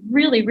actually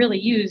really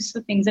use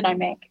the things that I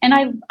make.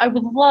 And I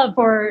would love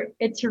for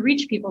it to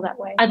reach people that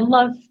way. I'd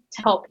love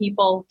to help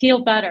people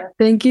feel better.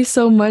 Thank you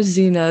so much,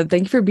 Zena.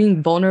 Thank you for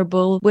being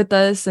vulnerable with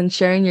us and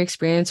sharing your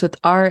experience with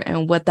art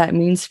and what that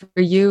means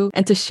for you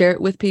and to share it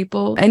with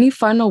people. Any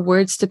final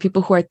words to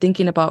people who are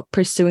thinking about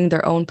pursuing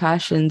their own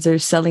passions or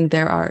selling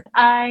their art?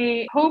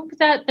 I hope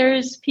that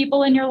there's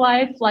people in your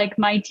life like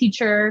my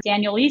teacher,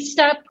 Daniel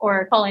Eastep,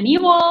 or Colin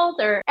Ewald,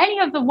 or any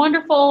of the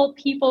wonderful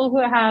people who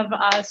have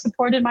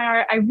supported my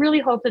art. I really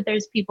hope that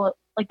there's people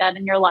like that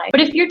in your life. But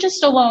if you're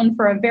just alone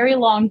for a very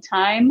long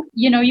time,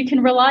 you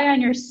can rely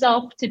on yourself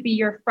to be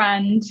your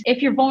friend.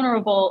 If you're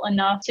vulnerable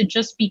enough to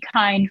just be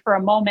kind for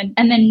a moment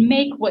and then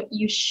make what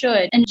you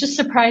should and just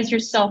surprise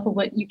yourself with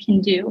what you can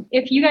do.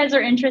 If you guys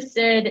are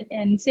interested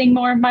in seeing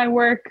more of my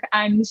work,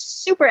 I'm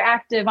super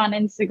active on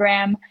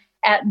Instagram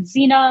at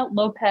Zena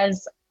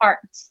Lopez Art.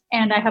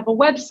 And I have a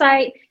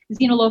website,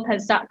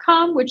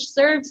 zenalopez.com, which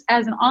serves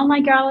as an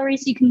online gallery.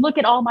 So you can look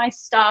at all my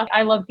stuff.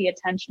 I love the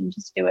attention.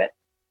 Just do it.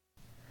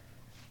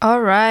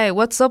 All right,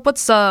 what's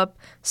up?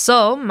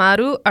 So,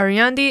 Maru,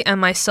 Ariandi, and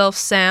myself,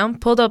 Sam,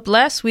 pulled up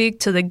last week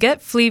to the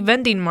Get Flea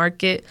vending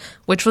market,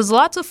 which was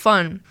lots of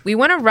fun. We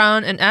went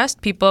around and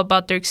asked people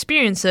about their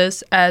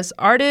experiences as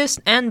artists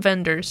and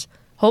vendors.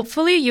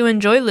 Hopefully, you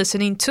enjoy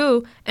listening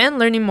to and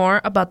learning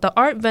more about the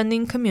art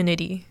vending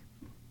community.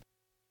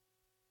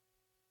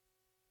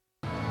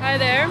 Hi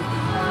there,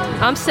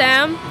 I'm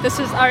Sam. This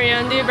is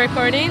Ariandi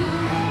recording.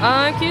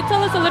 Can you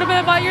tell us a little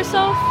bit about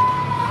yourself?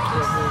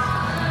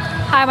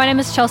 Hi, my name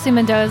is Chelsea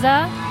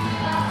Mendoza.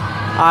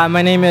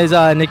 My name is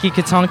Nikki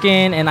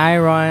Katonkin, and I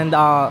run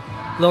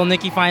Lil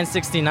Nikki Fine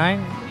 69.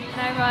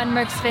 And I run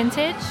Merck's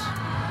Vintage.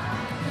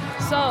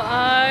 So,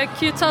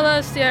 can you tell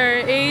us your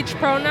age,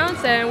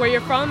 pronouns, and where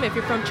you're from, if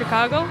you're from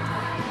Chicago?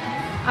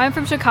 I'm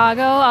from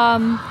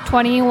Chicago,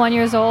 21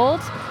 years old,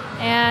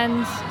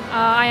 and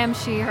I am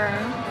she, her.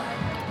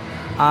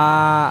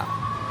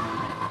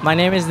 My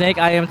name is Nick.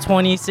 I am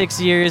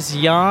 26 years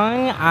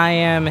young. I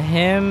am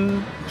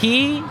him,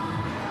 he.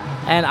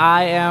 and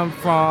I am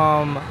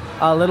from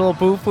a little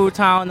boo-foo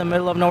town in the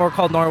middle of nowhere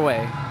called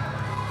Norway.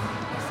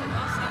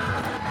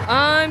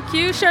 Can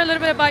you share a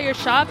little bit about your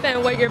shop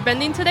and what you're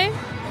vending today?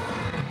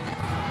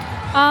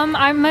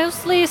 I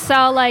mostly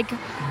sell like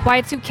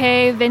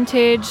Y2K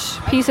vintage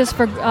pieces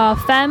for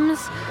femmes,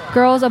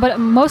 girls, but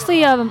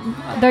mostly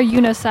they're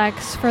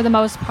unisex for the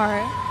most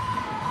part.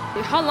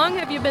 How long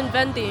have you been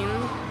vending?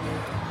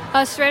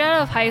 Straight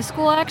out of high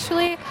school,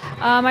 actually.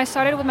 I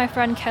started with my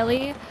friend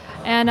Kelly,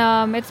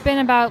 and it's been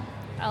about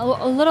a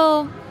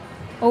little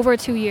over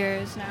 2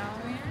 years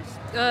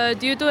now.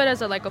 Do you do it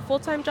as a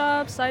full-time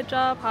job, side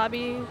job,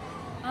 hobby?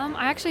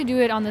 I actually do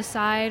it on the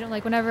side,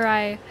 like whenever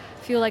I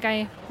feel like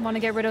I want to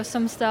get rid of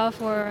some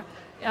stuff, or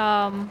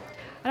I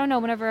don't know,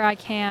 whenever I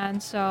can.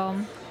 So,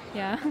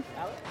 yeah.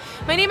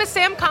 My name is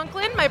Sam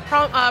Conklin. My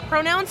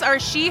pronouns are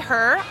she,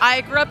 her.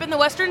 I grew up in the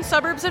western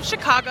suburbs of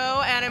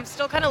Chicago, and I'm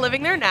still kind of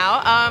living there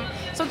now.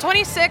 So I'm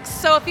 26,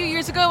 so a few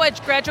years ago I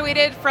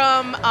graduated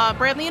from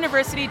Bradley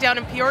University down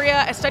in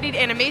Peoria. I studied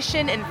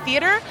animation and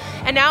theater,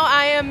 and now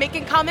I am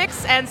making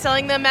comics and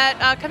selling them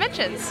at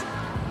conventions.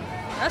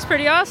 That's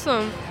pretty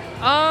awesome.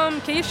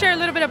 Can you share a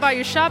little bit about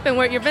your shop and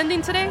what you're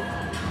vending today?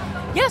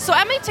 Yeah, so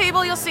at my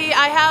table you'll see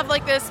I have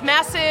like this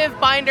massive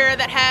binder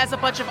that has a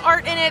bunch of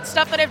art in it,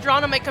 stuff that I've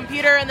drawn on my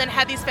computer and then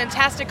had these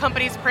fantastic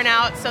companies print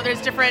out. So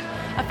there's different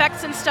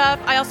effects and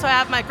stuff. I also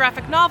have my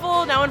graphic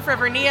novel, Now and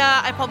Forever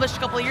Nia, I published a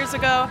couple of years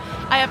ago.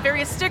 I have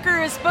various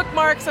stickers,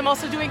 bookmarks, I'm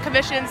also doing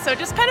commissions, so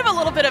just kind of a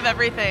little bit of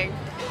everything.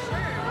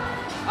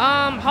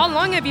 How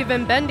long have you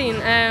been vending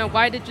and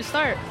why did you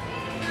start?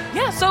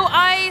 Yeah, so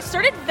I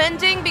started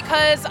vending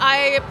because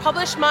I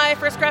published my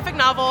first graphic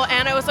novel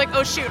and I was like,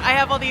 oh shoot, I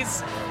have all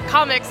these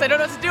comics, I don't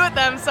know what to do with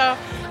them. So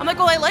I'm like,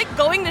 well, I like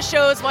going to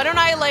shows, why don't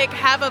I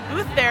have a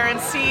booth there and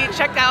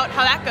check out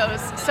how that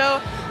goes.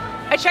 So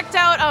I checked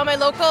out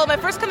my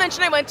first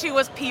convention I went to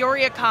was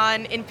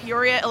PeoriaCon in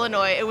Peoria,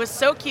 Illinois. It was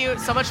so cute,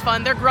 so much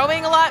fun. They're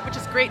growing a lot, which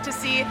is great to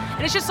see.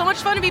 And it's just so much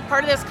fun to be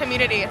part of this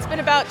community. It's been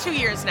about 2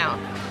 years now.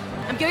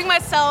 I'm giving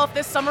myself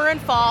this summer and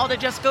fall to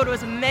just go to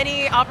as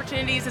many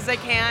opportunities as I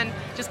can,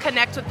 just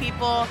connect with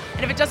people.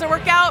 And if it doesn't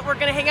work out, we're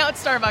gonna hang out at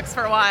Starbucks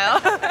for a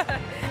while.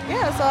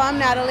 Yeah, so I'm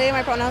Natalie.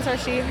 My pronouns are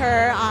she,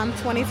 her. I'm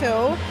 22.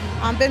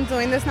 I've been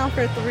doing this now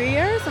for 3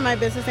 years, and my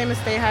business name is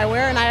Stay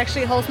Highwear, and I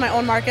actually host my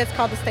own markets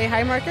called the Stay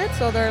High Market,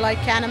 so they're like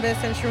cannabis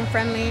and shroom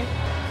friendly.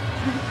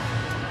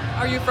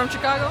 Are you from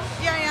Chicago?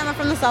 Yeah, I am. I'm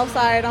from the South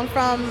Side.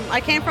 I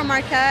came from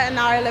Marquette, and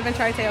now I live in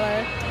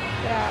Tri-Taylor.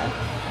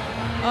 Yeah.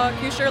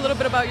 Can you share a little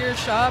bit about your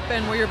shop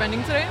and what you're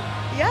vending today?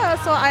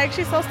 Yeah, so I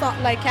actually sell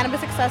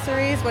cannabis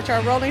accessories, which are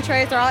rolling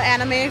trays. They're all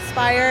anime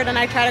inspired, and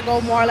I try to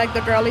go more like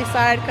the girly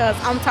side because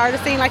I'm tired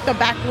of seeing like the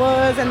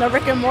backwoods and the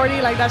Rick and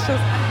Morty. Like it's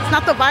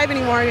not the vibe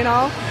anymore, you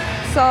know?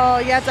 So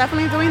yeah,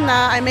 definitely doing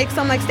that. I make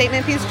some like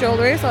statement piece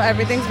jewelry, so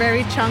everything's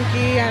very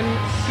chunky and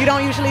you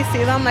don't usually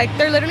see them. Like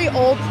they're literally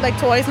old like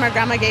toys my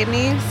grandma gave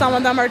me. Some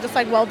of them are just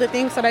like welded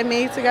things that I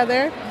made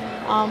together.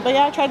 But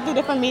yeah, I tried to do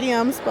different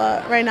mediums,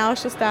 but right now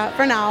it's just that.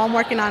 For now, I'm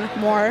working on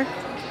more.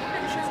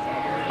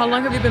 How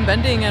long have you been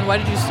vending and why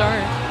did you start?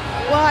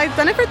 Well, I've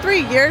done it for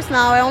 3 years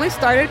now. I only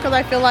started because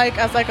I feel like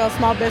as like a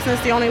small business,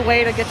 the only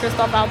way to get your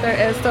stuff out there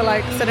is to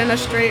like sit in a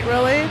street,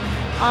 really.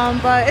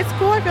 But it's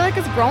cool. I feel like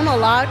it's grown a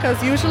lot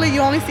because usually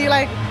you only see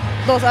like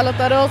those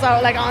eloteros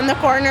out like on the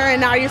corner, and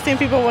now you're seeing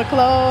people with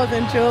clothes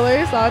and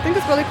jewelry. So I think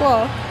it's really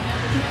cool.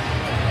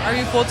 Are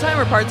you full-time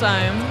or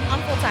part-time?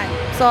 I'm full-time.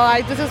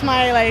 So this is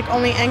my like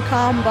only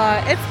income,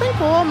 but it's been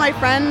cool. My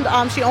friend,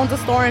 she owns a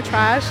store in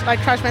Trash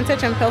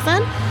Vintage in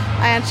Pilsen,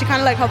 and she kind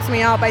of like helps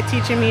me out by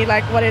teaching me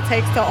like what it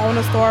takes to own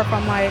a store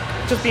from like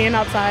just being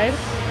outside.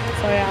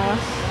 So yeah.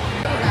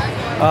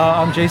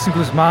 I'm Jason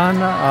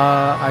Guzman.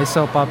 I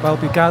sell papel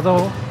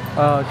picado,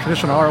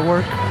 traditional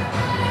artwork.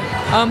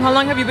 How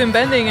long have you been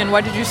vending and why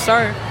did you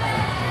start?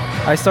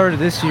 I started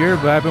this year,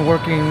 but I've been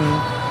working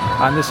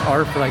on this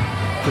art for the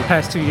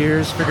past 2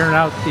 years, figuring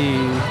out the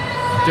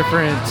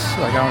different,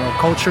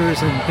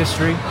 cultures and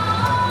history.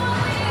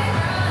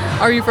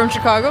 Are you from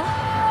Chicago?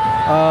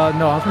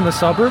 No, I'm from the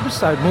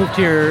suburbs. I moved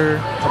here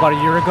about a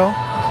year ago.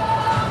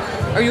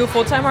 Are you a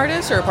full-time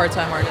artist or a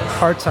part-time artist?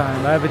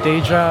 Part-time. I have a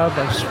day job.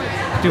 I just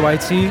do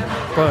IT,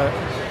 but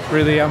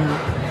really I'm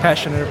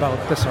passionate about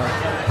this art.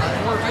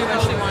 Or if you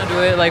eventually want to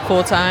do it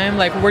full-time,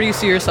 where do you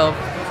see yourself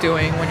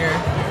doing when you're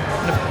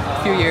in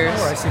a few years?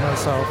 Where I see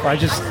myself. I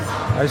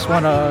just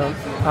want to,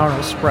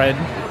 spread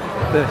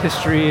the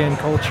history and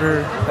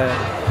culture that,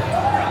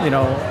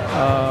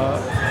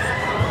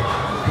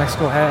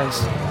 Mexico has.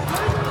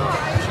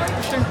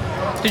 Sure.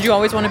 Did you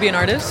always want to be an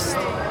artist?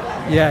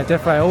 Yeah,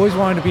 definitely. I always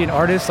wanted to be an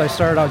artist. I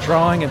started out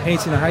drawing and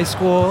painting in high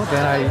school.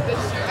 Then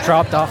I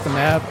dropped off the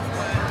map.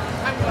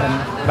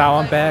 And now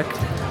I'm back.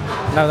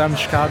 Now that I'm in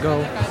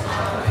Chicago.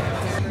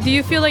 Do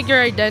you feel like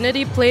your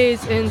identity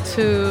plays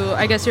into,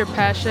 your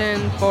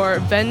passion for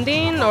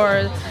vending?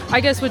 Or,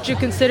 would you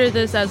consider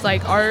this as,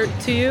 art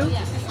to you?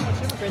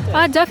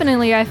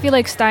 Definitely. I feel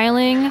like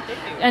styling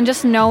and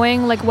just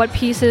knowing, what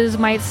pieces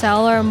might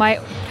sell or might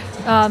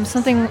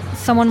something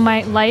someone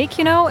might like,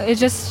 you know.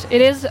 It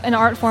is an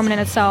art form in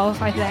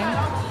itself, I think.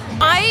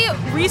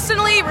 I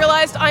recently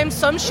realized I'm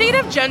some shade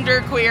of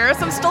genderqueer,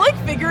 so I'm still like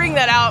figuring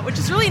that out, which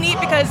is really neat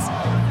because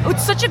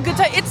it's such a good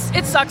time.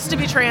 It sucks to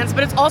be trans,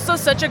 but it's also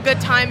such a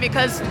good time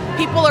because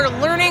people are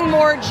learning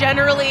more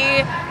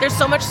generally. There's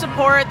so much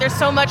support. There's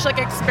so much like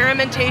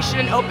experimentation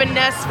and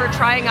openness for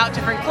trying out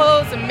different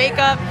clothes and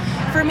makeup.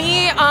 For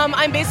me,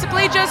 I'm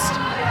basically just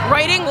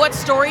writing what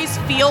stories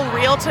feel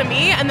real to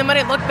me, and then when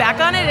I look back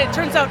on it, it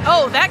turns out,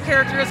 oh, that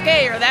character is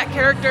gay, or that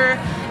character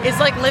is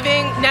like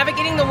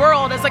navigating the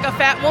world as like a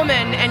fat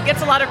woman and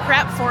gets a lot of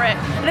crap for it.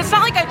 And it's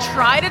not like I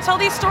try to tell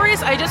these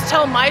stories, I just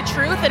tell my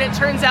truth, and it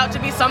turns out to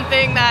be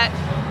something that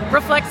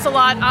reflects a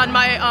lot on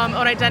my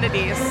own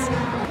identities.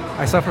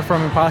 I suffer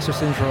from imposter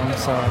syndrome,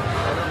 so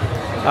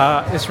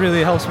this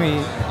really helps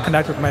me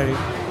connect with my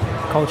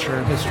culture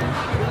and history.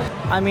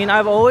 I mean,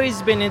 I've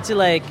always been into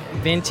like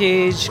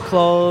vintage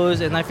clothes,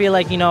 and I feel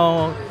like, you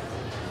know,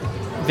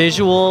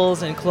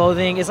 visuals and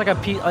clothing, it's like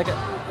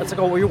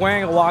you're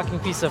wearing a walking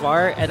piece of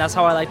art, and that's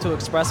how I like to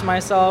express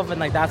myself, and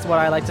like that's what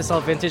I like to sell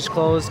vintage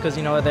clothes, because,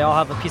 you know, they all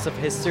have a piece of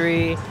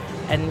history,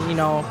 and, you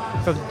know,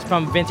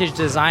 from vintage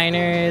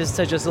designers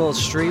to just little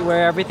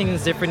streetwear, everything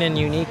is different and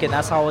unique, and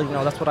that's how, you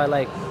know, that's what I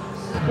like.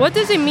 What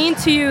does it mean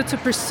to you to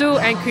pursue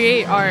and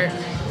create art?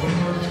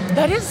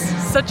 That is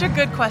such a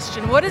good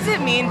question. What does it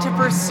mean to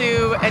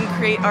pursue and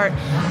create art?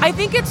 I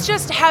think it's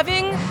just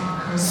having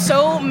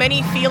so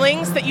many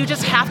feelings that you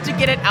just have to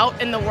get it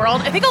out in the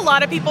world. I think a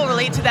lot of people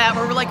relate to that,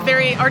 where we're like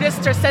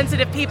artists are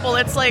sensitive people.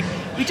 It's like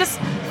we just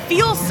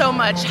feel so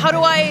much. How do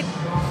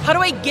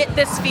I get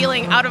this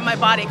feeling out of my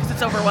body, because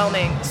it's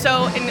overwhelming?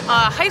 So in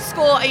high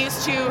school, I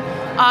used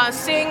to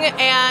sing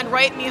and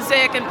write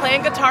music and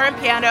playing guitar and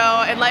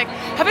piano, and like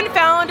haven't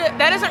found that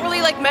hasn't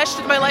really like meshed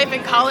with my life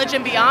in college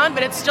and beyond,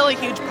 but it's still a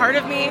huge part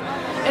of me.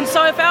 And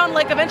so I found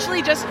like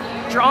eventually just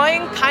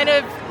drawing kind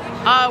of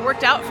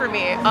worked out for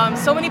me.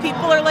 So many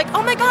people are like,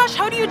 oh my gosh,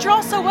 how do you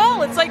draw so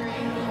well? It's like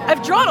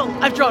I've drawn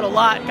a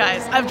lot,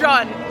 guys. I've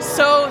drawn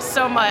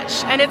so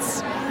much, and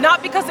it's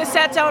not because I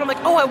sat down and I'm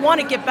like, oh, I want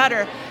to get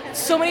better.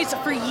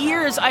 For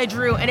years I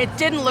drew and it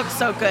didn't look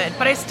so good,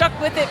 but I stuck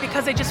with it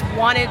because I just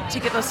wanted to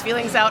get those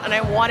feelings out and I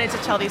wanted to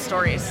tell these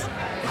stories.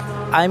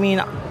 I mean,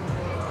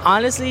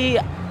 honestly,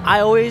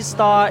 I always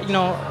thought, you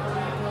know,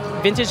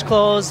 vintage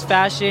clothes,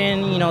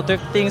 fashion, you know,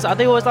 thrift things, I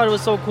always thought it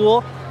was so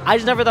cool. I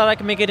just never thought I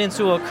could make it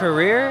into a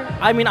career.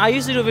 I mean, I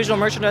used to do visual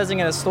merchandising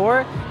in a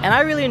store, and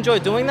I really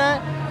enjoyed doing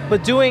that,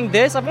 but doing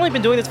this, I've only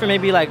been doing this for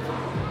maybe like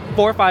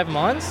 4 or 5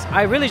 months.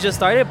 I really just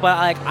started, but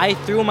like I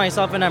threw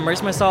myself and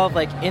immersed myself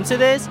like into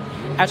this.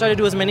 I try to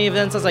do as many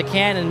events as I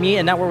can and meet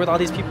and network with all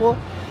these people.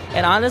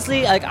 And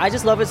honestly, like I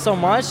just love it so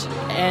much.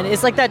 And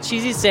it's like that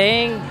cheesy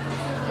saying,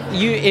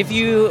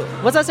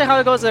 what's that say, how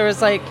it goes? There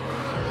it's like,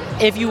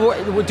 if you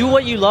do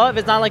what you love,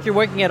 it's not like you're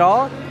working at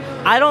all.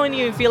 I don't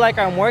even feel like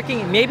I'm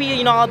working. Maybe,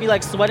 you know, I'll be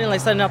like sweating,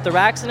 like setting up the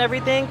racks and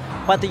everything.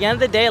 But at the end of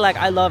the day, like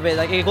I love it.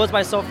 Like it goes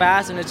by so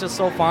fast and it's just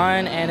so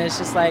fun. And it's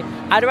just like,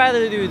 I'd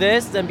rather do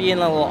this than be in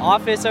a little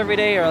office every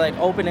day or like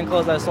open and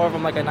close that store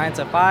from like a 9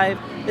 to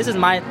 5. This is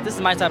my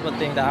type of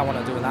thing that I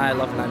want to do and I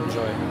love and I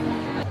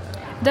enjoy.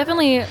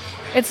 Definitely,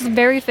 it's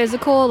very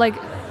physical, like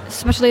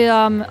especially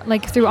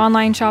like through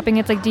online shopping.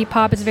 It's like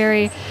Depop. It's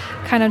very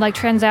kind of like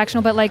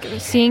transactional, but like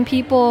seeing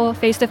people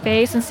face to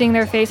face and seeing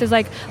their faces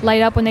like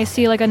light up when they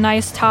see like a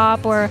nice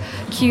top or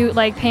cute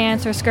like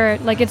pants or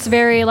skirt, like it's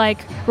very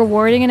like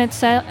rewarding in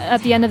itself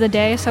at the end of the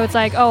day. So it's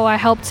like, oh, I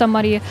helped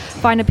somebody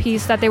find a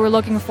piece that they were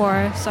looking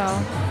for. So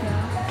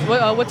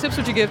what tips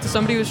would you give to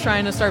somebody who's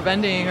trying to start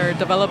vending or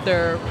develop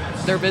their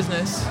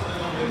business?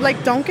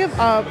 Like, don't give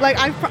up. Like,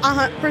 I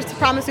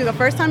promise you, the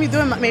first time you do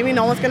it, maybe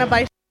no one's gonna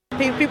buy.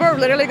 People are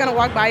literally going to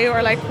walk by you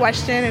or like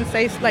question and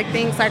say like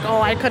things like,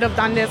 oh, I could have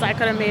done this, I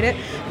could have made it.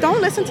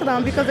 Don't listen to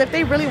them, because if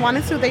they really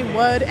wanted to, they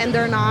would, and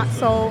they're not.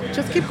 So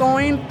just keep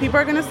going. People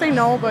are going to say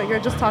no, but you're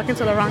just talking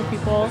to the wrong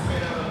people.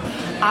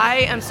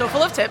 I am so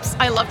full of tips.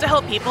 I love to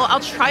help people.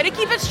 I'll try to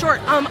keep it short.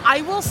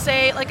 I will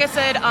say, like I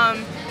said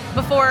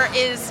before,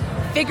 is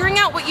figuring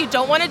out what you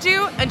don't want to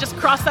do and just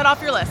cross that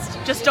off your list.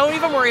 Just don't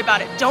even worry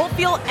about it. Don't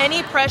feel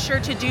any pressure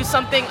to do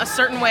something a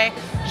certain way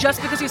just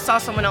because you saw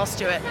someone else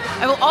do it.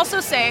 I will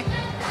also say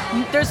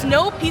there's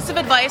no piece of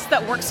advice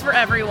that works for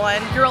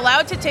everyone. You're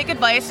allowed to take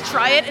advice,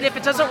 try it, and if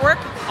it doesn't work,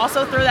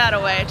 also throw that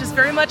away. Just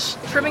very much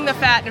trimming the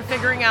fat and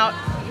figuring out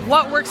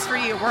what works for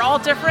you. We're all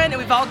different and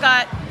we've all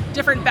got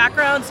different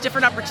backgrounds,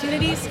 different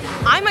opportunities.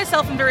 I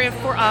myself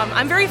am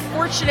I'm very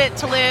fortunate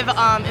to live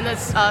in the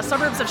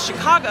suburbs of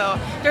Chicago.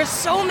 There's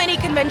so many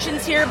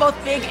conventions here, both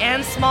big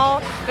and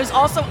small. There's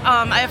also,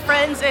 I have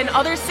friends in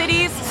other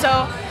cities,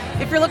 so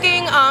if you're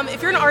looking,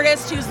 if you're an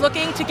artist who's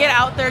looking to get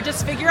out there,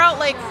 just figure out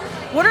like,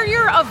 what are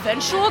your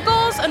eventual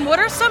goals and what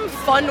are some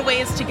fun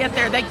ways to get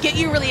there that get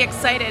you really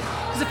excited?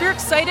 Because if you're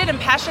excited and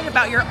passionate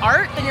about your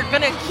art, then you're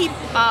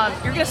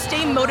gonna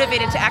stay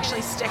motivated to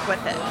actually stick with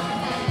it.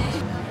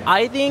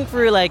 I think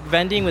for like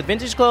vending with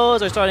vintage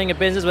clothes or starting a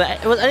business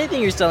with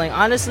anything you're selling,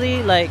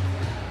 honestly, like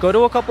go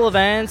to a couple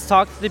events,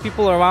 talk to the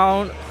people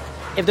around,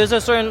 if there's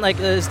a certain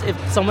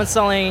if someone's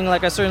selling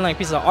like a certain like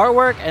piece of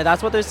artwork and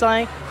that's what they're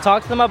selling,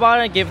 talk to them about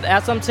it and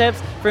add some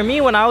tips. For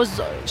me, when I was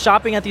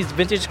shopping at these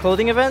vintage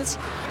clothing events,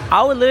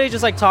 I would literally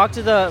just like talk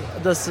to the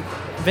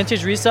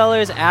vintage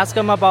resellers, ask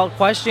them about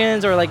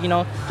questions, or like, you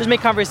know, just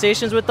make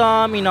conversations with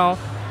them, you know,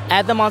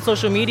 add them on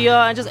social media,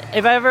 and just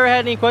if I ever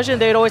had any questions,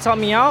 they'd always help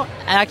me out.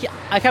 And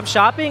I kept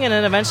shopping, and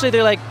then eventually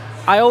they're like,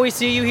 I always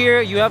see you here,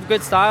 you have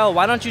good style,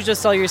 why don't you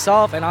just sell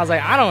yourself? And I was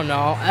like, I don't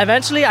know.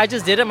 Eventually I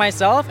just did it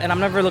myself, and I'm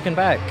never looking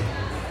back.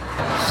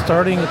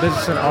 Starting a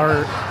business in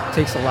art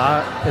takes a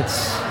lot.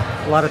 It's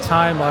a lot of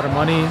time, a lot of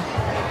money.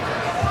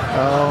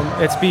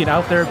 It's being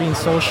out there, being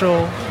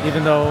social,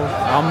 even though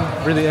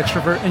I'm really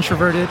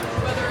introverted.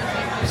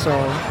 So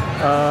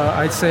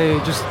I'd say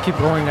just keep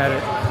going at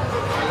it.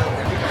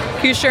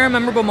 Can you share a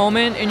memorable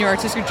moment in your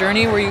artistic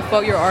journey where you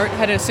felt your art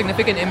had a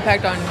significant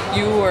impact on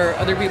you or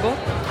other people?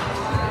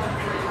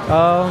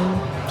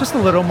 Just a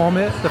little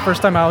moment. The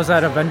first time I was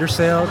at a vendor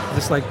sale,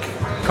 just like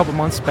a couple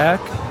months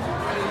back,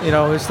 you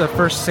know, it's the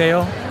first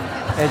sale,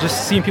 and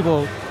just seeing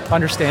people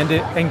understand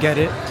it and get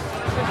it.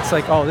 It's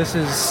like, oh, this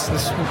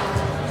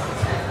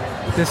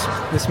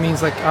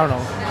means like, I don't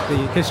know,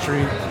 the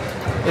history.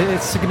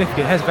 It's significant.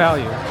 It has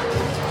value.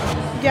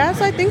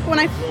 Yes, I think when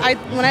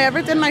I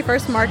ever did my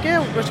first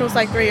market, which was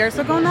like 3 years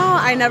ago now,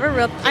 I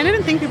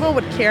didn't think people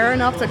would care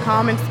enough to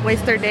come and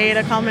waste their day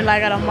to come and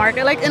like at a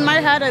market. Like in my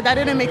head, that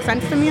didn't make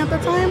sense to me at the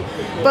time.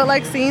 But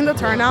like seeing the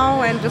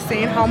turnout and just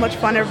seeing how much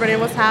fun everybody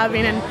was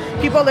having,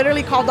 and people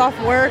literally called off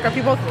work, or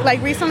people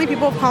like recently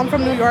people have come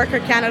from New York or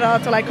Canada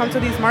to like come to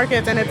these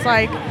markets, and it's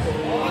like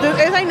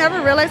I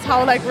never realized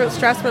how like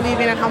stress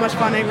relieving and how much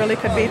fun it really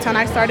could be till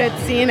I started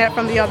seeing it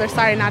from the other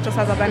side, not just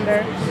as a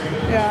vendor.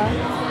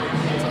 Yeah.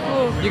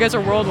 You guys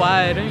are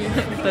worldwide.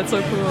 That's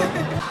so cool.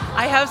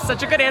 I have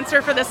such a good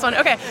answer for this one.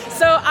 Okay,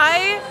 so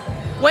I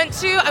went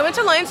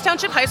to Lyons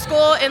Township High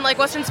School in like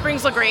Western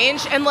Springs,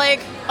 LaGrange, and like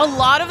a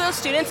lot of those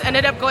students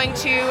ended up going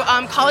to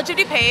College of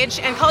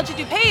DuPage, and College of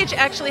DuPage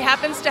actually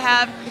happens to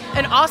have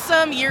an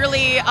awesome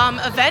yearly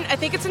event. I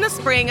think it's in the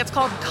spring. It's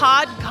called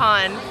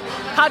CodCon.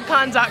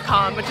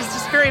 CodCon.com, which is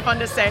just very fun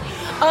to say.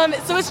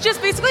 So it's just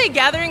basically a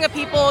gathering of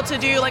people to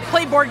do like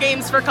play board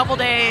games for a couple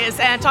days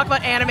and talk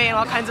about anime and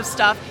all kinds of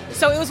stuff.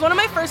 So it was one of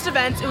my first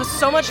events. It was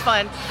so much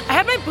fun. I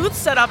had my booth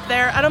set up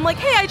there, and I'm like,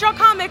 hey, I draw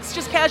comics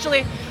just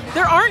casually.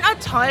 There aren't a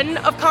ton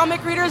of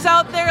comic readers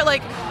out there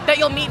like that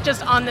you'll meet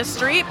just on the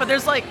street, but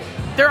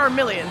there are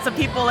millions of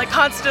people like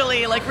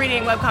constantly like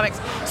reading webcomics.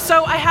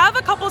 So I have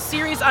a couple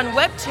series on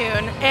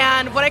Webtoon,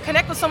 and when I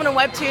connect with someone on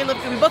Webtoon,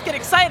 we both get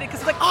excited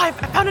because it's like, oh, I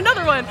found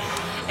another one.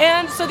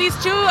 And so these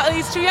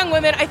two young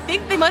women, I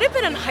think they might have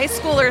been in high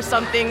school or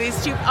something.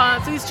 These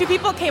two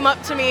people came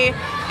up to me,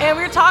 and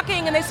we were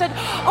talking, and they said,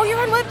 oh, you're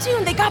on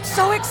Webtoon. They got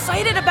so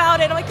excited about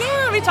it. I'm like,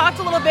 yeah. We talked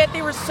a little bit.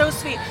 They were so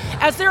sweet.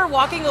 As they were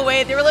walking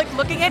away, they were like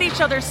looking at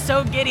each other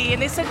so giddy,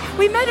 and they said,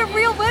 we met a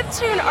real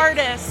Webtoon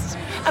artist.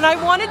 And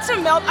I wanted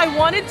to melt. I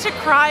wanted to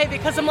cry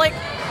because I'm like,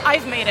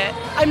 I've made it.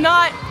 I'm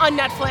not on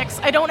Netflix.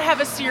 I don't have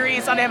a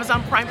series on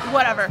Amazon Prime,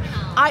 whatever.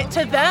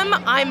 To them,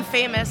 I'm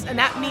famous, and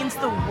that means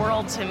the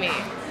world to me.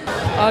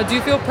 Do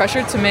you feel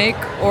pressured to make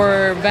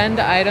or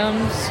vend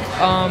items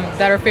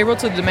that are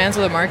favorable to the demands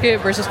of the market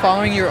versus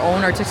following your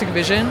own artistic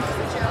vision?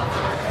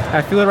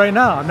 I feel it right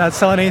now. I'm not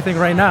selling anything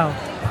right now.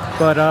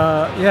 But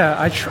yeah,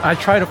 I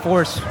try to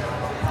force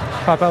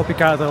papel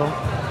picado.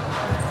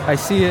 I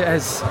see it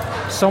as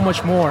so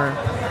much more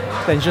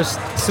than just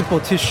simple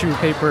tissue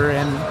paper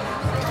and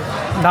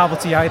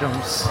novelty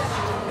items.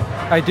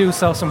 I do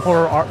sell some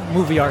horror art,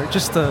 movie art,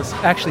 just to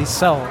actually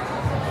sell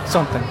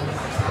something.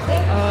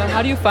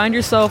 How do you find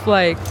yourself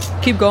like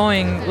keep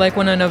going like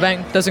when an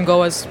event doesn't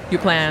go as you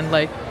planned?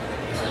 Like,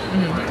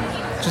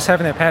 just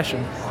having that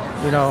passion.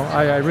 You know,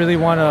 I really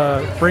want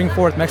to bring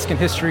forth Mexican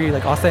history,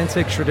 like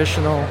authentic,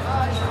 traditional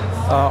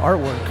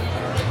artwork.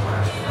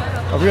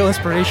 A real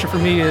inspiration for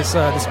me is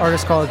this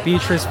artist called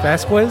Beatrice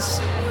Vasquez,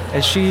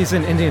 and she's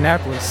in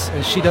Indianapolis,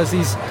 and she does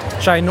these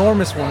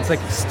ginormous ones, like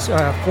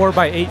 4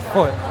 by 8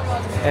 foot,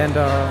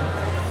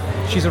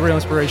 and she's a real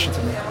inspiration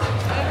to me.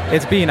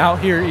 It's being out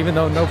here even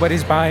though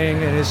nobody's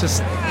buying, and it's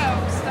just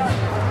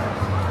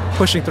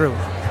pushing through.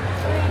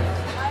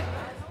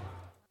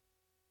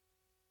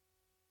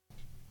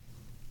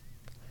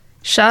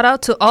 Shout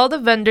out to all the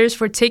vendors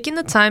for taking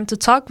the time to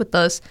talk with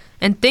us,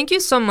 and thank you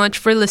so much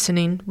for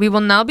listening. We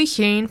will now be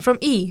hearing from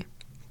E.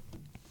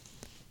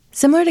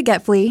 Similar to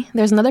Get Flea,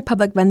 there's another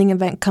public vending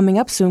event coming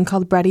up soon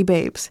called Bratty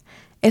Babes.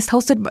 It's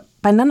hosted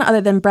by none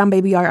other than Brown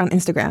Baby Art on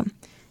Instagram.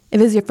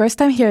 If it's your first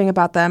time hearing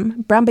about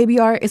them, Brown Baby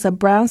Art is a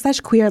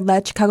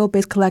brown/queer-led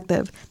Chicago-based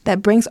collective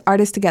that brings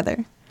artists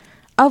together,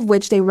 of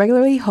which they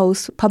regularly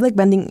host public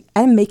vending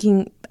and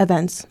making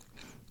events.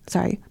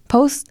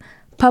 Post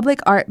public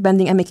art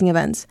vending and making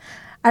events.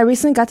 I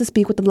recently got to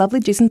speak with the lovely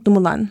Jason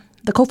Tumulan,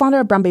 the co-founder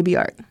of Brown Baby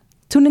Art.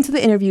 Tune into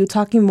the interview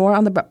talking more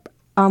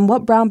on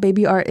what Brown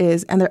Baby Art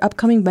is and their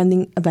upcoming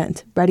vending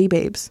event, Bratty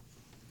Babes.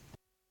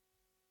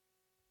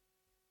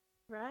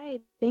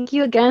 Right. Thank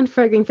you again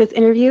for agreeing for this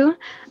interview.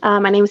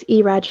 My name is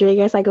E.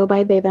 Rodriguez. I go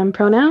by they, them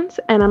pronouns,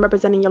 and I'm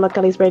representing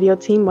Yollocalli's radio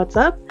team, Wattz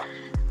Up,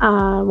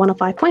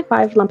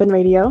 105.5 Lumpen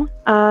Radio.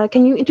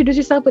 Can you introduce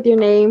yourself with your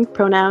name,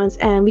 pronouns,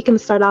 and we can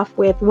start off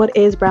with what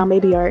is Brown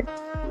Baby Art?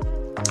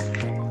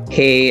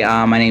 Hey,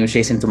 my name is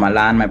Jason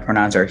Tumalan. My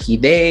pronouns are he,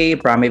 they.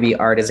 Brown Baby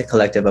Art is a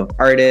collective of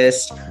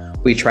artists.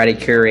 We try to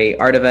curate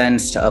art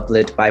events to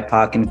uplift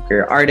BIPOC and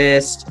queer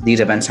artists. These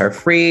events are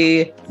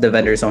free. The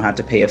vendors don't have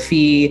to pay a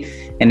fee.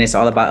 And it's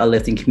all about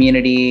uplifting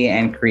community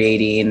and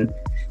creating,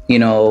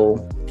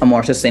 a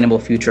more sustainable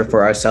future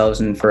for ourselves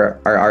and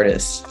for our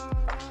artists.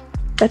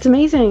 That's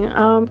amazing.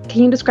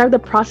 Can you describe the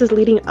process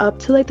leading up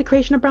to the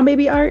creation of Brown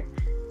Baby Art?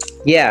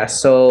 Yeah,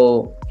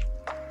 so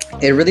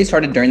it really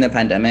started during the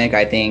pandemic.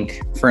 I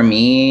think for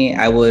me,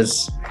 I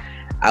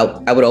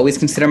would always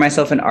consider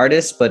myself an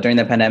artist, but during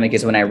the pandemic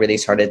is when I really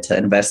started to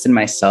invest in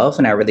myself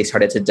and I really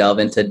started to delve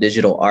into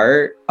digital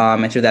art.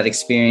 And through that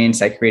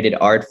experience, I created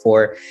art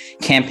for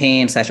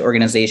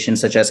campaigns/organizations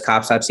such as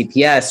Cops Stop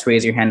CPS,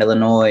 Raise Your Hand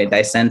Illinois,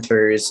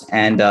 Dissenters,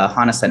 and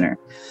HANA Center.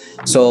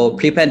 So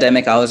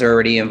pre-pandemic, I was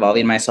already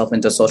involving myself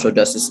into social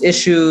justice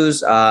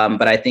issues,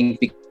 but I think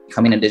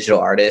becoming a digital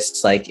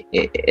artist,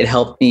 it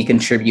helped me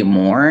contribute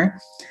more.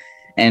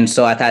 And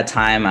so at that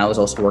time, I was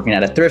also working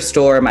at a thrift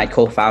store. My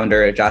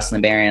co-founder,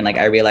 Jocelyn Barron,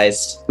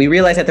 we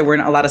realized that there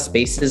weren't a lot of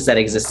spaces that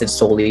existed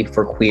solely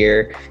for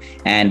queer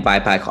and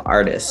BIPOC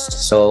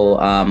artists. So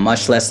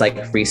much less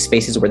free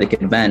spaces where they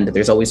could vend.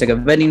 There's always a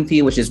vending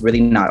fee, which is really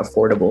not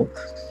affordable.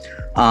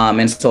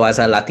 And so as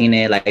a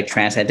Latina,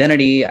 trans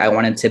identity, I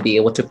wanted to be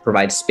able to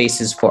provide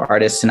spaces for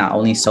artists to not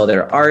only sell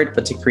their art,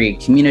 but to create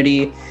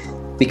community.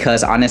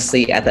 Because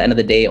honestly, at the end of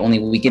the day, only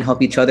we can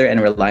help each other and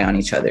rely on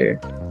each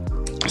other.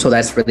 So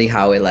that's really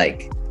how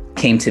it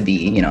came to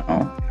be,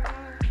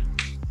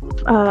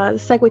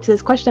 Segue to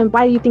this question,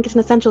 why do you think it's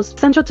essential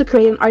to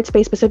create an art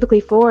space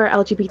specifically for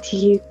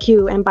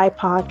LGBTQ and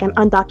BIPOC and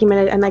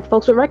undocumented and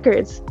folks with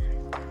records?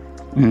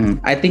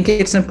 I think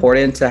it's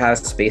important to have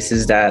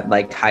spaces that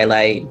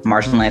highlight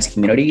marginalized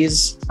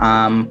communities.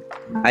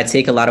 I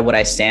take a lot of what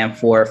I stand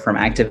for from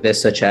activists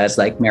such as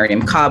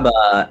Miriam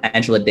Kaba,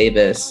 Angela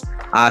Davis,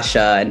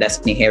 Asha, and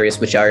Destiny Harris,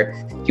 which are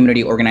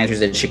community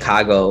organizers in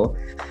Chicago.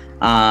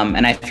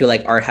 And I feel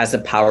art has the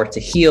power to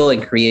heal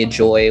and create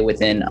joy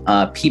within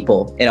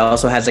people. It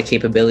also has the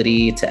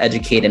capability to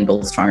educate and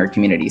build stronger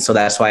communities. So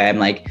that's why I'm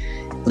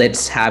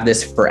let's have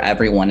this for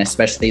everyone,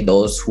 especially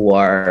those who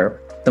are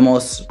the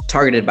most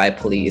targeted by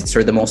police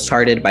or the most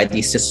targeted by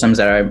these systems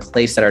that are in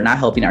place that are not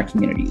helping our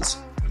communities.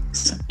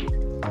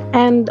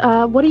 And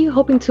what are you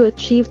hoping to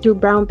achieve through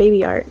Brown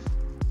Baby Art?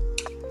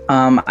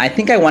 I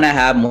think I want to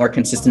have more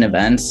consistent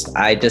events.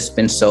 I've just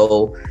been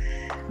so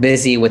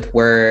busy with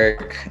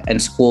work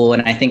and school,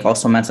 and I think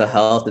also mental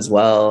health as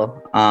well.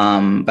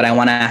 But I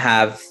want to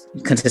have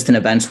consistent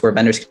events where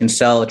vendors can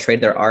sell, trade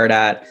their art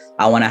at.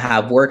 I want to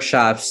have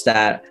workshops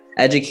that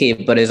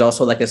educate, but is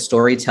also a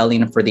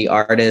storytelling for the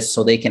artists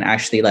so they can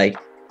actually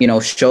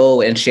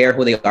show and share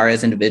who they are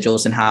as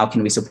individuals and how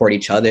can we support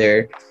each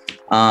other.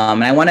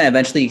 And I want to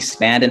eventually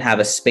expand and have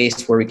a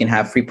space where we can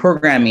have free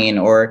programming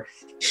or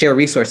share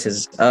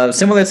resources,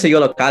 similar to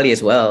Yollocalli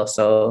as well.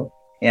 So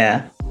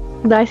yeah.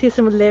 I see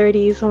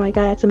similarities. Oh my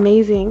God, that's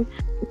amazing.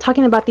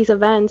 Talking about these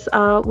events,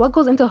 what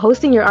goes into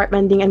hosting your art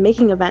vending and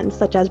making events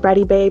such as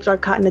Bratty Babes or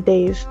Cotton the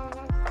Days?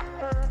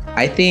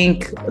 I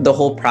think the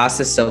whole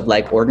process of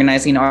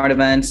organizing art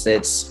events,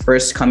 it's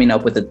first coming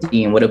up with a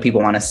theme. What do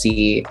people want to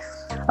see?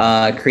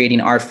 Creating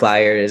art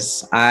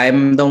flyers.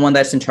 I'm the one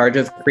that's in charge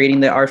of creating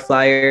the art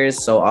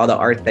flyers. So all the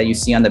art that you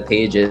see on the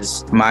page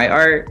is my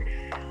art.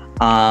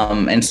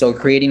 And so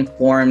creating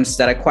forms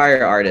that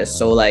acquire artists.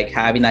 So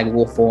having that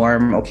Google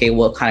form, okay,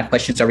 what kind of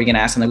questions are we going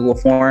to ask on the Google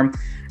form?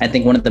 I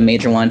think one of the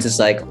major ones is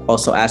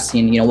also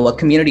asking, what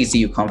communities do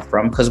you come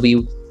from? Because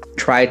we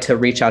try to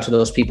reach out to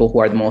those people who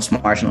are the most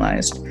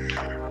marginalized.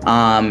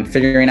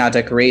 Figuring out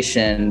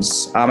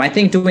decorations. I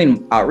think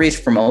doing outreach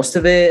for most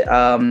of it.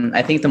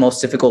 I think the most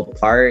difficult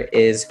part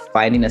is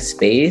finding a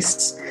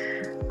space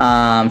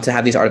to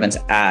have these art events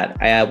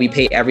at. We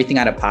pay everything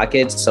out of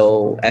pocket.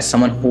 So as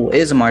someone who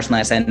is a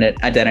marginalized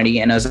identity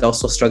and is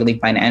also struggling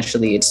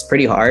financially, it's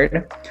pretty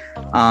hard.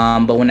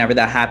 But whenever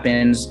that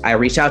happens, I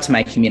reach out to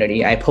my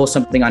community. I post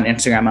something on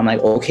Instagram. I'm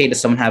okay, does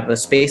someone have a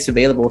space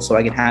available so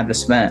I can have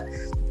this event?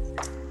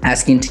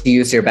 Asking to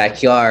use their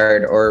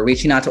backyard or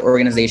reaching out to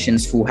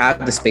organizations who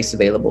have the space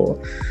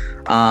available.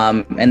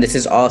 And this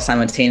is all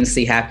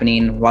simultaneously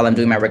happening while I'm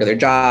doing my regular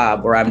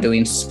job or I'm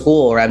doing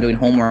school or I'm doing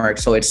homework.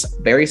 So it's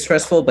very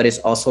stressful, but it's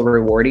also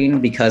rewarding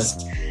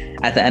because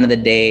at the end of the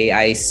day,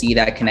 I see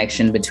that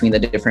connection between the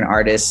different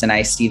artists and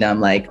I see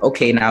them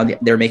okay, now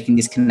they're making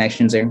these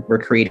connections and we're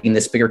creating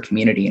this bigger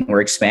community and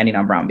we're expanding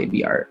on Brown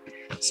Baby Art.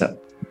 So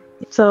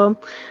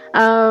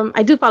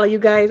I do follow you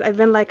guys. I've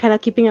been kind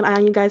of keeping an eye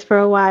on you guys for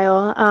a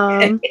while.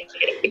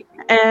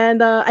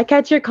 And I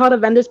catch your call to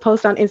vendors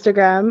post on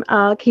Instagram.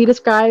 Can you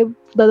describe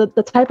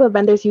the type of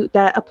vendors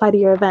that apply to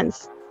your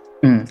events?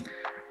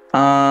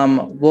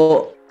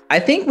 Well, I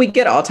think we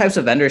get all types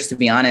of vendors, to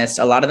be honest.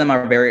 A lot of them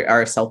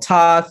are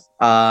self-taught.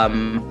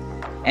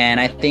 And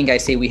I think I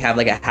say we have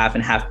like a half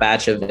and half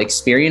batch of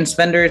experienced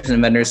vendors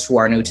and vendors who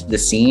are new to the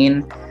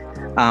scene.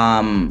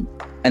 And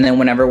then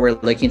whenever we're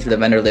looking through the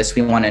vendor list,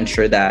 we want to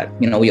ensure that,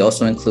 we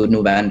also include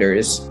new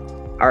vendors.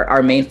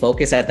 Our main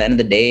focus at the end of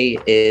the day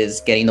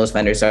is getting those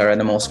vendors that are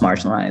the most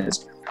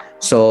marginalized.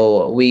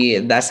 So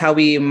that's how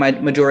we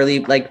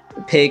majorly like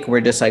pick.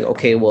 We're just like,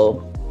 okay,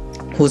 well,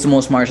 who's the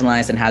most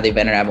marginalized and have they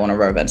vended at one of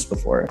our events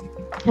before?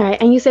 All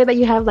right, and you say that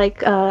you have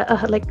like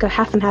a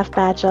half and half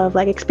batch of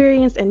like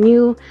experienced and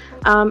new.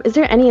 Is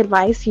there any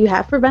advice you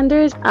have for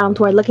vendors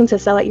who are looking to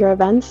sell at your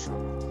events?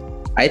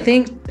 I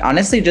think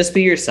honestly, just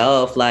be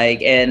yourself,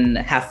 and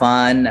have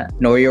fun,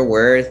 know your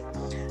worth.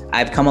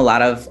 I've come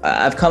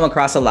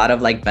across a lot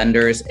of like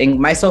vendors, and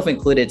myself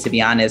included, to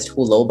be honest,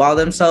 who lowball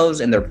themselves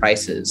in their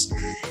prices.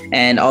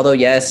 And although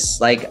yes,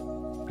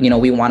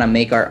 we want to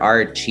make our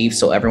art cheap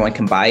so everyone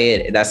can buy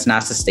it, that's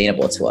not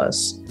sustainable to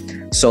us.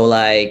 So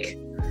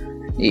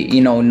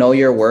know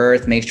your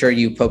worth, make sure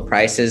you put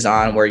prices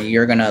on where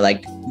you're gonna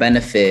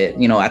benefit. At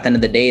the end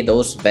of the day,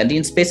 those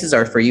vending spaces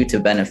are for you to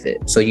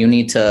benefit. So you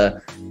need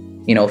to,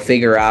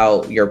 figure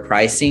out your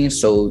pricing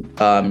so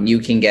you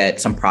can get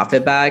some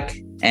profit back.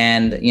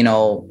 And,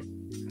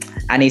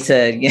 I need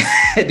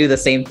to do the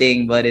same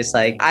thing, but it's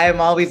I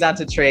am always down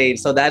to trade.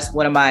 So that's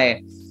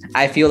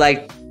I feel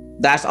like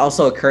that's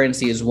also a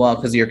currency as well,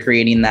 because you're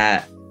creating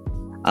that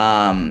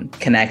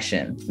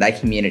connection, that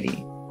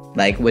community,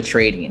 with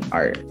trading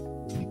art.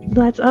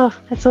 That's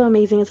so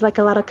amazing. It's like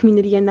a lot of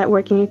community and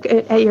networking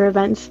at your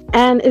events.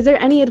 And is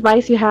there any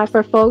advice you have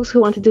for folks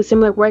who want to do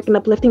similar work in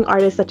uplifting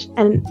artists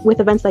and with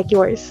events like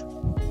yours?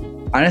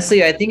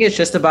 Honestly, I think it's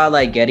just about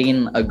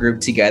getting a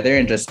group together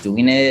and just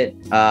doing it,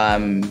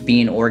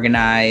 being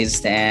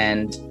organized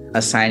and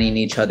assigning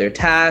each other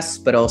tasks,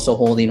 but also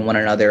holding one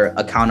another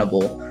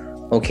accountable.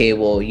 Okay,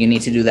 well, you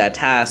need to do that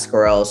task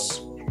or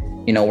else,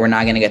 we're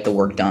not going to get the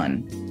work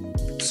done.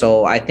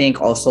 So I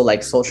think also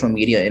social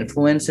media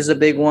influence is a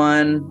big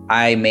one.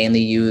 I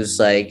mainly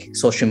use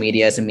social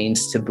media as a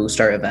means to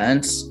boost our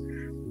events.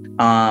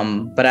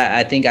 But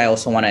I think I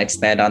also want to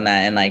expand on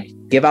that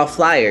and give out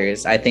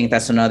flyers. I think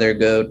that's another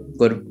good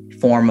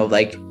form of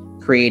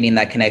creating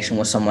that connection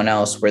with someone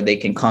else where they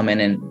can come in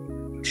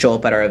and show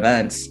up at our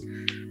events.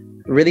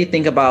 Really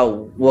think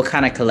about what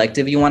kind of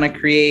collective you want to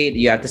create.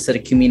 You have to set a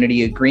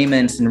community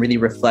agreements and really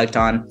reflect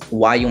on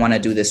why you want to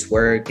do this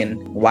work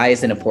and why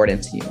is it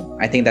important to you.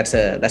 I think that's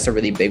a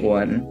really big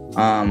one.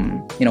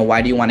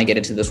 Why do you want to get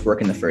into this work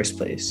in the first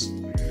place?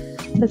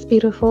 That's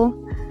beautiful.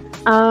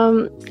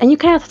 And you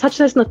kind of touched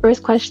this in the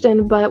first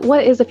question, but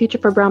what is the future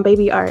for Brown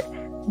Baby art?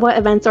 What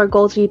events or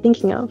goals are you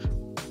thinking of?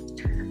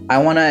 I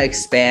want to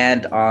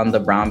expand on the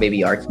Brown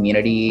Baby art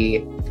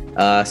community,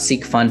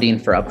 seek funding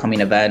for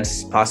upcoming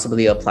events,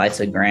 possibly apply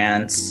to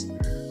grants,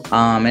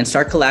 and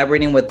start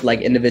collaborating with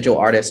individual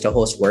artists to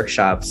host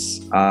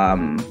workshops.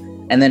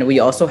 And then we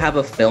also have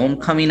a film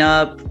coming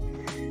up.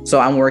 So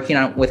I'm working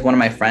with one of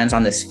my friends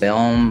on this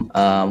film,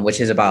 which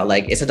is about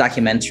it's a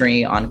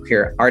documentary on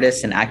queer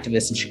artists and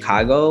activists in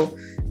Chicago,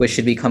 which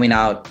should be coming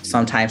out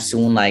sometime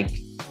soon,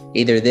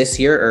 either this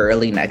year or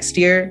early next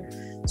year.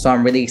 So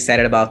I'm really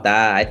excited about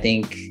that. I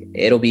think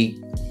it'll be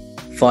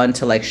fun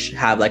to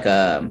have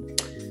a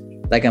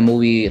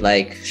movie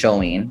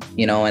showing,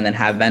 and then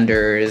have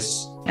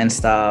vendors and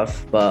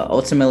stuff. But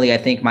ultimately, I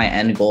think my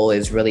end goal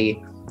is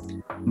really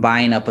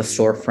buying up a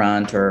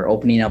storefront or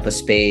opening up a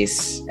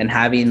space and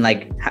having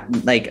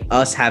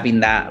us having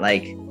that,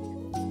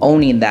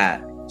 owning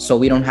that. So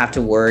we don't have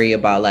to worry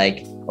about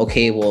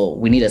okay, well,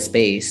 we need a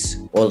space.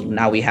 Well,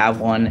 now we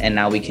have one and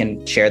now we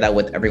can share that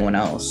with everyone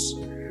else.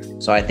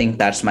 So I think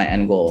that's my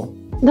end goal.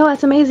 No,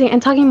 that's amazing. And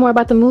talking more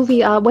about the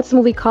movie, what's the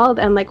movie called?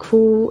 And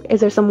who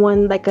is there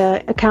someone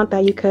a account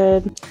that we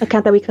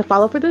could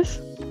follow for this?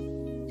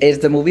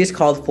 The movie is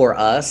called For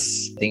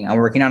Us. I'm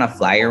working on a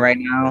flyer right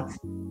now,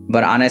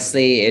 but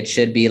honestly, it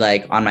should be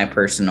on my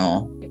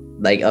personal,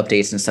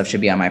 updates and stuff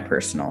should be on my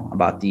personal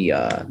about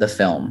the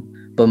film.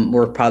 But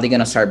we're probably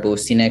gonna start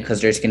boosting it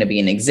because there's gonna be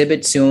an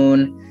exhibit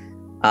soon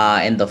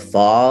in the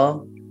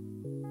fall.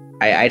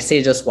 I'd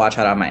say just watch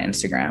out on my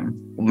Instagram,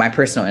 my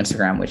personal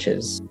Instagram, which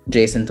is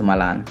Jason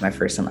Tumalan, my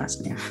first and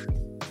last name.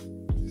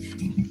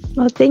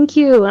 Well, thank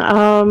you.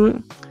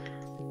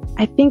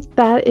 I think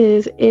that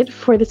is it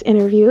for this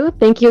interview.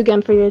 Thank you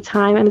again for your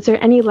time. And is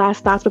there any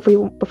last thoughts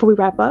before we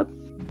wrap up?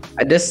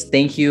 I just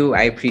thank you.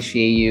 I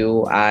appreciate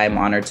you. I'm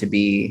honored to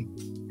be,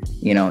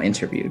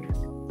 interviewed.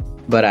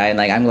 But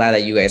I'm glad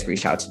that you guys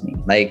reached out to me.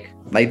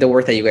 The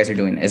work that you guys are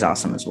doing is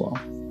awesome as well.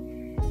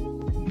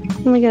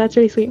 Oh my God, that's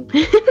really sweet.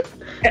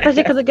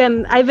 Especially because,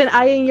 again, I've been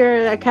eyeing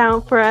your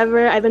account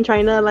forever. I've been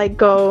trying to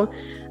go,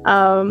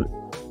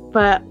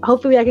 but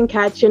hopefully I can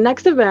catch your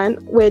next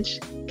event,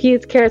 which,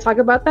 Keith, care to talk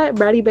about that?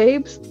 Bratty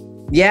Babes?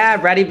 Yeah,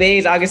 Bratty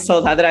Babes, August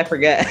 12th. How did I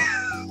forget?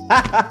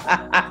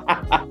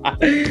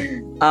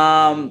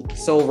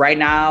 So right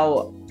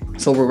now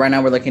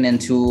we're looking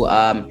into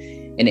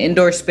an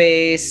indoor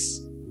space,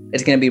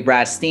 It's going to be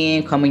Brad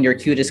Steen, Come in Your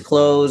Cutest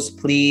Clothes,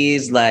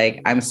 please.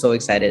 Like, I'm so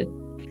excited.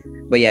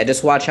 But yeah,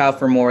 just watch out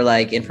for more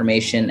like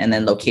information and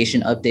then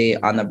location update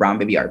on the Brown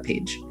Baby Art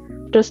page.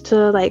 Just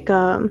to like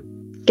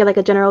get like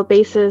a general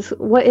basis,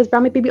 what is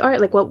Brown Baby Art?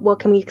 Like what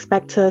can we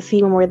expect to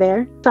see when we're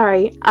there?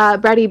 Sorry,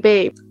 Bratty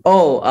Babe.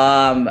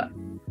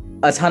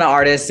 A ton of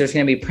artists. There's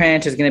going to be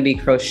print, there's going to be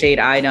crocheted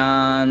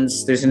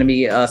items, there's going to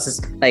be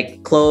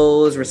like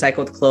clothes,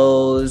 recycled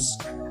clothes,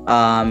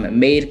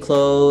 made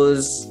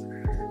clothes.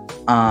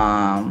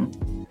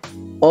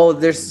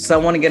 There's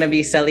someone going to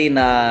be selling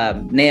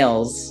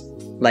nails.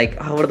 Like,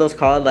 what are those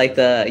called? Like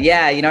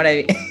you know what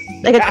I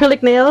mean? Like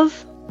acrylic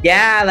nails?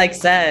 Yeah, like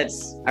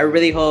sets. I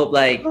really hope,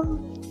 like,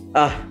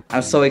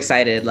 I'm so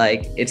excited.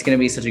 Like, it's going to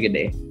be such a good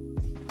day.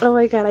 Oh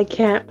my God, I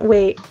can't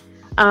wait.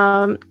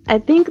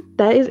 I think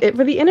that is it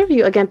for the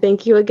interview. Again,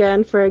 thank you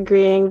again for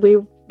agreeing.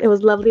 It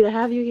was lovely to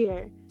have you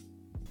here.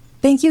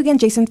 Thank you again,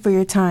 Jason, for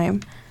your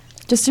time.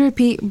 Just to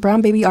repeat,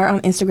 Brown Baby Art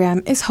on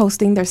Instagram is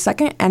hosting their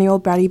second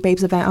annual Bratty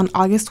Babes event on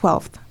August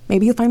 12th.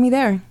 Maybe you'll find me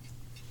there.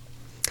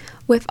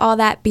 With all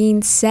that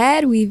being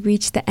said, we've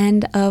reached the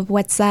end of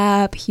What's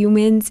Up,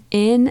 Humanz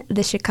in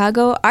the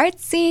Chicago art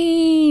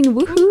scene.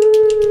 Woohoo!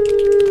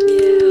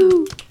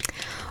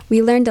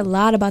 We learned a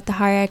lot about the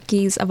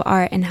hierarchies of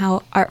art and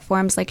how art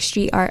forms like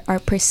street art are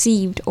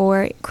perceived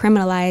or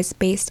criminalized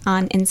based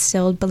on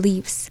instilled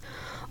beliefs.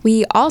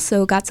 We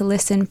also got to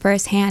listen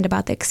firsthand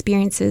about the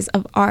experiences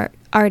of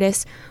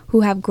artists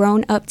who have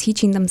grown up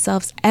teaching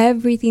themselves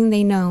everything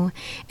they know,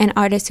 and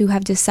artists who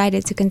have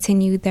decided to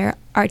continue their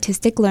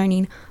artistic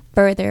learning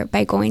further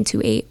by going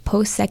to a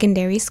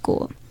post-secondary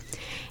school.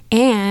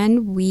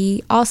 And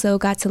we also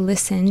got to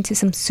listen to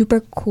some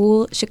super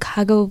cool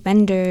Chicago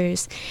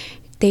vendors.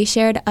 They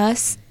shared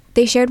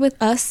with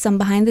us some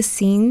behind the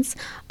scenes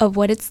of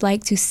what it's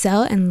like to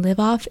sell and live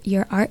off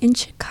your art in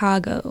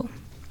Chicago.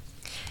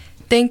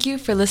 Thank you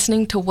for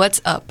listening to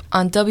What's Up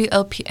on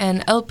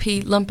WLPN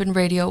LP Lumpen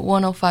Radio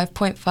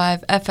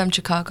 105.5 FM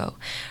Chicago,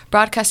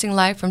 broadcasting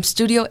live from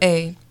Studio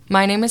A.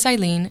 My name is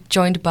Eileen,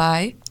 joined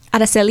by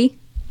Araceli,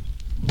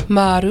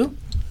 Maru,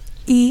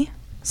 E,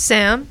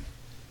 Sam,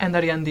 and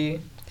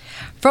Ariandi.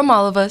 From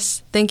all of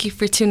us, thank you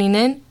for tuning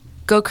in.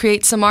 Go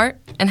create some art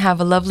and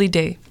have a lovely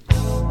day.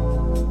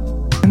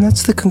 And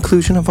that's the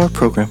conclusion of our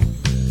program.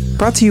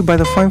 Brought to you by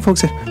the fine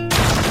folks at...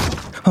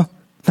 Oh,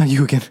 not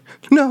you again.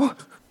 No!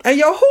 Hey,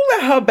 yo, who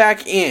let her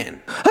back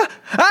in?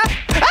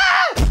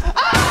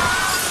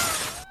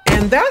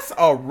 And that's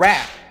a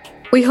wrap.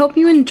 We hope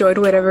you enjoyed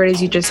whatever it is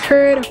you just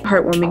heard,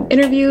 heartwarming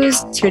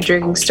interviews,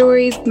 tear-jerking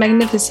stories,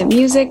 magnificent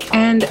music,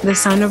 and the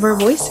sound of our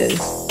voices.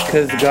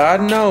 Because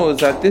God knows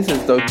that this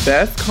is the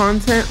best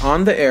content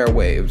on the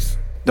airwaves.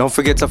 Don't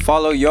forget to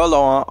follow YOLO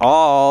on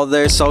all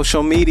their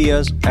social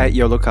medias at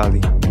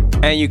Yollocalli.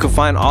 And you can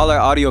find all our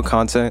audio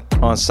content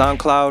on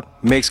SoundCloud,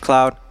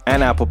 Mixcloud,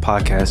 and Apple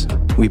Podcasts.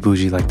 We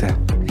bougie like that.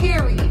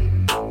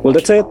 Well,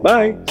 that's it.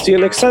 Bye. See you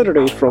next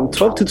Saturday from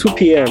 12 to 2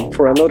 p.m.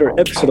 for another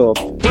episode of